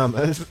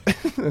pajamas,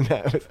 and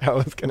that was how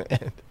it was going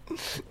to end.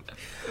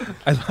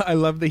 I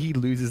love that he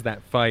loses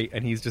that fight,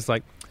 and he's just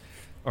like,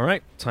 all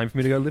right, time for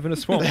me to go live in a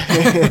swamp.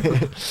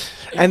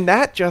 And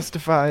that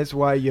justifies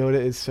why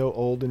Yoda is so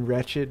old and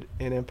wretched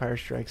in Empire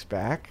Strikes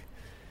Back.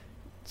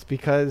 It's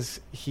because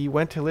he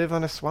went to live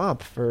on a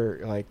swamp for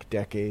like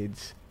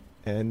decades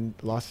and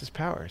lost his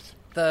powers.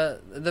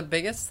 The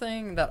biggest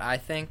thing that I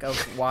think of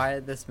why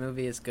this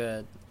movie is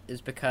good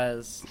is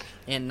because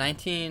in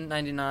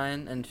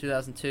 1999 and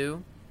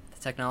 2002, the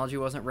technology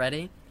wasn't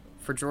ready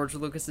for George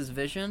Lucas's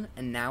vision,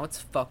 and now it's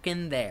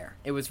fucking there.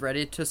 It was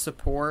ready to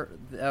support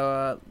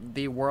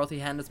the world he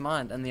had in his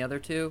mind, and the other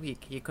two,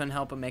 he couldn't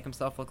help but make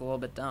himself look a little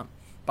bit dumb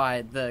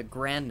by the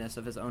grandness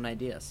of his own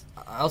ideas.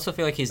 I also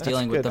feel like he's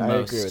dealing with the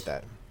most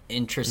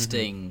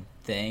interesting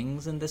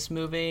things in this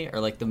movie, or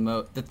like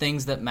the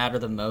things that matter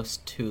the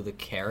most to the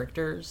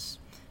characters,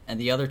 and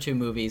the other two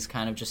movies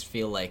kind of just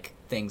feel like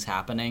things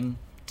happening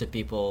to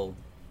people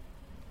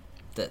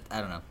that, I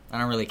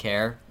don't really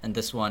care, and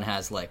this one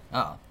has like,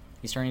 oh,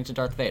 he's turning into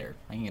Darth Vader.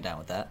 I can get down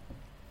with that.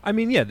 I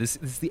mean, yeah, this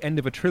is the end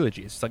of a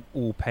trilogy. It's like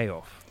all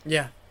payoff.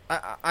 Yeah.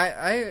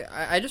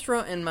 I just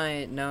wrote in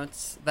my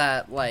notes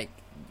that, like,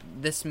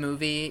 this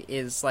movie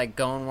is, like,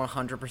 going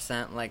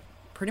 100%, like,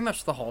 pretty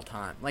much the whole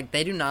time. Like,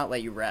 they do not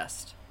let you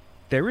rest.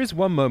 There is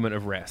one moment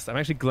of rest. I'm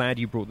actually glad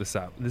you brought this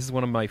up. This is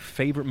one of my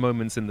favorite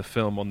moments in the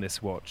film on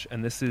this watch,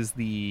 and this is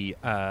the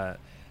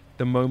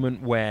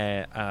moment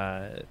where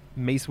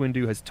Mace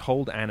Windu has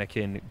told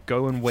Anakin,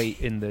 go and wait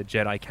in the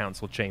Jedi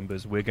Council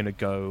chambers. We're going to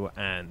go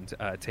and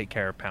take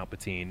care of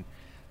Palpatine.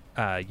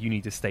 You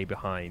need to stay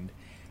behind.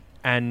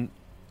 And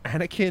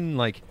Anakin,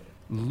 like,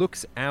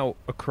 looks out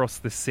across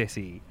the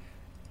city,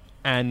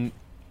 and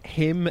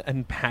him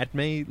and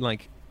Padme,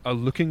 like, are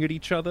looking at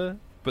each other,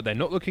 but they're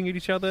not looking at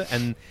each other,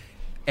 and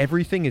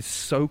everything is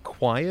so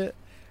quiet,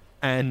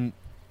 and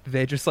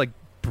they're just, like,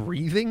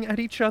 breathing at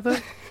each other.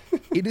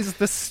 It is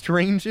the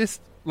strangest,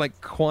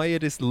 like,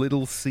 quietest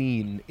little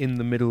scene in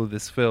the middle of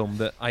this film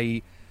that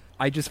I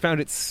I just found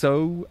it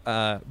so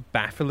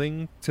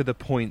baffling to the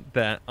point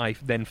that I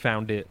then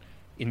found it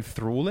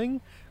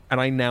enthralling, and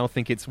I now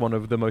think it's one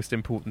of the most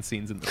important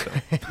scenes in the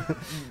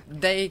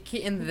film.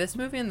 In this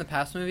movie and the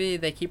past movie,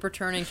 they keep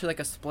returning to like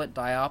a split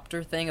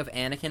diopter thing of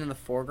Anakin in the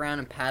foreground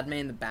and Padme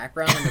in the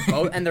background,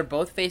 and they're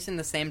both facing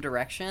the same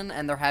direction,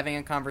 and they're having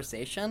a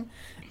conversation.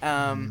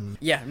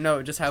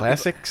 Just how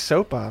classic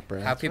soap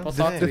opera. How people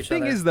talk to each other. The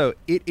thing is, though,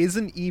 it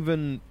isn't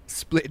even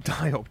split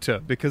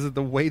diopter because of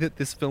the way that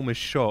this film is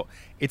shot.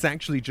 It's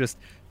actually just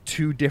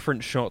two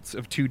different shots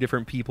of two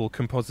different people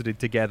composited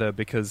together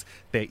because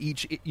they're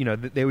each,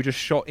 they were just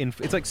shot in.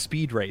 It's like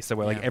Speed Racer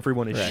where like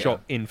everyone is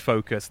shot in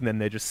focus and then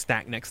they're just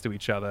stacked next to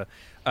each other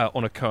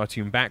on a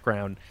cartoon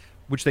background,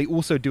 which they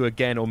also do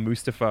again on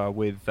Mustafar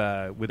with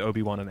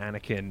Obi-Wan and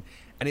Anakin,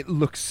 and it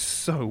looks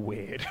so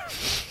weird.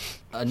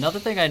 Another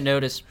thing I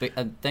noticed,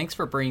 thanks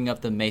for bringing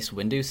up the Mace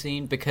Windu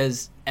scene,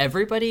 because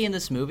everybody in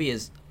this movie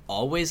is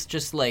always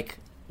just like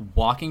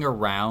walking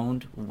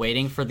around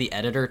waiting for the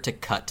editor to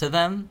cut to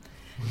them.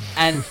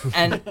 And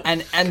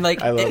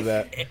like I love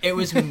that. It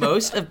was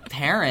most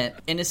apparent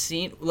in a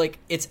scene like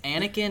it's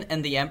Anakin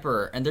and the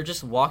Emperor, and they're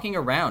just walking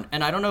around,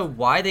 and I don't know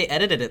why they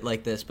edited it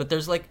like this, but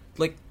there's like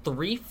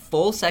 3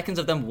 full seconds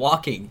of them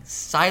walking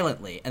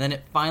silently, and then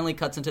it finally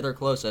cuts into their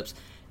close-ups,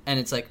 and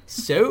it's like,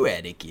 so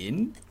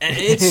Anakin, and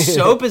it's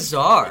so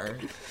bizarre,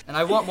 and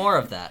I want more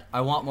of that.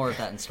 I want more of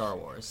that in Star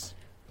Wars.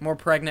 More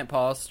pregnant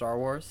pause Star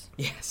Wars.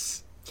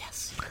 Yes.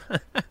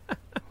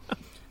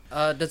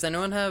 Does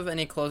anyone have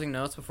any closing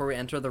notes before we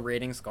enter the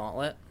ratings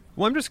gauntlet?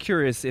 Well, I'm just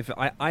curious if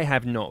I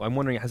have not. I'm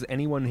wondering, has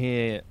anyone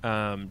here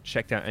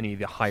checked out any of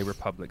the High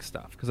Republic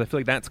stuff? Because I feel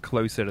like that's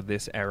closer to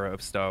this era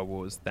of Star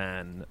Wars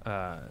than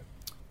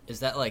is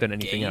that like than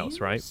anything else,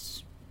 right?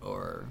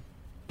 Or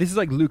this is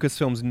like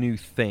Lucasfilm's new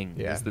thing.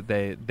 Yeah. Is that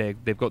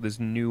they've got this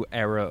new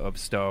era of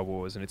Star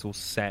Wars, and it's all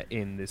set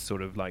in this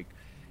sort of like,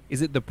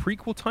 is it the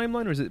prequel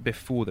timeline or is it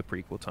before the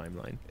prequel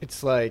timeline?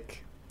 It's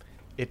like,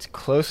 it's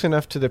close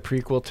enough to the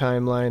prequel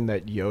timeline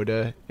that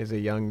Yoda is a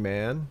young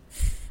man,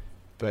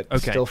 but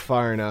still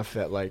far enough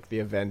that like the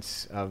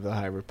events of the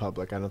High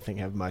Republic I don't think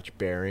have much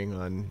bearing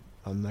on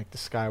like the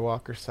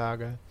Skywalker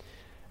saga.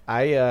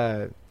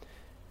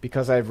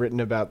 Because I've written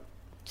about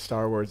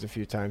Star Wars a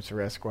few times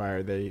for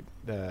Esquire,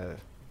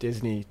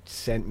 Disney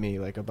sent me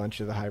like a bunch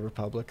of the High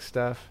Republic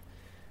stuff,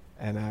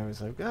 and I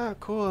was like,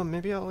 cool,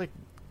 maybe I'll like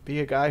be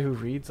a guy who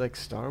reads like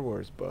Star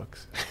Wars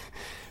books.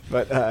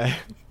 But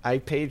I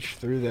paged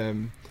through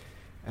them,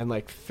 and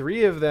like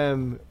 3 of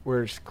them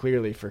were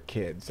clearly for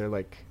kids. They're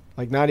like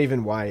not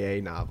even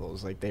YA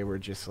novels. Like they were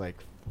just like,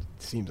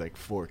 seems like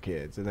for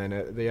kids. And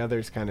then the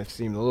others kind of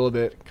seemed a little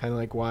bit kind of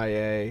like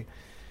YA.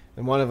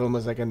 And one of them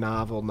was like a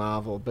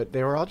novel, but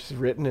they were all just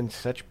written in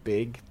such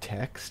big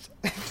text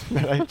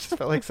that I just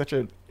felt like such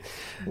a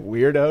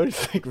weirdo,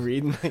 just like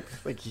reading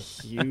like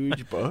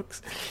huge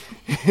books.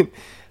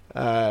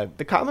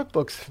 The comic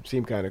books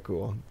seem kind of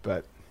cool,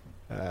 but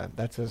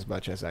that's as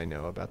much as I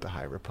know about the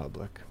High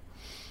Republic.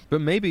 But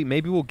maybe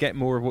we'll get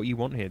more of what you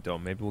want here,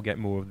 Dom. Maybe we'll get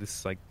more of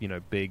this like,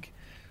 big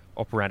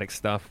operatic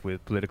stuff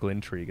with political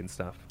intrigue and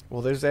stuff.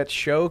 Well, there's that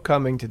show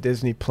coming to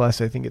Disney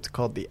Plus. I think it's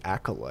called The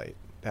Acolyte,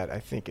 that I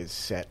think is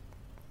set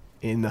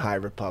in the High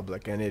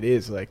Republic, and it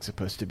is like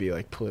supposed to be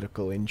like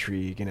political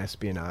intrigue and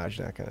espionage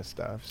and that kind of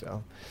stuff.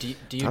 So do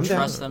you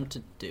trust them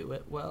to do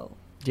it well?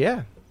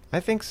 Yeah, I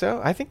think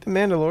so. I think The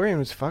Mandalorian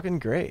was fucking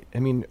great. I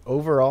mean,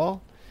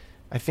 overall,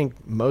 I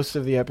think most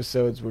of the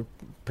episodes were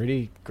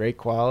pretty great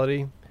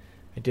quality.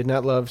 I did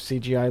not love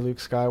CGI Luke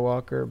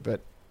Skywalker,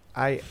 but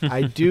I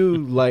do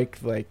like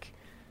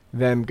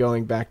them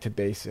going back to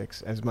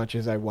basics as much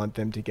as I want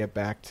them to get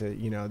back to,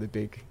 the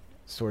big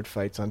sword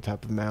fights on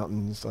top of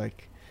mountains.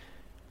 Like,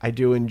 I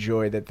do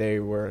enjoy that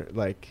they were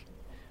like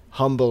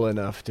humble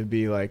enough to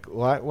be like,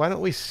 why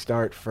don't we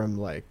start from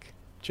like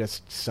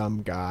just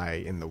some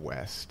guy in the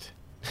West,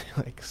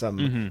 like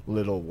some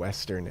little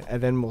Western,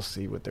 and then we'll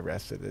see what the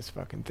rest of this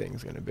fucking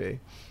thing's gonna be.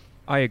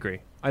 I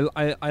agree.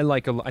 I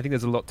like I think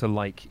there's a lot to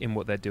like in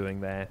what they're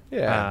doing there.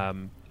 Yeah.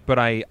 But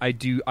I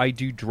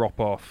do drop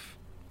off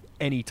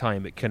any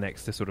time it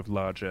connects to sort of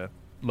larger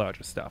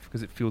stuff,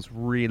 because it feels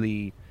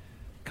really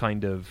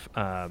kind of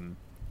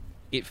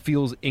it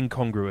feels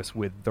incongruous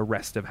with the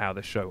rest of how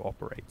the show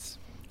operates.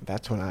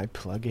 That's when I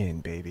plug in,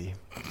 baby.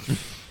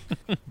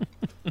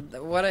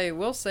 What I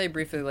will say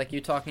briefly, like you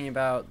talking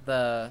about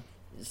the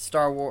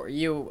Star Wars,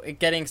 you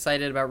getting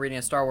excited about reading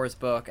a Star Wars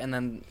book and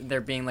then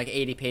there being like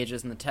 80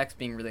 pages and the text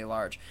being really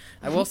large.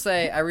 I will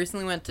say I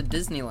recently went to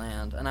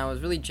Disneyland and I was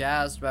really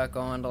jazzed about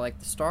going to like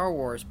the Star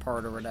Wars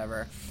part or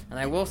whatever. And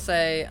I will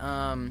say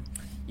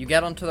you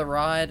get onto the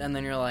ride and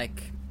then you're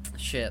like,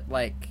 shit,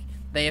 like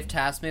they have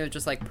tasked me with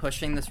just like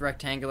pushing this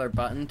rectangular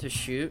button to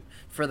shoot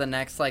for the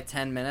next like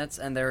 10 minutes,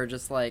 and there were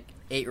just like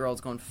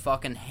 8-year-olds going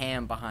fucking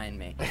ham behind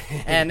me.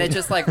 And it's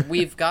just like,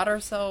 we've got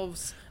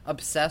ourselves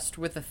obsessed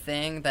with a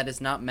thing that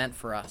is not meant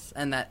for us,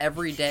 and that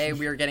every day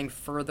we are getting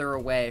further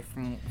away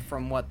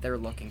from what they're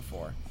looking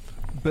for.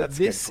 But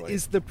this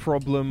is the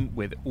problem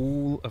with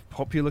all of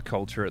popular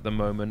culture at the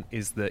moment,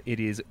 is that it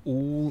is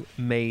all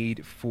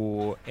made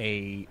for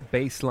a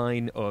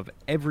baseline of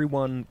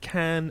everyone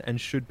can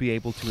and should be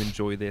able to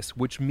enjoy this,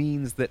 which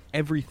means that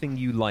everything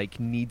you like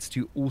needs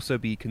to also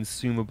be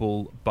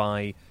consumable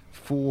by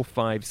 4,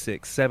 5,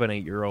 6, 7,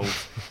 8-year-olds,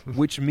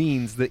 which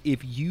means that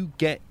if you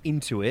get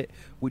into it,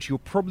 which you're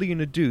probably going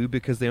to do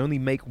because they only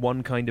make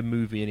one kind of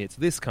movie and it's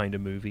this kind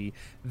of movie,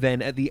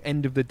 then at the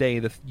end of the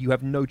day, you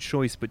have no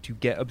choice but to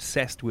get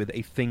obsessed with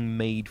a thing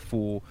made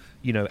for,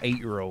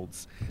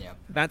 8-year-olds. Yeah.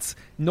 That's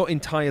not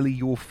entirely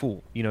your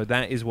fault.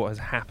 That is what has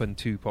happened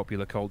to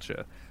popular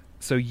culture.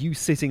 So you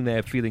sitting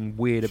there feeling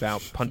weird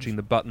about punching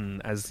the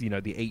button as, the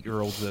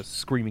 8-year-olds are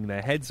screaming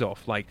their heads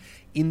off. Like,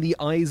 in the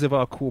eyes of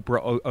our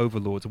corporate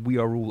overlords, we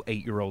are all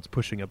 8-year-olds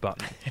pushing a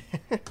button.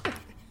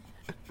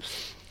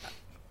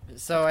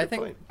 So I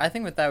think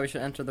with that we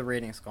should enter the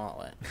ratings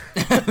gauntlet.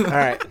 All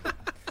right.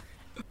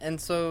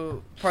 And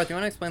so, Parth, you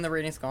want to explain the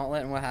ratings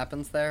gauntlet and what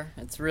happens there?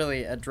 It's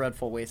really a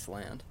dreadful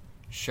wasteland.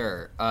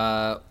 Sure.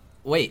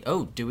 Wait.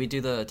 Oh, do we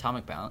do the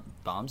atomic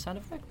bomb sound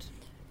effect?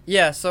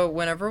 Yeah, so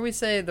whenever we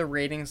say the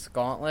ratings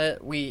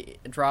gauntlet, we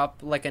drop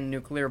like a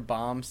nuclear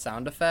bomb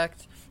sound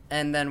effect,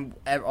 and then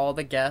all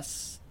the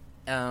guests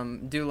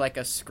do like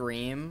a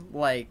scream,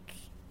 like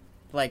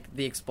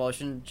the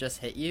explosion just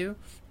hit you,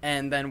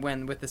 and then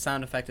with the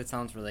sound effect, it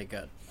sounds really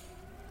good.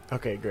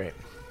 Okay, great.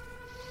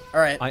 All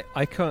right.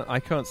 I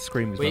can't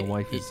scream because my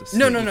wife is asleep.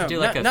 No. You can do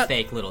like a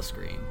fake little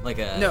scream, like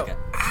a. No. Like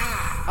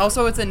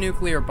Also, it's a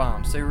nuclear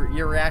bomb, so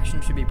your reaction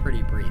should be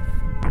pretty brief.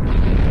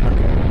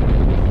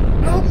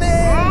 Help me! Help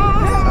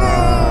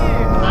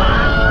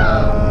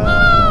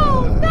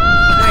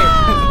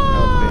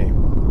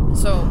me.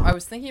 So I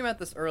was thinking about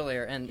this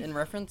earlier, and in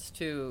reference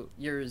to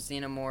your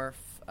Xenomorph,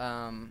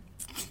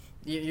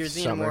 your Xenomorph,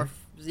 Summer.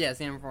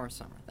 Xenomorph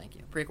Summer. Thank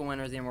you. Prequel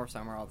winner, Xenomorph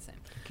Summer, all the same.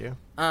 Thank you.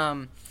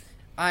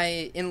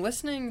 In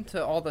listening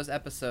to all those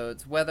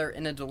episodes, whether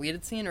in a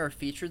deleted scene or a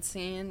featured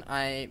scene,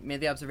 I made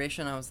the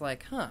observation. I was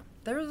like,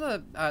 there's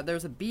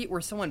a beat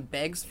where someone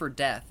begs for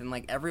death in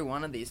like every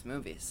one of these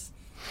movies.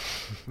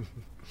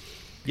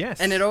 Yes.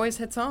 And it always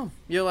hits home.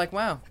 You're like,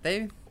 wow,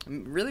 they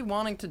really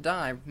wanting to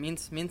die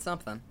means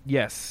something.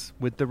 Yes,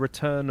 with the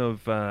return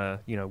of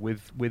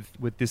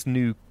with this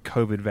new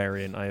COVID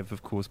variant, I have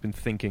of course been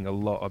thinking a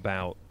lot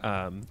about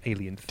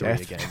Alien 3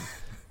 Death. again.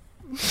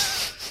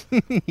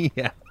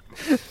 Yeah.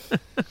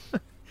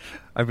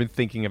 I've been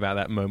thinking about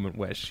that moment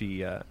where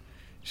she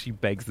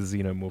begs the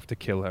xenomorph to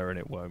kill her and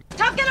it won't.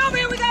 Tom, get over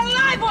here! We got a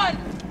live one!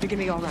 You're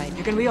gonna be all right.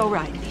 You're gonna be all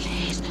right.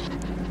 Please.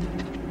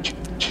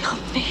 Kill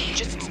me.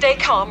 Just stay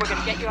calm. We're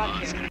gonna get you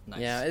out of here. Nice.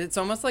 Yeah, it's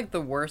almost like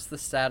the worse the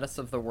status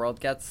of the world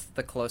gets,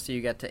 the closer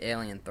you get to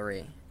Alien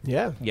 3.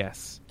 Yeah.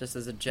 Yes. Just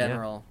as a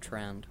general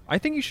trend. I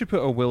think you should put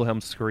a Wilhelm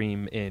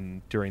scream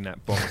in during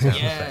that bomb sound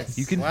effect.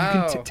 You can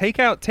take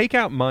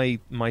out my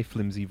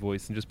flimsy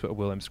voice and just put a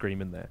Wilhelm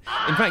scream in there.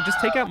 In fact,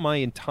 just take out my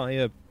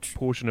entire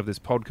portion of this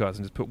podcast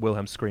and just put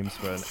Wilhelm screams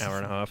for an hour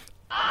and a half.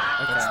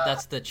 Okay.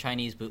 That's the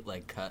Chinese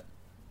bootleg cut.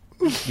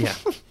 Yeah.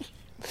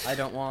 I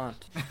don't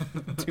want.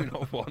 Do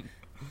not want.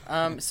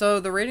 So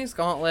the ratings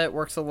gauntlet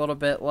works a little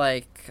bit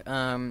like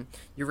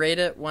you rate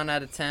it 1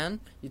 out of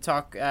 10. You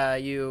talk.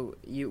 You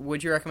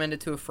would you recommend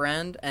it to a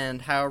friend,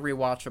 and how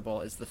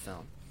rewatchable is the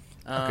film?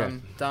 Okay.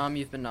 Dom,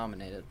 you've been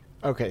nominated.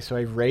 Okay, so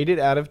I rate it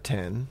out of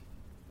 10.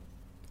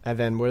 And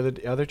then what are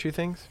the other two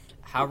things?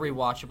 How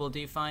rewatchable do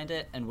you find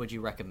it, and would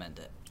you recommend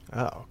it?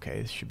 Oh,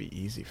 okay. This should be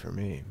easy for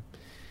me.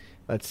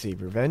 Let's see.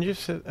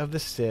 Revenge of the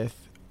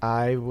Sith,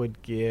 I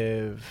would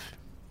give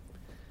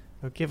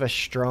a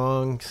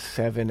strong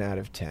 7 out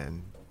of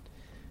 10.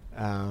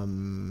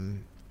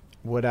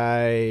 Would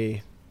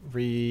I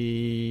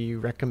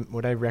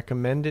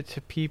recommend it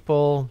to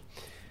people?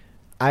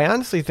 I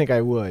honestly think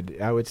I would.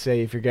 I would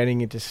say if you're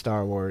getting into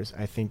Star Wars,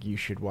 I think you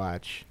should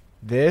watch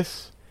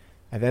this,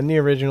 and then the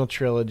original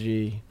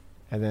trilogy,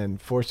 and then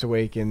Force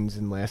Awakens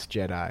and Last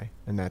Jedi,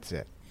 and that's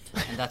it.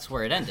 And that's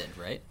where it ended,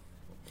 right?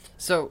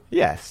 So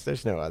yes,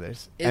 there's no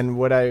others. And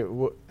sorry,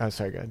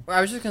 go ahead.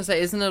 I was just gonna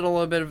say, isn't it a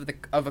little bit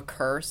of a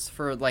curse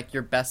for like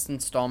your best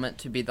installment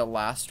to be the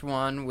last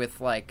one with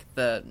like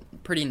the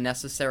pretty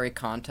necessary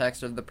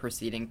context of the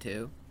preceding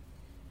two?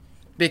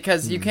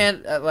 Because you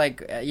can't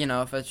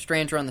if a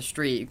stranger on the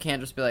street, you can't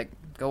just be like,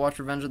 go watch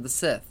Revenge of the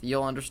Sith.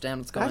 You'll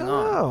understand what's going on. I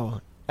don't know.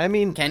 I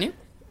mean, can you?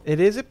 It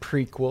is a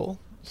prequel,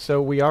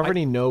 so we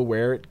already know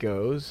where it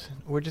goes.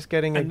 We're just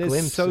getting a glimpse.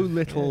 There's so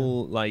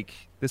little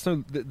there's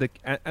no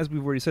as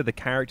we've already said, the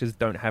characters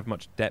don't have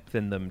much depth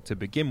in them to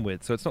begin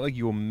with, so it's not like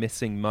you're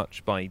missing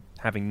much by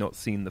having not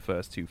seen the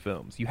first two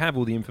films. You have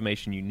all the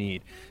information you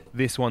need.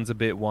 This one's a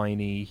bit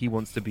whiny. He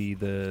wants to be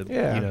the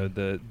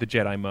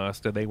Jedi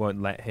Master. They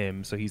won't let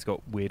him, so he's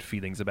got weird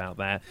feelings about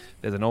that.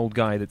 There's an old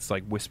guy that's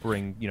like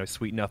whispering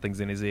sweet nothings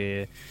in his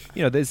ear.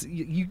 There's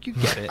you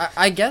get it.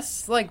 I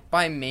guess like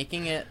by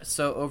making it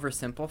so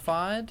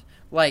oversimplified,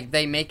 like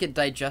they make it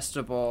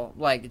digestible,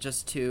 like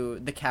just to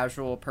the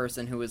casual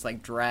person who is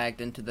like dragged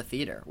into the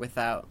theater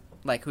without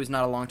who's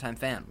not a longtime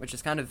fan, which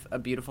is kind of a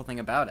beautiful thing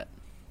about it.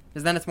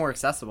 Because then it's more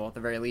accessible at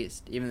the very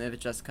least, even if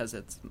it's just because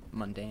it's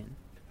mundane.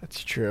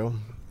 That's true.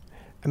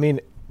 I mean,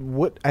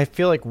 I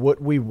feel like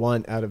what we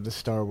want out of the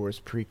Star Wars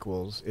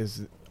prequels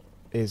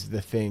is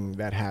the thing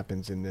that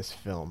happens in this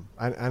film.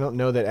 I don't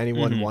know that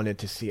anyone wanted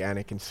to see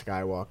Anakin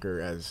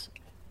Skywalker as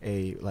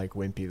a like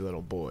wimpy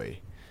little boy.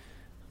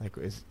 Like,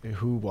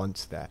 who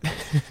wants that?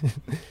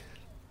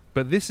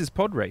 But this is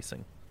pod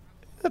racing.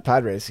 The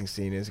pod racing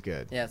scene is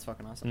good. Yeah, it's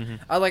fucking awesome.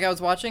 I was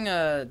watching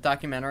a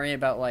documentary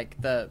about like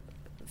the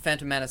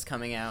Phantom Menace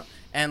coming out,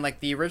 and like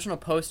the original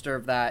poster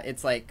of that,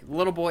 it's like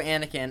little boy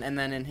Anakin, and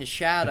then in his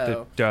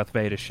shadow, the Darth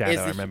Vader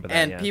shadow. I remember that.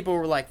 And people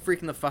were like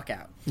freaking the fuck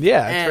out.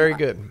 Yeah, it's very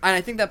good. And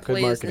I think that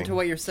plays into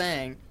what you're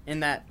saying,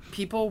 in that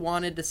people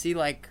wanted to see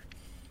like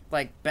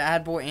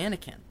bad boy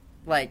Anakin.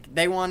 Like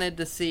they wanted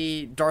to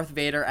see Darth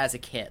Vader as a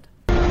kid.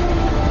 It's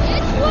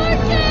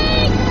working!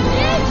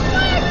 It's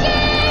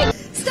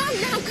working! Stop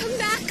now, come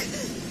back!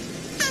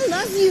 I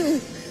love you!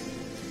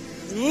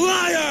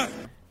 Liar!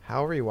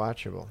 How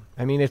rewatchable?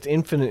 I mean, it's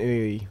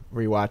infinitely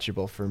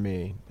rewatchable for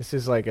me. This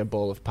is like a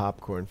bowl of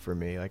popcorn for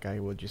me. Like, I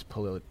will just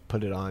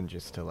put it on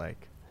just to,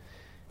 like,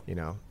 you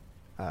know,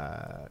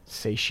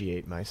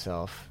 satiate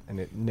myself, and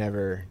it's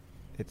never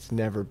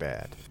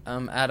bad.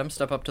 Adam,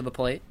 step up to the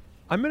plate.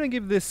 I'm going to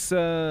give this...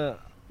 my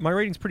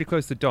rating's pretty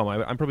close to Dom.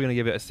 I'm probably going to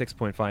give it a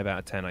 6.5 out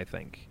of 10, I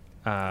think.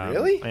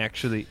 Really? I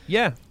actually...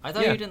 Yeah. I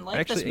thought you didn't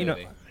like this movie. You know,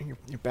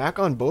 you're back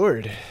on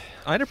board.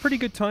 I had a pretty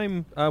good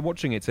time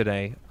watching it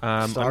today.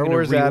 Star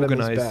Wars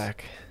Adam is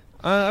back.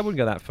 I wouldn't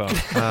go that far.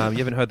 You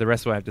haven't heard the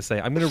rest of what I have to say.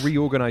 I'm going to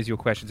reorganize your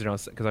questions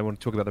because I want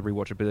to talk about the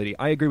rewatchability.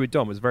 I agree with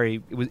Dom.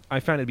 I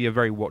found it to be a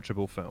very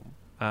watchable film.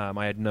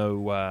 I had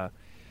no...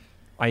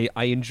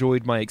 I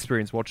enjoyed my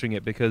experience watching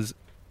it because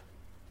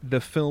the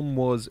film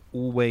was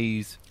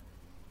always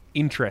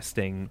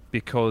interesting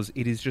because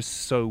it is just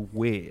so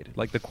weird.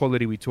 Like the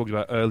quality we talked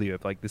about earlier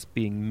of like this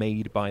being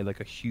made by like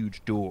a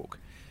huge dork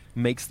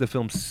makes the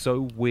film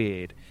so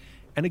weird.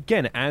 And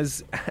again,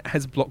 as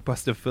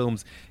blockbuster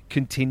films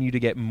continue to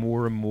get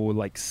more and more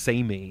like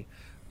samey,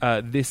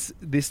 this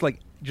like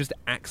just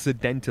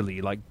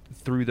accidentally, like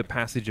through the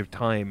passage of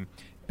time,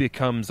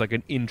 becomes like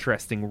an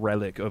interesting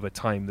relic of a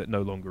time that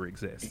no longer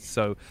exists.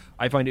 So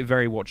I find it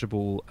very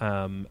watchable,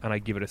 and I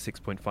give it a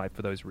 6.5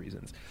 for those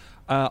reasons.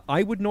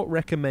 I would not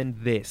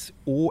recommend this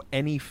or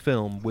any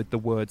film with the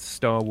word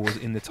Star Wars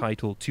in the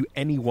title to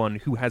anyone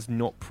who has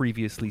not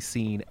previously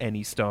seen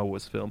any Star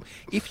Wars film.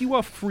 If you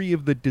are free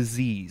of the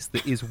disease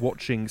that is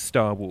watching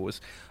Star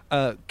Wars,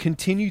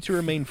 continue to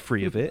remain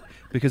free of it,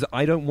 because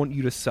I don't want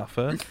you to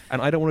suffer,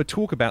 and I don't want to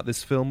talk about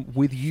this film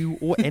with you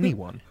or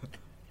anyone.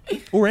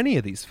 Or any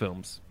of these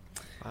films.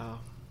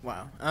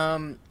 Wow.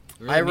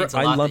 Really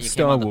I love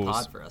Star Wars.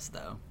 Pod for us,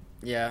 though.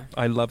 Yeah.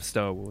 I love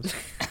Star Wars.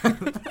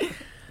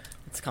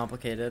 It's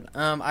complicated.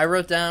 I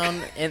wrote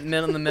down in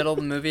the middle of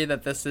the movie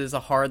that this is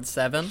a hard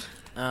 7,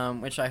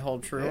 which I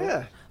hold true.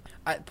 Yeah.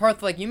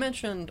 Parth, like you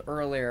mentioned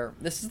earlier,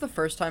 this is the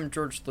first time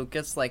George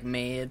Lucas like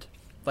made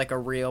like a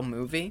real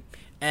movie.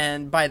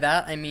 And by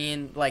that, I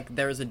mean, like,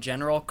 there's a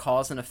general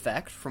cause and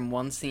effect from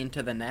one scene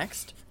to the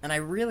next, and I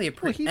really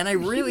appreciate. And I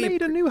really he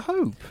made A New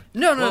Hope.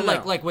 No,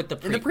 like with the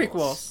prequels. In the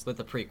prequels. With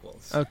the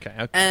prequels.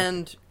 Okay.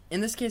 And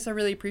in this case, I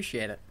really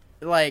appreciate it.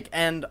 Like,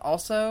 and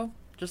also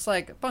just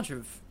like a bunch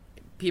of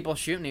people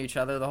shooting at each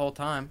other the whole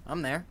time.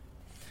 I'm there.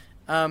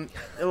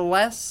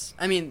 Less.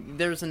 I mean,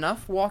 there's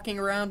enough walking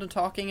around and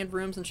talking in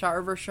rooms and shot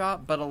reverse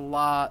shot, but a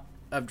lot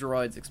of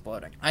droids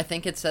exploding. I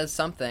think it says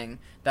something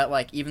that,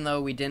 like, even though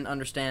we didn't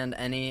understand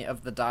any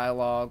of the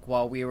dialogue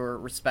while we were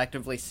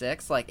respectively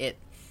 6, like,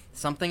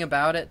 something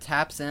about it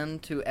taps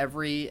into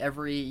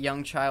every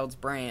young child's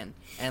brain,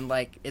 and,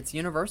 like, it's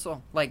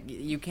universal. Like,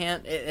 you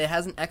can't... It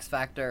has an X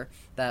factor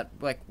that,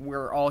 like,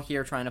 we're all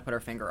here trying to put our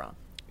finger on.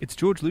 It's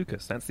George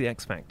Lucas. That's the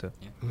X factor.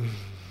 Yeah.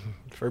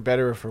 For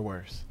better or for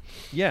worse.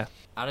 Yeah.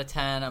 Out of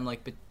 10, I'm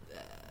like...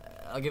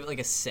 I'll give it, like,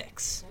 a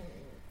 6.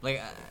 Like,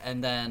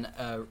 and then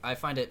I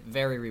find it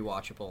very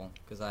rewatchable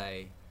because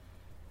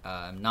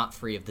I'm not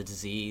free of the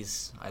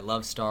disease. I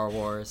love Star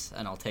Wars,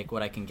 and I'll take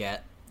what I can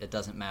get. It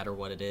doesn't matter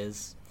what it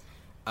is.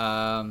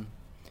 And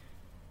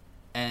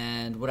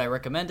would I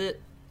recommend it?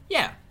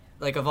 Yeah.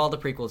 Like, of all the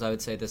prequels, I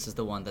would say this is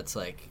the one that's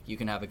like you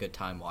can have a good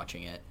time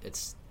watching it.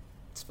 It's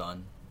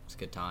fun. It's a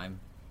good time.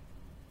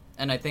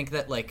 And I think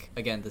that, like,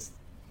 again, this,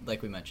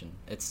 like we mentioned,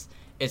 it's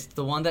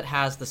the one that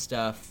has the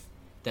stuff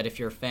that if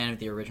you're a fan of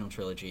the original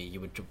trilogy, you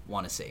would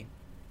want to see.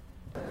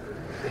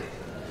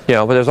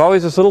 Yeah, but there's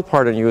always this little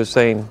part in you is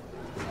saying,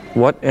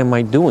 what am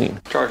I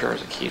doing? Jar Jar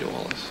is a key to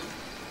all this.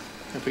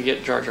 If we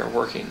get Jar Jar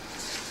working,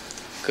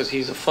 because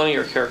he's a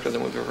funnier character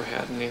than we've ever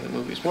had in any of the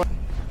movies.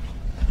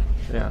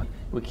 Yeah,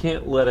 we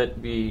can't let it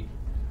be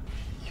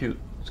cute.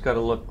 It's got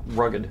to look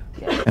rugged.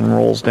 And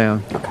rolls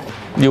down. Okay.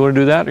 You want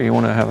to do that, or you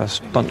want to have a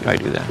stunt guy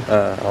do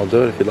that? I'll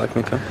do it if you'd like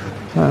me to.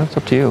 That's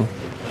up to you.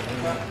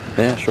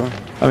 Yeah, sure.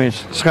 I mean,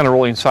 it's kind of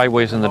rolling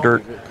sideways in the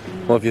dirt.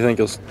 Well, if you think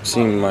you'll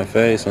see my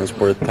face and it's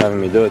worth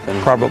having me do it,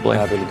 then probably.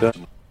 I'm happy to do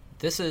it.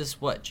 This is,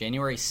 what,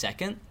 January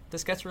 2nd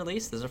this gets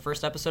released? This is the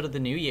first episode of the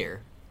new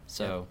year.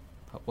 So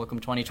Welcome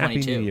 2022.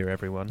 Happy New Year,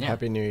 everyone. Yeah.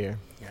 Happy New Year.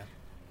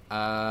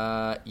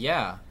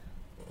 Yeah.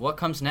 What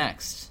comes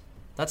next?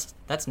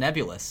 That's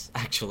nebulous,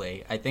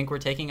 actually. I think we're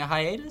taking a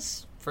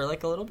hiatus for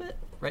like a little bit,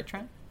 right,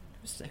 Trent?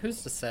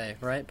 Who's to say,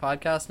 right?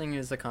 Podcasting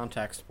is a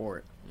contact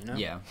sport, you know?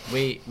 Yeah.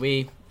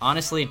 We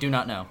honestly do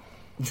not know.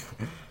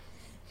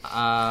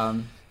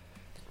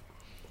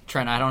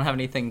 Trent, I don't have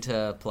anything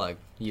to plug.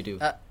 You do.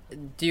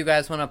 Do you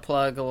guys want to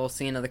plug a little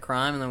scene of the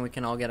crime, and then we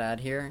can all get out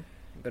of here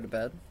and go to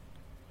bed?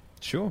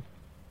 Sure.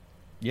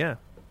 Yeah.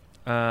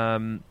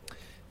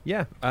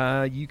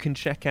 You can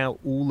check out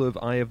all of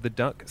Eye of the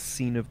Duck,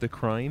 Scene of the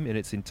Crime in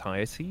its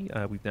entirety.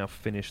 We've now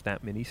finished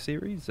that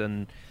miniseries,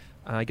 and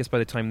I guess by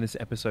the time this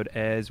episode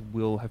airs,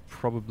 we'll have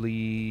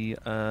probably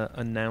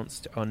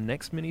announced our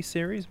next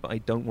miniseries, but I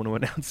don't want to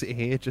announce it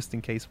here just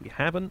in case we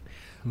haven't.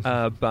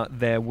 But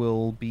there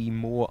will be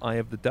more Eye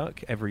of the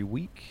Duck every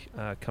week,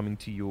 coming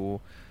to your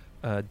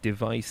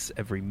device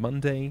every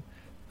Monday.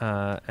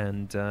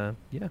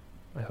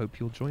 I hope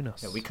you'll join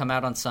us. Yeah, we come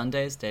out on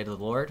Sundays, Day of the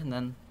Lord, and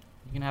then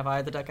you can have Eye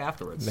of the Duck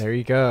afterwards. There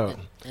you go.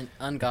 An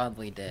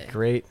ungodly day.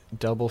 Great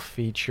double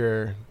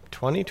feature.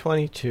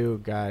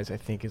 2022, guys, I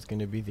think is going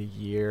to be the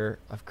year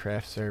of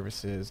craft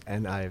services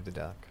and Eye of the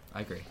Duck.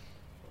 I agree.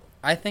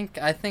 I think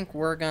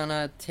we're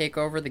gonna take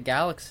over the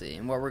galaxy,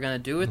 and what we're gonna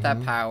do with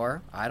that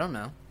power, I don't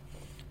know.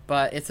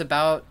 But it's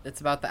about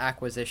the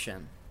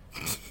acquisition.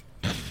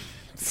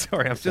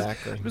 Sorry, I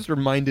was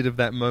reminded of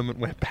that moment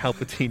where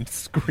Palpatine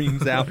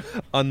screams out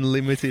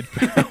unlimited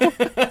power.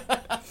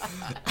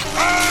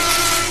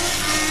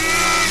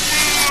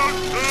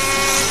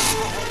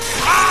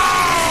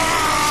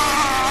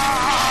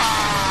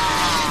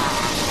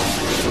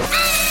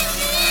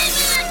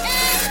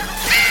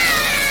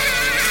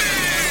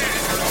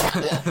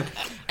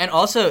 And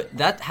also,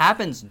 that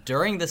happens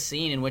during the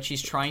scene in which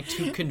he's trying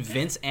to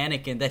convince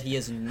Anakin that he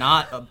is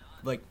not a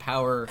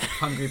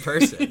power-hungry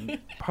person.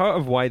 Part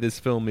of why this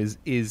film is,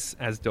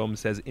 as Dom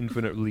says,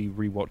 infinitely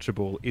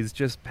rewatchable is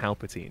just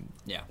Palpatine.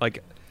 Yeah.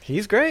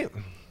 He's great.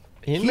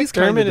 Ian He's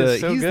McDermott is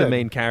so he's good. the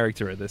main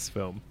character of this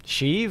film. Old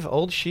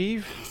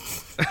Sheev.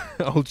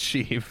 Old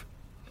Sheev.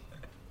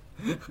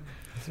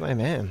 He's my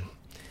man.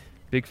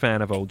 Big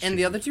fan of Old Sheev. In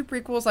the other two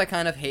prequels, I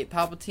kind of hate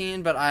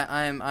Palpatine, but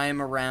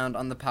I'm around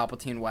on the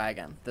Palpatine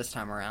wagon this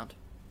time around.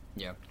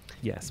 Yeah.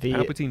 Yes,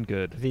 Palpatine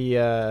good.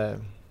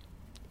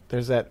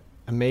 There's that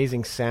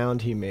amazing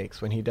sound he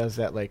makes when he does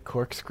that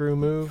corkscrew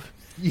move.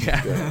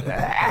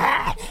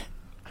 Yeah.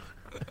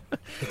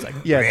 It's like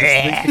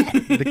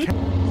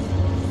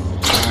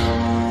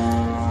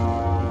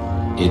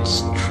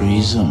It's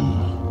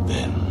treason,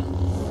 then.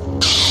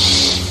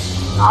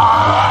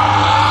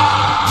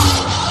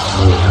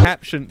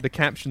 The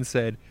caption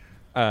said,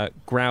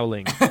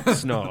 growling,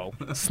 snarl.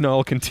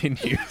 Snarl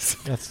continues.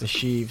 That's the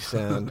Sheev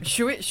sound.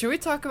 Should we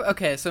talk about...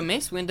 Okay, so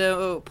Mace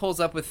Windu pulls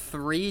up with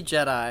 3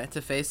 Jedi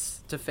to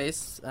face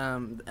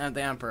the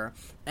Emperor.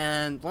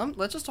 And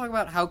let's just talk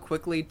about how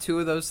quickly 2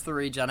 of those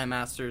 3 Jedi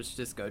Masters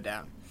just go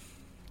down.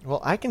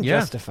 Well, I can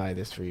justify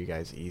this for you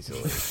guys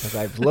easily, because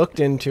I've looked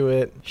into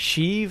it.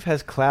 Sheev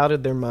has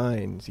clouded their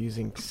minds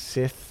using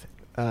Sith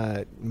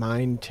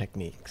mind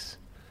techniques.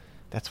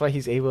 That's why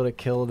he's able to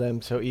kill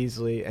them so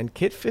easily. And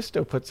Kit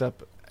Fisto puts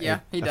up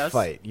a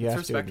fight. It's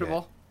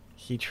respectable.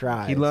 He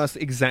tries. He lasts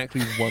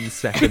exactly 1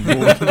 second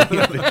more than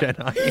the other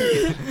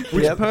Jedi,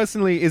 which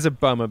personally is a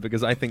bummer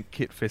because I think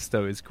Kit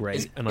Fisto is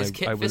great, I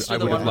would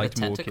have liked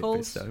more Kit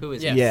Fisto. Who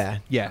is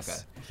Yes. Okay.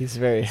 He's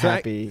very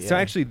happy. So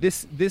actually,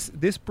 this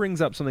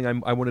brings up something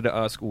I wanted to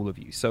ask all of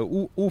you.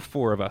 So all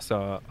 4 of us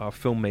are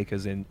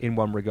filmmakers in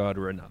one regard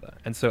or another,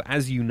 and so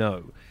as you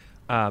know,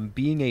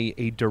 being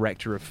a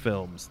director of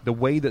films, the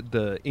way that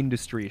the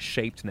industry is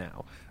shaped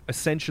now,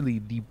 essentially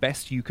the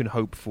best you can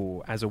hope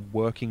for as a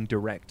working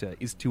director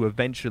is to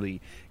eventually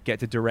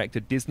get to direct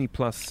a Disney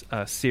Plus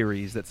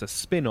series that's a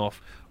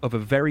spin-off of a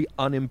very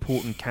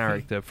unimportant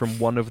character from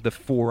one of the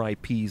 4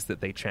 IPs that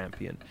they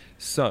champion.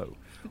 So,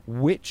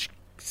 which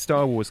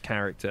Star Wars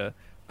character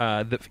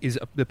that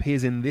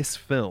appears in this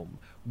film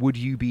would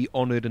you be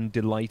honored and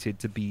delighted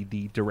to be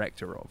the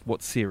director of?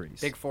 What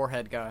series? Big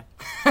forehead guy.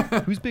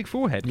 Who's big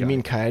forehead guy? You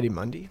mean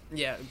Coyote-Mundi?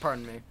 Yeah,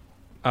 pardon me.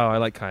 Oh, I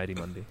like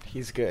Coyote-Mundi.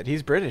 He's good.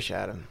 He's British,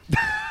 Adam.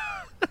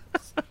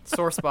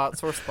 Sore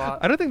spot.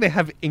 I don't think they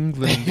have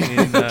England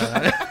in...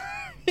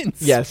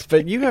 Yes,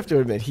 but you have to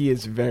admit, he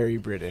is very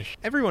British.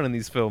 Everyone in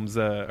these films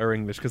are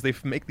English because they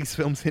make these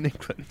films in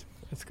England.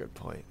 That's a good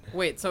point.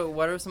 Wait, so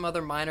what are some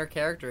other minor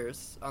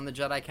characters on the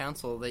Jedi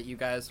Council that you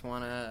guys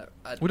want to...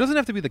 Well, it doesn't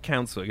have to be the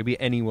Council. It could be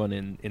anyone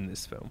in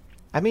this film.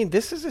 I mean,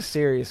 this is a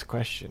serious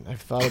question.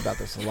 I've thought about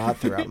this a lot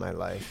throughout my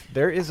life.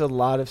 There is a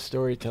lot of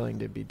storytelling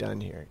to be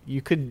done here.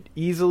 You could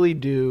easily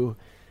do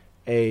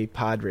a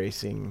pod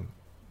racing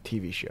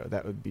TV show.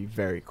 That would be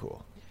very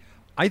cool.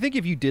 I think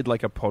if you did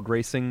like a pod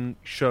racing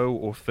show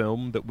or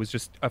film that was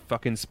just a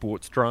fucking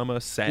sports drama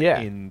set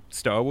in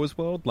Star Wars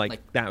world,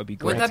 like that would be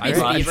great. Would that be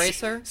Speed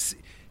Racer?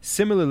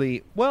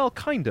 Similarly, well,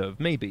 kind of,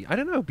 maybe. I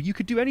don't know, but you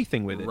could do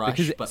anything with it. Rush,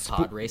 because but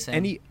pod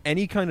racing.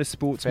 Any kind of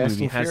sports Fast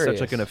movie and has such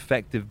like Furious. an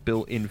effective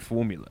built-in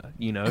formula,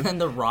 you know? And then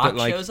The Rock But,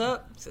 like, shows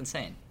up. It's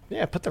insane.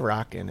 Yeah, put The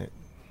Rock in it.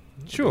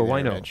 Sure,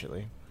 why not?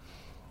 Eventually.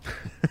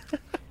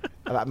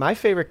 My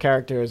favorite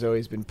character has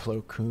always been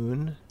Plo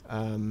Koon,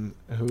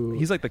 who...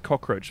 He's like the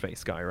cockroach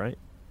face guy, right?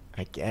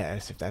 I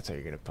guess, if that's how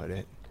you're going to put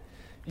it.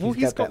 Well,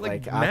 he's got, that,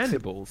 like, oxy-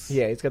 mandibles.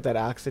 Yeah, he's got that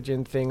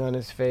oxygen thing on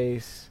his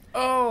face.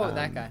 Oh,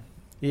 that guy.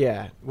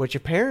 Yeah, which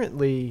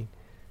apparently...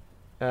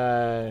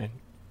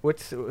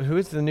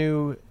 who's the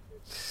new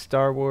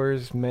Star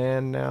Wars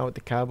man now with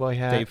the cowboy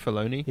hat? Dave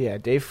Filoni? Yeah,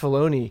 Dave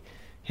Filoni.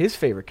 His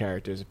favorite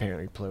character is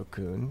apparently Plo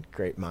Koon.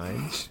 Great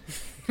minds.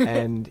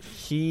 And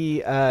he,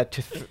 to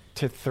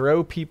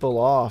throw people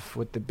off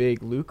with the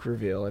big Luke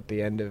reveal at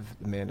the end of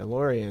The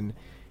Mandalorian,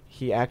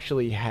 he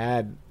actually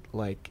had,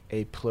 like,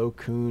 a Plo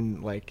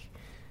Koon, like,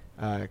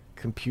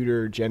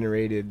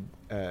 computer-generated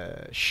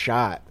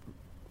shot,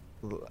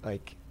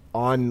 like,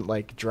 on,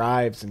 like,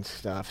 drives and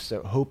stuff,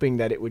 so hoping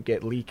that it would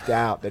get leaked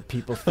out, that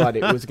people thought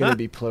it was going to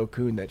be Plo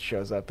Koon that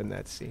shows up in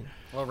that scene.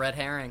 Well, red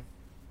herring.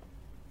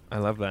 I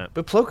love that.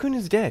 But Plo Koon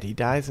is dead. He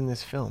dies in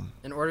this film.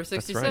 In Order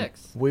 66. right.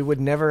 We would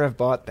never have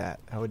bought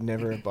that. I would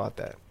never have bought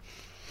that.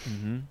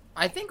 Mm-hmm.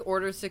 I think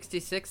Order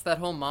 66, that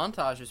whole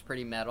montage is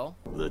pretty metal.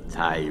 The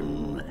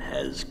time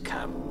has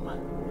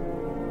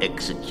come.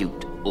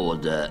 Execute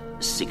Order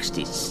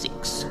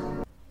 66.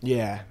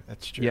 Yeah,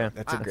 that's true. Yeah,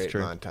 that's a that's great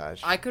true. montage.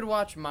 I could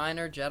watch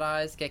minor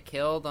Jedis get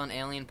killed on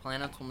alien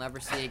planets we'll never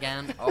see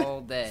again all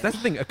day. That's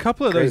the thing. A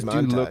couple of Great those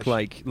do look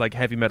montage. like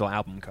heavy metal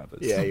album covers.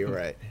 Yeah, you're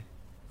right.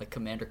 Like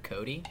Commander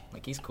Cody,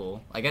 like he's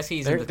cool. I guess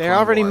he's. They're- in the they Clone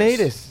already Wars.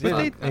 made us- But they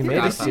I made forgot a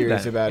about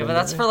series that. about Yeah, him, but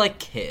that's didn't for they? like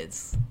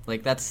kids.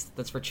 Like that's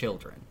for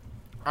children.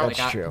 That's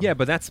Like, true. Yeah,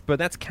 but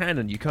that's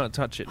canon. You can't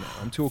touch it now.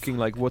 I'm talking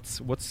like what's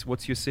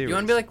your series? You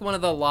want to be like one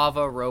of the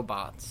lava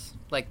robots,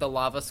 like the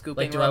lava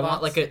scooping Like, do robots?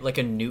 I want like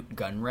a Newt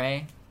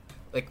Gunray?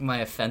 Like my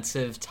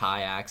offensive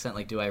Thai accent.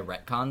 Like, do I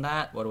retcon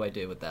that? What do I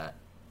do with that?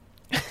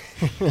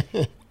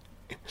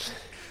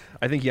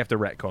 I think you have to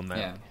retcon that.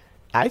 Yeah.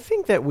 I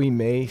think that we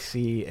may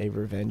see a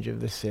Revenge of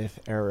the Sith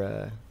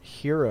era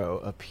hero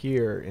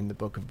appear in the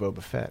Book of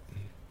Boba Fett.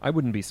 I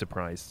wouldn't be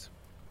surprised.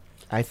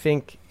 I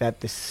think that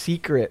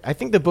I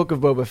think the Book of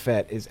Boba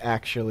Fett is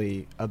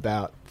actually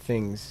about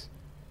things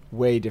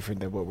way different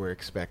than what we're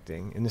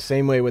expecting. In the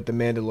same way with The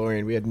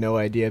Mandalorian, we had no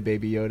idea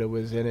Baby Yoda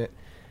was in it.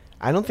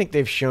 I don't think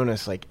they've shown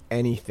us like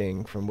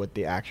anything from what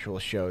the actual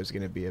show is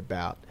going to be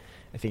about.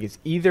 I think it's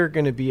either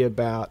going to be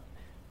about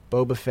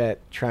Boba Fett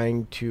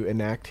trying to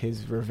enact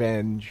his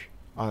revenge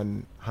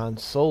on Han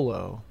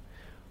Solo,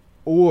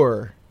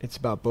 or it's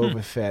about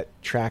Boba Fett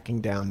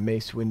tracking down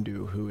Mace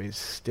Windu, who is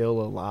still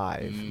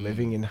alive,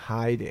 living in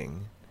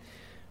hiding.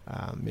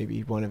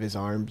 Maybe one of his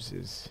arms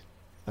is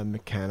a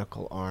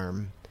mechanical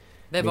arm.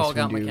 They've Mace all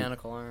got Windu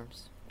mechanical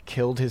arms.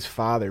 Killed his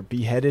father,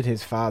 beheaded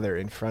his father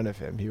in front of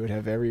him. He would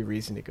have every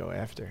reason to go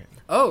after him.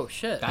 Oh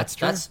shit!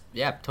 That's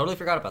yeah. Totally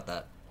forgot about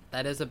that.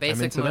 That is a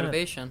basic into that.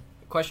 motivation.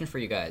 Question for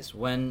you guys: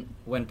 When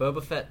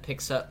Boba Fett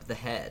picks up the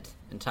head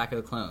in Attack of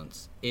the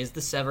Clones, is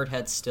the severed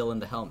head still in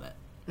the helmet?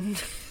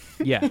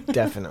 Yeah,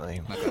 definitely.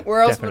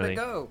 Where else Definitely. would it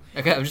go?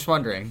 Okay, I'm just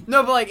wondering.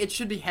 No, but like it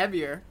should be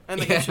heavier, and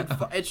like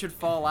it should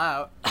fall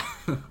out.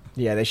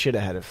 Yeah, they should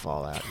have had it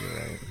fall out. You're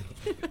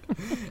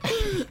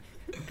right.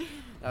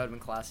 That would have been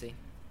classy.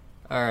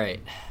 All right.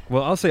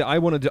 Well, I'll say I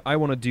want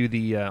to do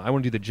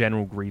the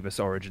General Grievous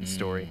origin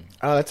story.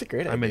 Oh, that's a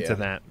great idea. I'm into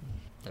that.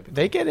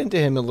 They get into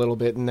him a little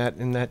bit in that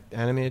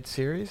animated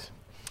series.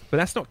 But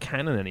that's not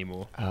canon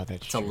anymore. Oh,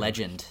 that's It's a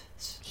legend.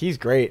 He's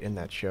great in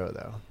that show,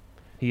 though.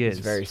 He is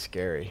He's very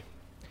scary.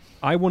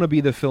 I want to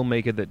be the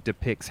filmmaker that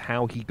depicts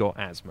how he got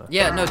asthma.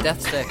 Yeah, no,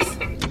 death sticks.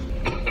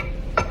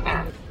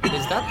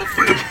 Is that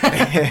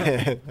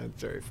the?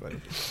 That's very funny.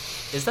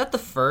 Is that the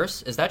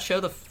first? Is that show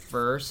the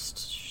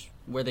first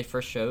where they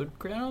first showed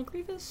General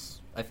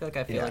Grievous? I feel like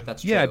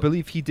that's true. Yeah, I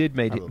believe he did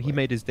made it. Probably. He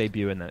made his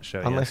debut in that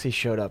show. Unless he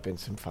showed up in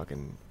some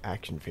fucking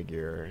action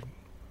figure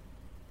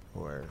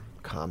or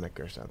comic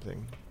or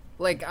something.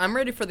 Like, I'm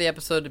ready for the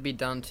episode to be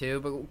done too,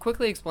 but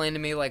quickly explain to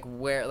me like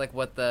where, like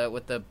what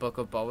the Book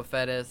of Boba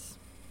Fett is.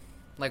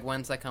 Like,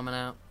 when's that coming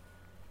out?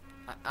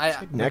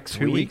 Next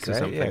 2 week, weeks or right?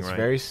 something, Yeah, it's right?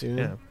 very soon.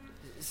 Yeah.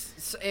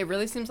 So it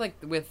really seems like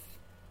we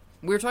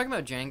were talking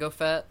about Jango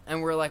Fett,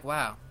 and we're like,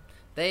 wow.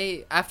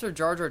 They, after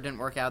Jar Jar didn't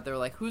work out, they were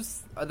like,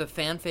 who's the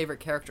fan favorite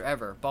character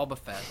ever? Boba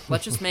Fett.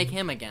 Let's just make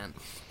him again.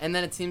 And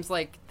then it seems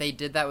like they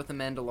did that with The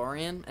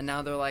Mandalorian, and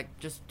now they're like,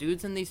 just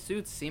dudes in these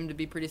suits seem to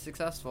be pretty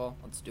successful.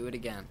 Let's do it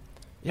again.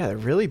 Yeah, they're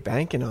really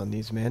banking on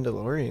these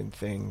Mandalorian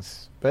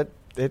things, but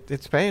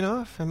it's paying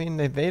off. I mean,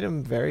 they've made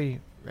them very,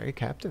 very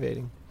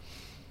captivating.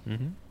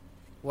 Mm-hmm.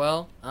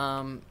 Well,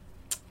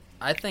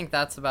 I think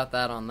that's about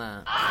that on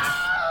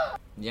that.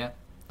 Yeah,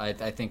 I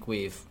think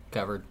we've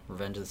covered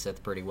Revenge of the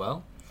Sith pretty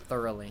well.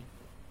 Thoroughly.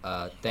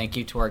 Thank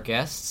you to our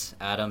guests,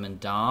 Adam and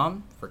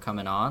Dom, for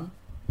coming on.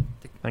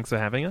 Thanks for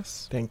having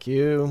us. Thank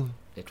you.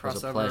 It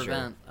was a Crossover pleasure.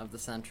 event of the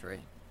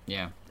century.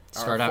 Yeah.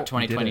 Our Start out full-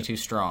 2022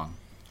 strong.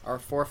 Our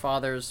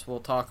forefathers will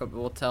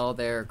tell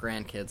their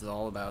grandkids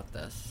all about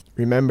this.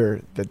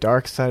 Remember, the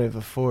dark side of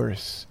the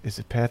Force is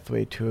a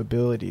pathway to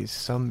abilities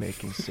some may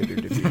consider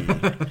to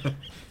be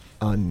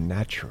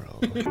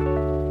unnatural.